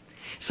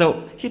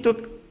 So he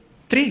took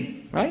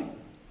 3, right?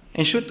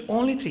 And shoot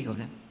only 3 of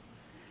them.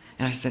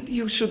 And I said,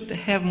 you should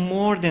have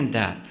more than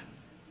that.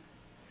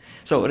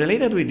 So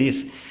related with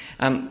this,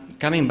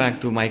 coming back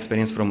to my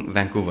experience from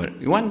Vancouver.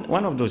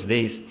 One of those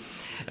days,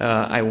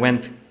 I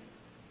went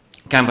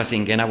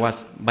canvassing and I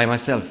was by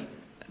myself.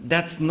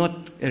 That's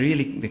not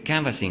really the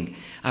canvassing.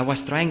 I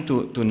was trying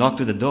to knock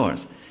to the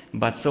doors,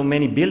 but so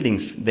many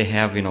buildings, they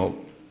have,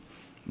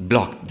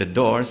 blocked the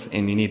doors,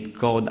 and you need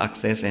code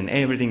access and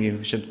everything.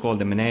 You should call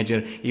the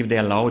manager if they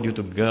allowed you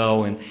to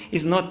go, and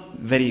it's not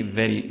very,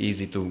 very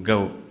easy to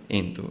go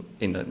in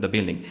the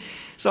building.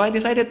 So I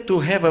decided to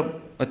have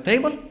a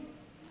table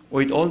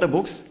with all the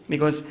books,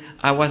 because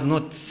I was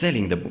not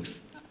selling the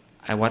books.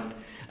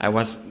 I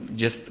was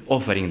just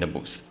offering the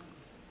books.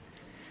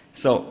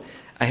 So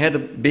I had a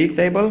big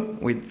table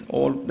with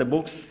all the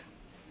books,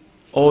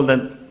 all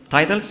the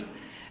titles,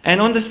 and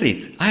on the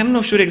street. I'm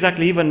not sure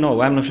exactly if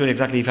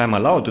I'm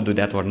allowed to do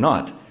that or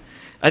not.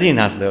 I didn't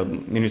ask the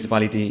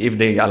municipality if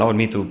they allowed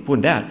me to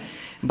put that.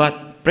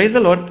 But But praise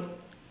the Lord,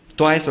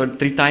 twice or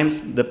three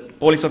times the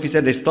police officer,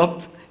 they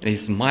stopped, and he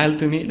smiled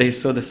to me, they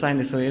saw the sign,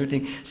 they saw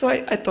everything. So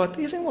I thought,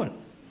 you know what,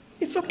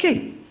 it's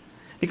okay.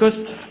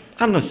 Because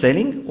I'm not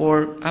selling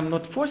or I'm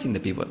not forcing the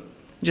people,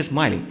 just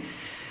smiling.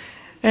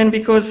 And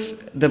because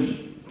the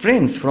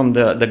friends from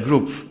the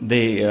group,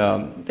 they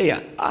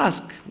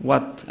ask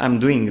what I'm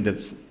doing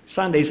the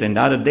Sundays and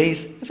other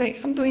days. I say,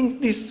 I'm doing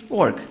this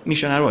work,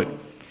 missionary work.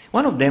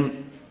 One of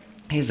them,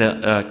 he's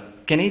a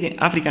Canadian,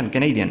 African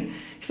Canadian.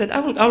 He said,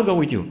 I'll go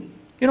with you.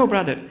 You know,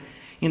 brother,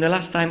 in the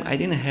last time I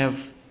didn't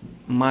have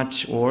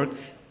much work,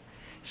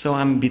 so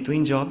I'm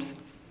between jobs.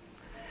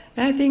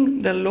 And I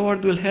think the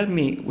Lord will help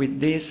me with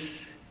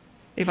this.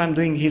 If I'm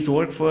doing His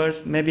work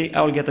first, maybe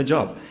I'll get a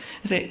job.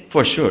 I say,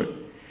 for sure.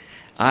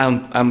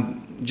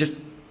 I'm just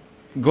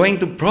going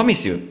to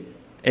promise you,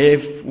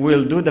 if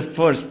we'll do the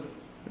first,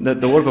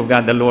 the work of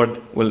God, the Lord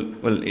will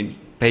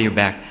pay you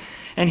back.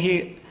 And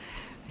he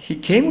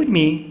came with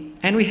me,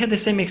 and we had the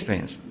same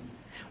experience.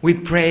 We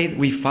prayed,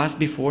 we fasted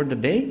before the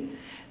day,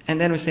 and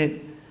then we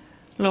said,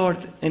 Lord,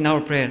 in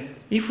our prayer,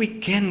 if we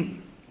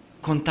can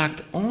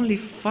contact only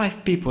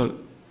 5 people,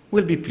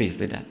 we'll be pleased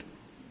with that.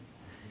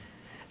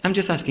 I'm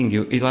just asking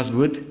you, it was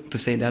good to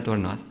say that or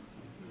not?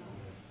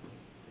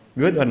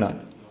 Good or not?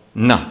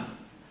 No,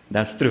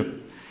 that's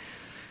true.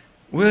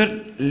 We're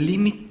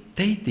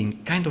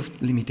kind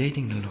of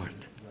limiting the Lord.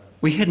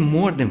 We had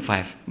more than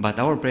 5, but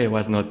our prayer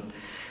was not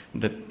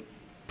the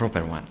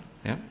proper one.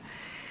 Yeah?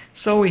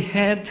 So we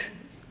had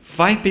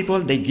 5 people,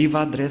 they give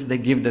address, they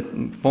give the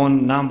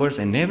phone numbers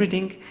and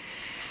everything.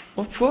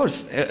 Of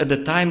course, at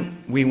the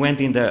time we went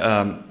in the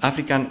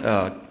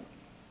African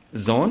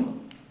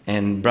zone,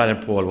 and Brother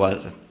Paul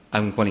was,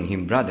 I'm calling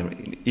him brother,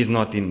 he's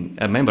not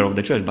a member of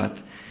the church, but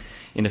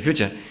in the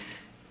future,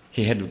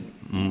 he had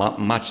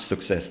much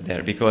success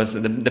there because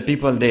the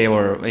people, they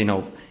were,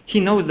 he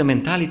knows the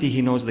mentality,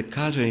 he knows the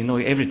culture, he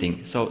knows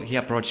everything. So he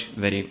approached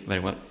very,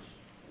 very well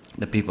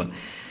the people.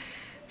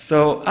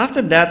 So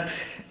after that,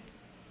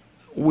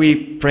 we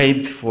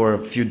prayed for a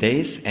few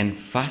days and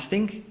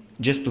fasting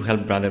just to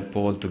help Brother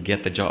Paul to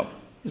get the job.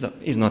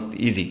 It's not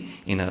easy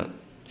in a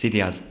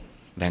city as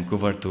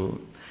Vancouver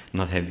to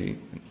not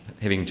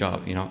having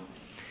job,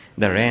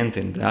 the rent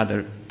and the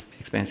other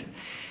expenses.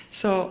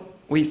 So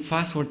we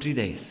fast for 3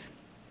 days,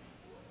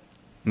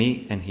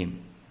 me and him.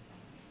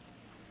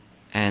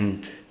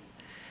 And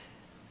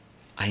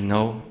I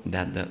know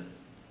that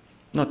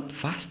not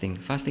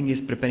fasting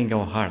is preparing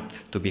our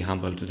heart to be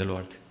humble to the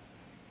Lord.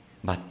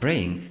 But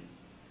praying,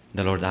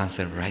 the Lord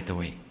answered right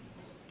away.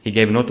 He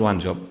gave not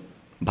 1 job,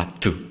 but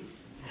 2.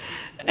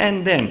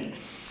 And then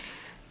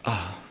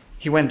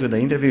he went to the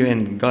interview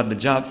and got the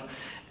jobs.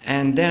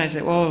 And then I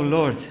said, oh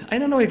Lord, I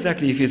don't know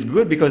exactly if it's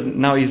good because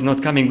now he's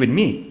not coming with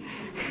me.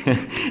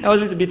 I was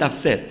a little bit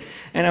upset.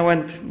 And I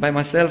went by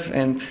myself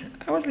and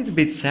I was a little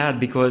bit sad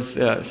because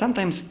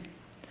sometimes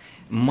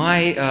my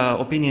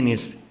opinion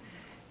is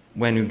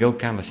when you go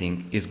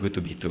canvassing, it's good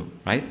to be 2,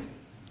 right?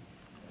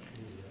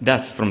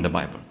 That's from the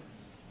Bible.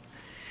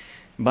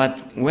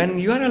 But when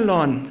you are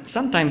alone,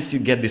 sometimes you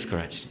get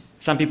discouraged.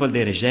 Some people,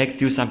 they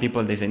reject you. Some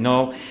people, they say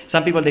no.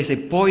 Some people, they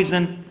say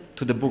poison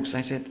to the books.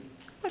 I said,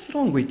 what's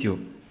wrong with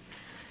you?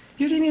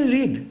 You didn't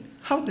read.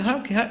 How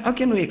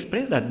can we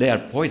express that they are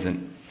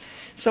poison?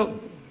 So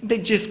they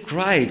just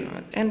cried,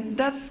 and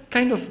that's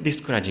kind of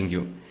discouraging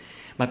you.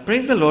 But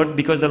praise the Lord,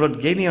 because the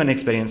Lord gave me an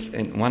experience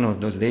in one of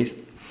those days.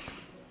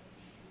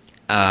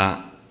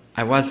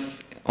 I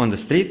was on the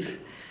street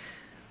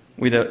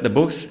with the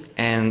books,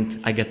 and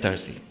I get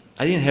thirsty.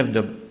 I didn't have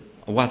the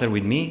water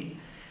with me,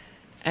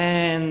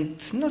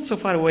 and not so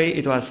far away,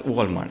 it was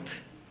Walmart,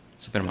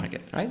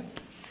 supermarket, right?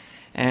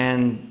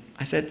 And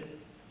I said,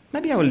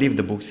 maybe I will leave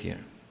the books here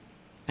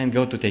and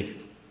go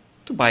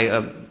to buy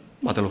a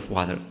bottle of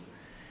water.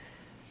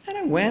 And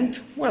I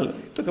went, well,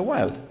 it took a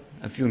while,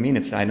 a few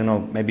minutes, I don't know,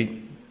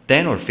 maybe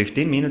 10 or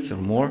 15 minutes or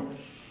more.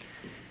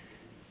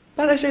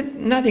 But I said,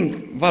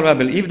 nothing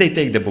valuable. If they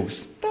take the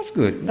books, that's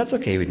good, that's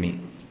okay with me.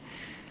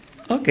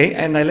 Okay,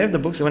 and I left the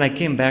books. When I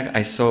came back,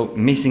 I saw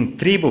missing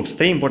 3 books,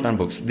 3 important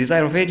books.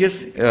 Desire of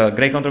Ages,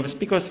 Great Controversy,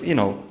 because,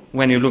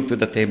 when you look to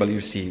the table,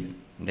 you see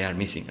they are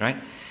missing, right?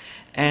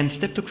 And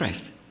Step to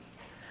Christ.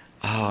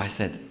 Oh, I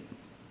said,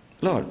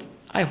 Lord,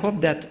 I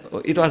hope that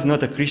it was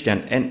not a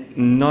Christian and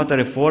not a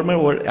Reformer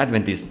or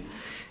Adventist.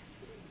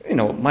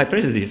 My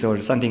prejudice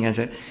or something. I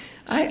said,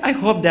 I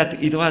hope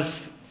that it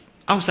was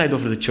outside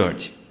of the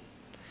church.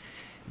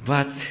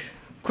 But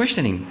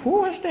questioning,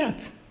 who was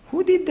that?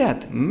 Who did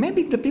that?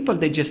 Maybe the people,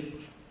 they just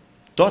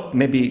thought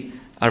maybe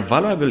are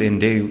valuable and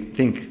they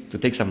think to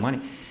take some money.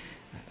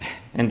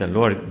 And the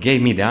Lord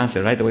gave me the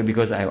answer right away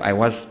because I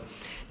was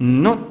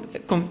not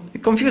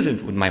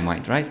confused with my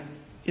mind, right?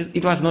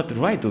 It was not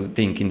right to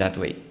think in that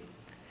way.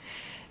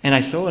 And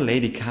I saw a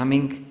lady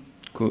coming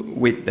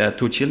with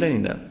 2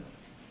 children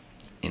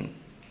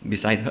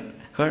beside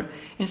her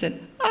and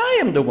said, I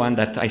am the one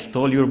that I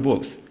stole your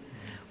books.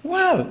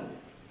 Well,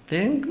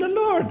 thank the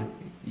Lord.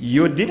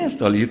 You didn't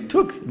steal, you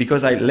took,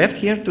 because I left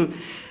here to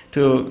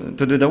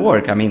do the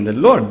work. I mean, the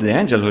Lord, the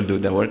angel will do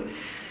the work.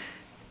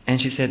 And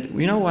she said,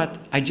 you know what,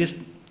 I just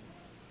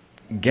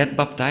get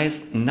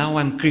baptized, now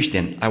I'm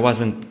Christian. I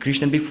wasn't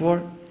Christian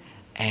before,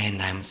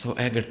 and I'm so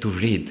eager to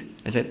read.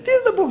 I said,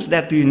 these are the books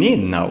that you need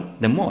now,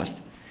 the most.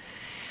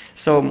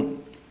 So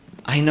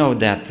I know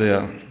that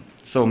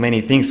so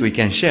many things we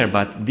can share,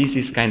 but this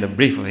is kind of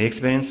brief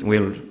experience.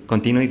 We'll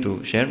continue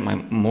to share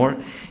more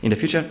in the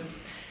future.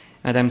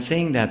 And I'm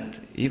saying that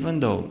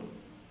even though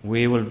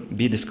we will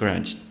be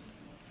discouraged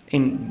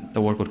in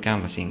the work of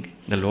canvassing,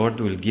 the Lord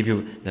will give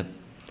you the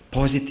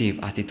positive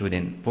attitude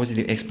and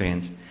positive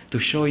experience to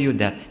show you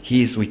that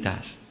He is with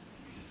us.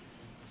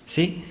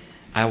 See,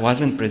 I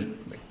wasn't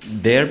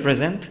there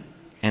present,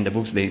 and the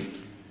books,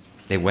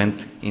 they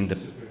went in to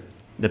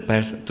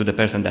the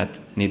person that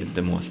needed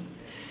the most.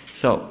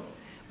 So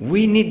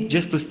we need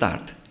just to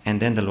start,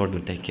 and then the Lord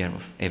will take care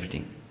of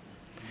everything.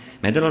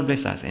 May the Lord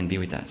bless us and be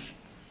with us.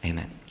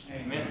 Amen.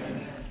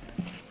 Amen.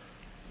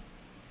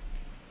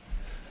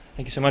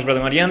 Thank you so much, Brother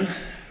Marian,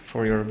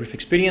 for your brief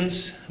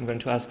experience. I'm going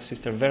to ask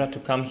Sister Vera to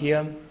come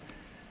here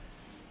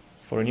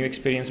for a new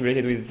experience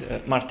related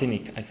with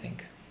Martinique, I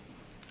think.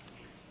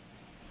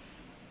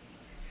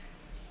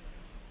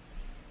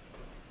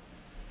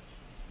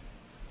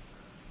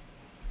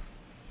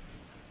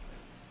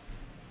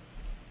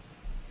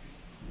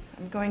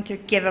 I'm going to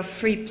give a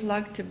free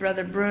plug to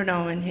Brother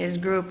Bruno and his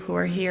group who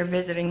are here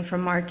visiting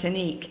from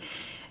Martinique.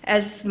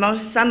 As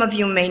some of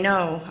you may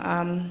know,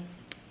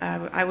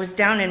 I was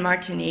down in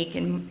Martinique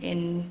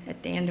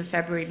at the end of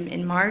February,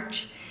 in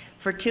March,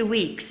 for 2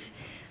 weeks.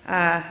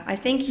 I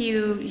think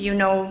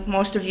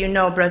most of you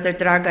know Brother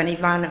Dragan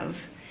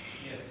Ivanov.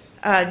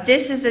 Yes.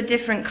 This is a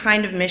different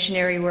kind of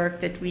missionary work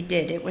that we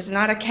did. It was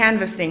not a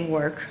canvassing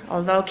work,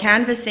 although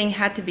canvassing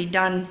had to be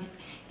done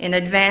in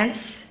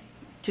advance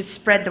to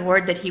spread the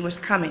word that he was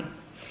coming.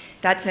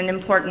 That's an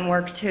important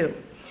work too.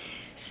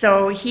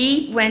 So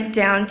he went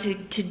down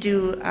to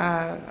do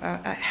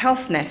a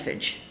health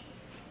message,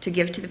 to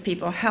give to the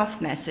people a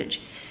health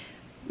message.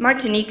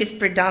 Martinique is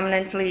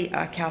predominantly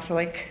a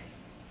Catholic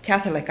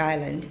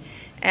island,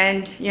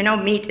 and you know,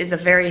 meat is a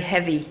very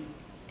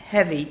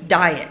heavy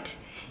diet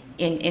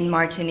in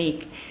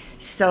Martinique.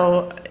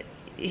 So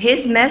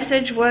his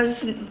message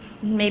was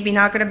maybe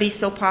not going to be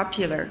so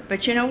popular,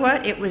 but you know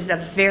what? It was a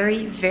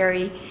very,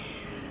 very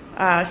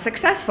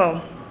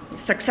successful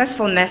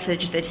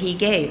message that he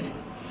gave.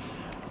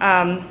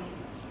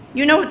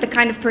 You know the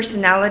kind of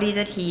personality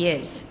that he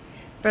is.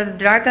 Brother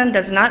Dragan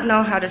does not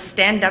know how to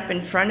stand up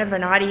in front of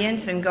an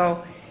audience and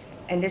go,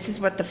 and this is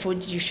what the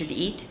foods you should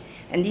eat,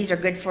 and these are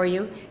good for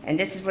you, and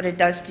this is what it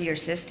does to your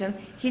system.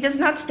 He does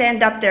not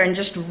stand up there and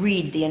just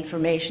read the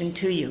information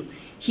to you.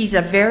 He's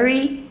a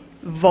very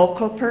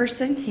vocal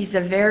person. He's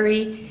a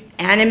very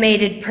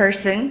animated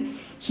person.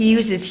 He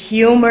uses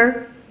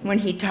humor when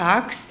he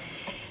talks.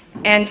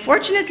 And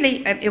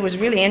fortunately, it was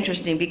really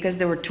interesting because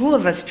there were 2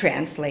 of us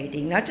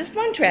translating, not just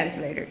one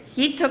translator.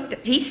 He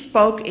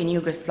spoke in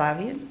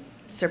Yugoslavian,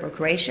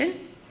 Serbo-Croatian.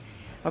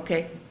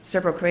 Okay,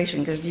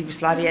 Serbo-Croatian, because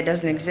Yugoslavia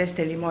doesn't exist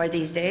anymore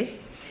these days.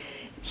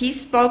 He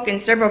spoke in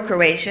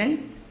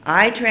Serbo-Croatian.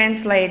 I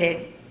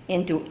translated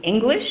into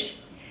English.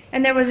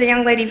 And there was a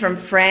young lady from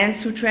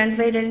France who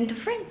translated into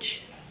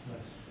French.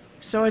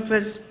 So it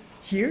was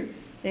here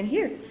and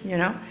here, you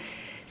know.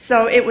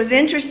 So it was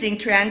interesting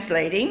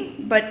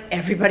translating, but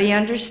everybody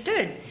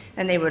understood.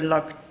 And they would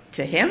look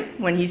to him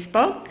when he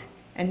spoke,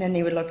 and then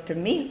they would look to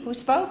me who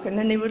spoke, and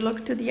then they would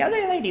look to the other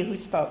lady who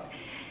spoke.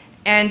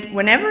 And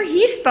whenever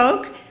he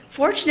spoke,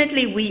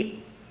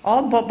 fortunately,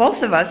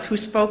 both of us who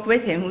spoke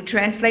with him, who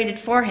translated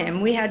for him,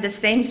 we had the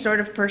same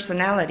sort of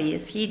personality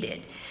as he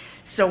did.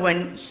 So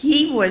when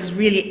he was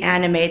really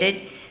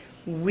animated,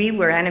 we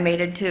were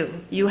animated too.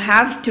 You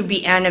have to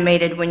be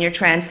animated when you're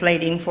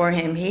translating for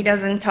him. He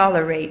doesn't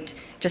tolerate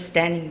just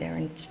standing there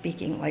and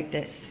speaking like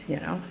this, you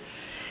know.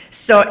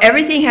 So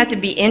everything had to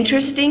be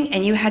interesting,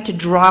 and you had to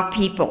draw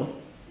people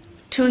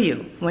to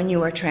you when you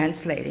were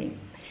translating.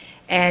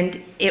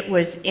 And it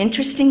was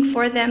interesting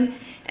for them,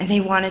 and they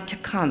wanted to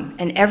come.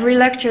 And every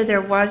lecture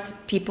there was,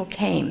 people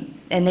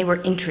came, and they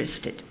were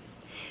interested.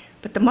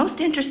 But the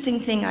most interesting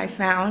thing I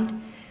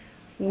found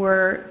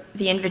were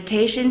the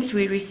invitations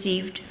we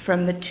received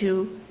from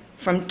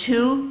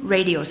two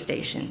radio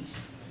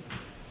stations.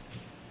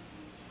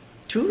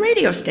 2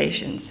 radio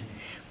stations.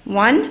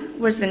 One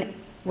was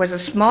a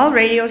small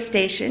radio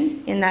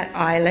station in that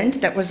island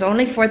that was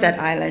only for that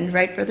island,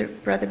 right,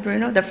 Brother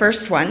Bruno? The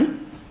first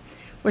one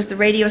was the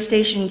radio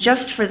station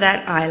just for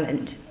that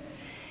island.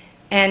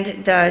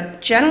 And the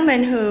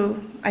gentleman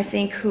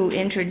who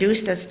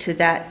introduced us to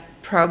that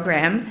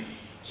program,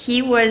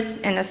 he was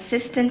an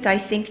assistant, I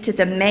think, to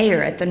the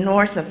mayor at the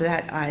north of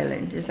that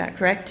island. Is that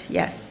correct?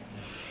 Yes.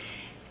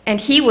 And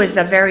he was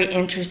a very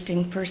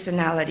interesting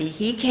personality.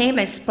 He came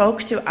and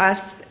spoke to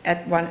us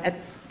at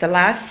the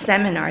last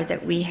seminar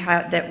that we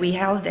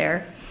held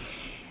there.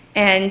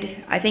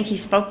 And I think he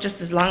spoke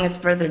just as long as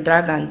Brother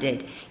Dragan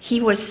did.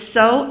 He was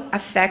so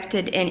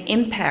affected and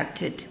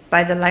impacted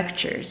by the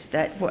lectures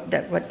that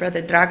what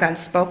Brother Dragan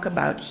spoke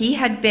about. He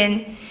had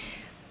been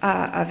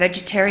a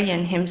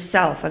vegetarian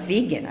himself, a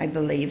vegan, I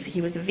believe.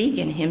 He was a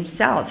vegan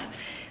himself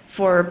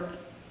for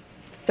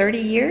 30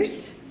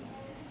 years?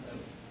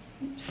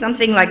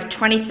 Something like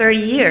 20, 30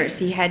 years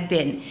he had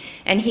been.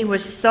 And he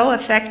was so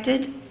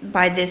affected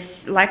by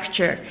this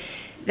lecture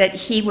that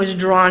he was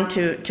drawn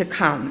to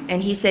come.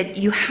 And he said,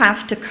 you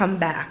have to come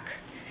back.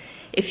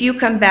 If you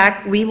come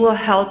back, we will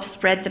help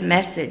spread the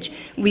message.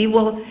 We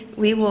will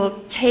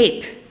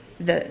tape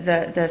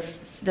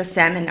the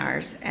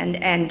seminars.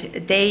 And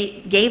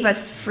they gave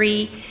us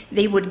free,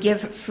 they would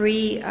give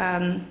free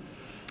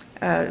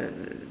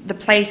the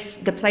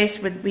place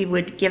where we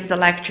would give the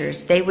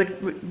lectures. They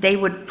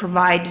would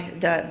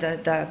provide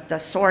the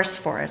source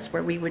for us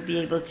where we would be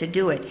able to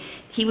do it.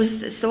 He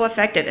was so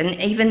affected, and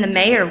even the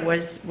mayor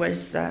was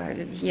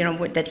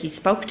that he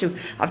spoke to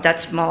of that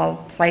small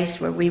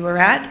place where we were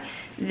at.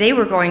 They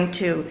were going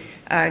to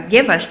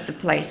give us the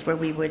place where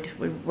we would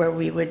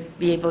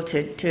be able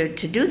to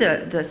do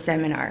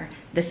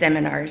the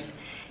seminars.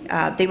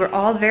 They were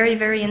all very,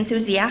 very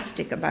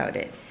enthusiastic about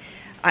it.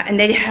 And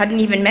they hadn't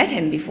even met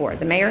him before.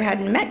 The mayor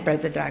hadn't met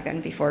Brother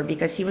Dragan before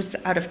because he was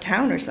out of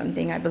town or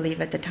something, I believe,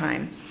 at the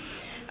time.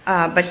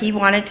 But he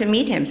wanted to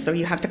meet him, so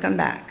you have to come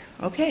back.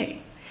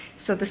 Okay.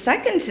 So the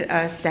second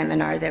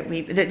seminar that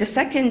the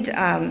second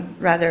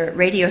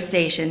radio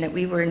station that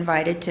we were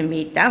invited to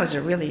meet, that was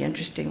a really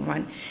interesting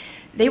one.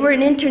 They were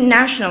an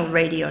international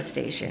radio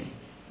station.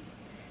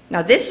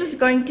 Now this was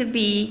going to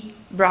be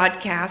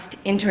broadcast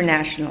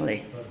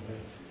internationally.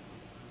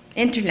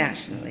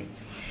 Internationally.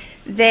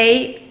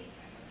 They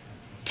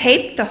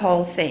taped the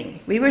whole thing.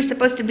 We were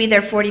supposed to be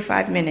there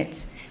 45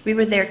 minutes. We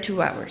were there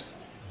 2 hours.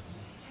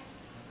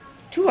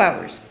 2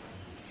 hours.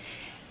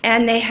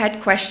 And they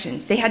had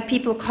questions. They had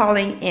people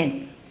calling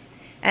in.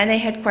 And they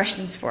had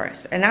questions for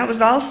us. And that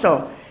was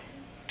also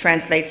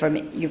translate from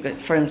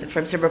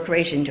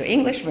Serbo-Croatian to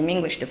English, from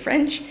English to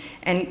French,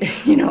 and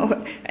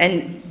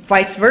and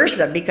vice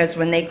versa, because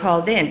when they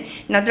called in.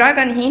 Now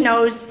Dragan,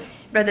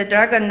 Brother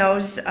Dragan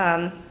knows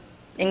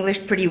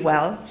English pretty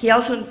well. He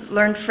also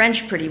learned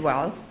French pretty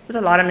well, with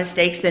a lot of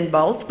mistakes in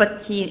both,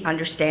 but he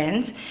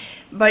understands.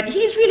 But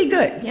he's really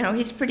good,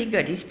 he's pretty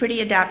good. He's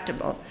pretty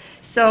adaptable.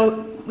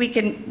 So we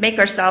can make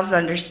ourselves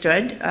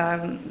understood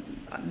among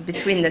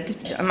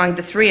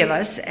the three of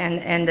us,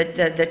 and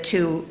the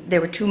two, there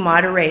were two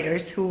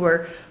moderators who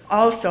were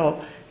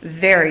also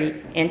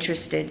very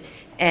interested.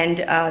 And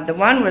the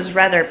one was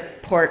rather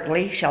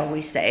portly, shall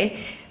we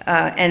say,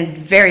 and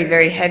very,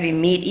 very heavy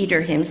meat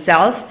eater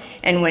himself.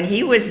 And when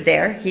he was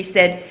there, he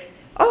said,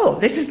 "Oh,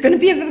 this is going to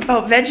be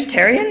about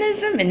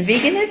vegetarianism and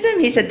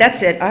veganism?" He said,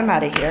 "That's it, I'm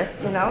out of here,"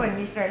 and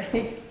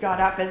he got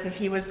up as if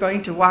he was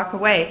going to walk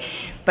away.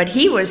 But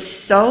he was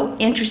so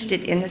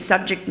interested in the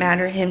subject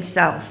matter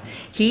himself.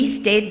 He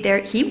stayed there,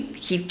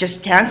 he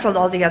just canceled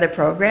all the other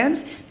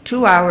programs.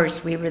 2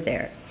 hours we were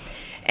there.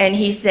 And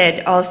he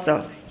said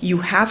also, "You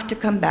have to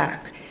come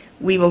back.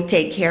 We will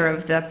take care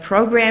of the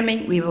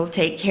programming, we will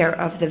take care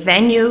of the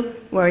venue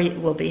where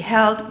it will be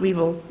held, we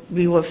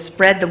will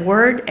spread the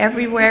word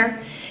everywhere."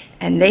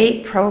 And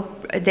they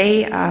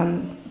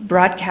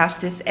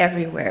broadcast this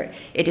everywhere.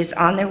 It is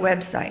on their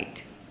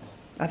website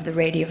of the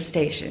radio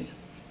station.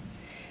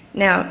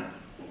 Now,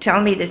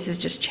 tell me this is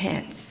just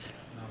chance.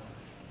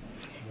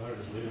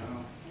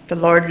 The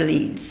Lord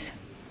leads.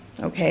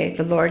 Okay,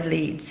 the Lord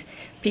leads.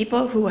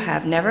 People who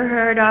have never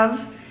heard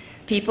of,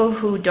 people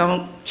who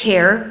don't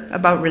care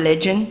about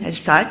religion as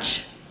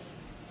such,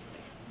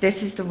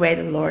 this is the way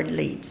the Lord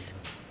leads.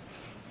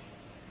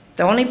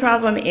 The only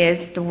problem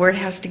is the word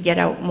has to get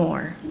out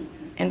more.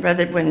 And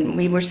when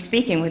we were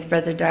speaking with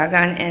Brother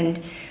Dragan,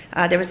 and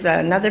there was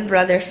another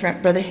brother,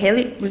 Brother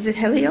Haley, was it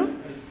Helio?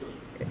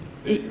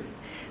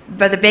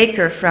 Brother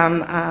Baker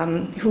from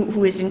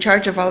who is in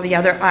charge of all the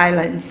other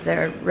islands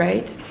there,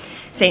 right?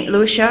 St.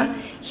 Lucia.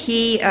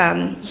 He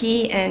and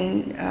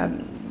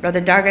Brother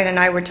Dragan and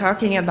I were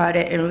talking about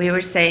it, and we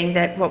were saying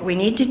that what we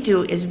need to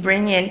do is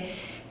bring in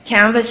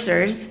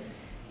canvassers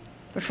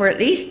for at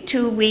least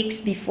 2 weeks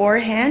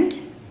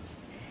beforehand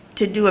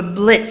to do a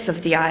blitz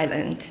of the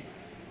island,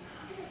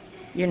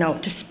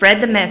 to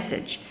spread the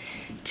message,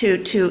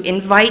 to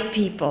invite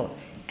people,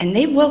 and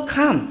they will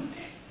come.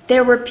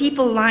 There were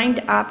people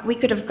lined up. We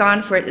could have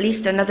gone for at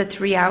least another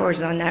 3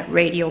 hours on that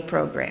radio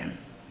program.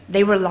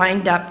 They were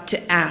lined up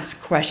to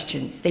ask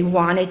questions. They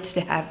wanted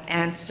to have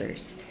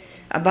answers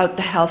about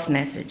the health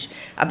message,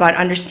 about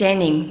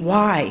understanding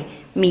why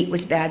meat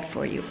was bad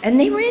for you. And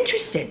they were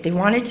interested. They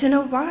wanted to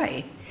know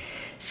why.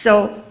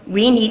 So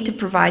we need to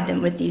provide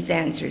them with these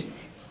answers.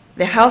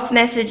 The health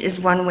message is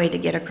one way to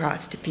get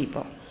across to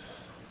people.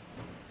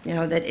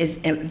 That is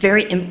a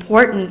very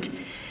important,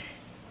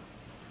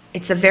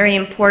 it's a very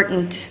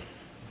important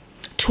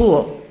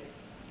tool,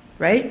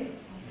 right?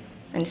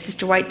 And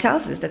Sister White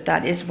tells us that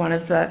that is one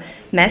of the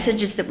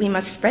messages that we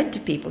must spread to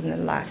people in the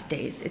last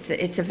days.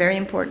 It's a very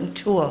important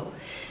tool.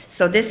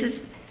 So this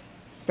is,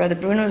 Brother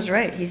Bruno is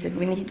right. He said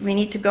we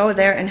need to go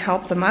there and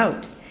help them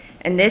out.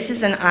 And this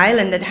is an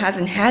island that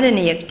hasn't had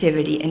any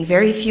activity and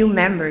very few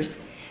members,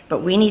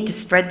 but we need to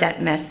spread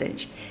that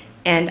message.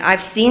 And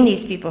I've seen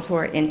these people who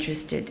are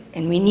interested,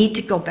 and we need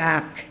to go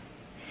back.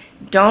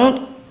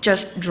 Don't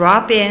just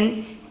drop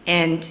in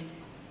and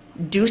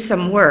do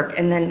some work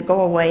and then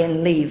go away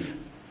and leave,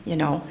 you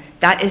know.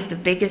 That is the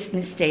biggest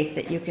mistake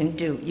that you can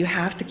do. You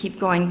have to keep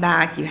going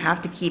back. You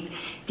have to keep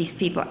these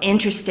people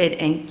interested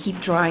and keep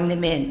drawing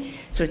them in.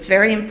 So it's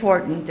very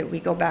important that we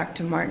go back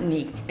to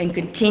Martinique and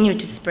continue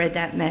to spread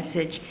that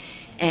message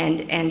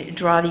and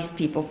draw these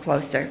people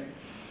closer.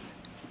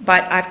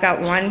 But I've got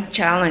one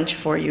challenge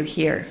for you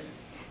here.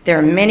 There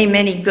are many,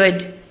 many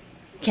good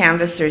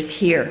canvassers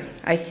here.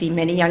 I see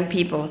many young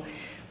people.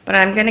 But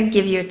I'm going to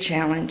give you a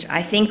challenge.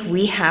 I think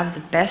we have the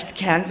best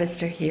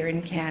canvasser here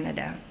in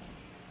Canada.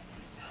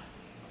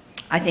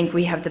 I think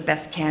we have the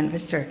best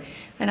canvasser.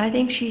 And I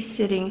think she's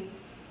sitting,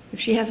 if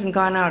she hasn't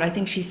gone out, I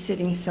think she's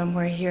sitting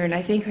somewhere here. And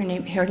I think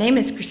her name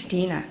is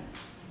Christina.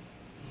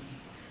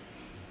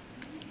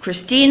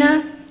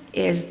 Christina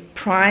is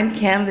prime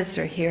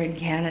canvasser here in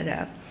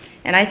Canada.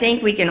 And I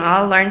think we can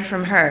all learn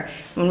from her.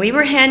 When we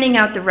were handing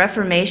out the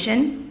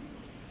Reformation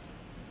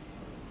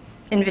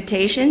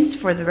invitations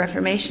for the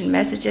Reformation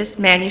messages,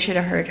 man, you should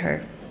have heard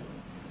her.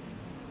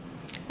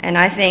 And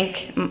I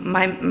think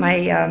my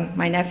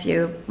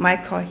nephew,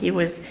 Michael, he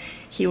was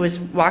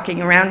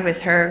walking around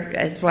with her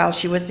as well.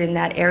 She was in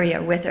that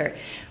area with her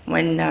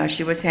when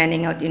she was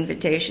handing out the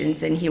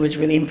invitations, and he was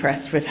really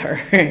impressed with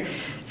her.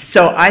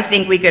 So I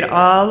think we could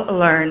all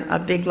learn a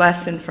big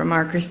lesson from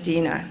our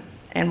Christina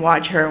and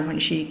watch her when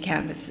she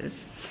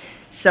canvasses.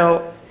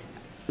 So,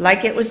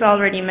 like it was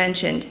already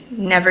mentioned,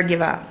 never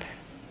give up.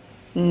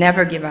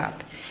 Never give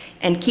up.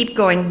 And keep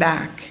going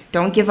back.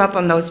 Don't give up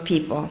on those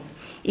people.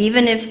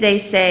 Even if they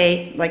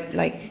say,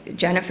 like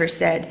Jennifer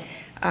said,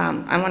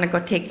 I want to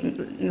go take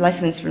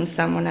lessons from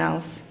someone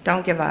else.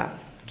 Don't give up.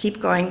 Keep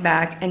going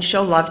back and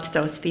show love to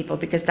those people,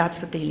 because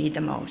that's what they need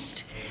the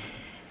most.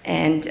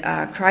 And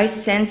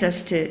Christ sends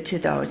us to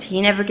those.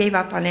 He never gave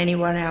up on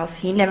anyone else.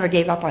 He never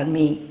gave up on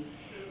me.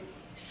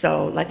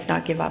 So let's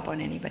not give up on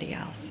anybody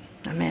else.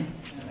 Amen.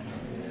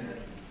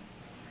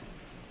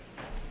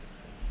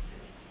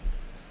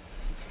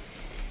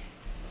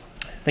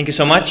 Thank you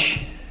so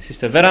much,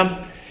 Sister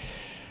Vera.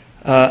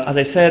 As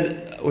I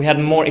said, we had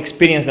more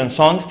experience than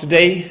songs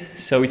today,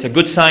 so it's a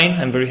good sign.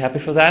 I'm very happy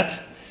for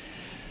that.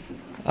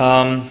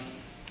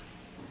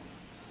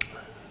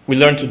 We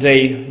learned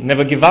today,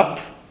 never give up,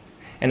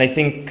 and I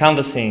think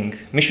canvassing,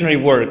 missionary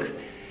work,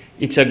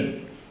 it's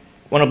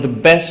one of the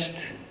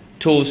best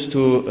tools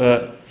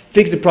to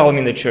fix the problem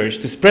in the church,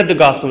 to spread the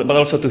gospel, but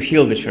also to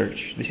heal the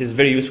church. This is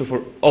very useful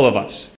for all of us.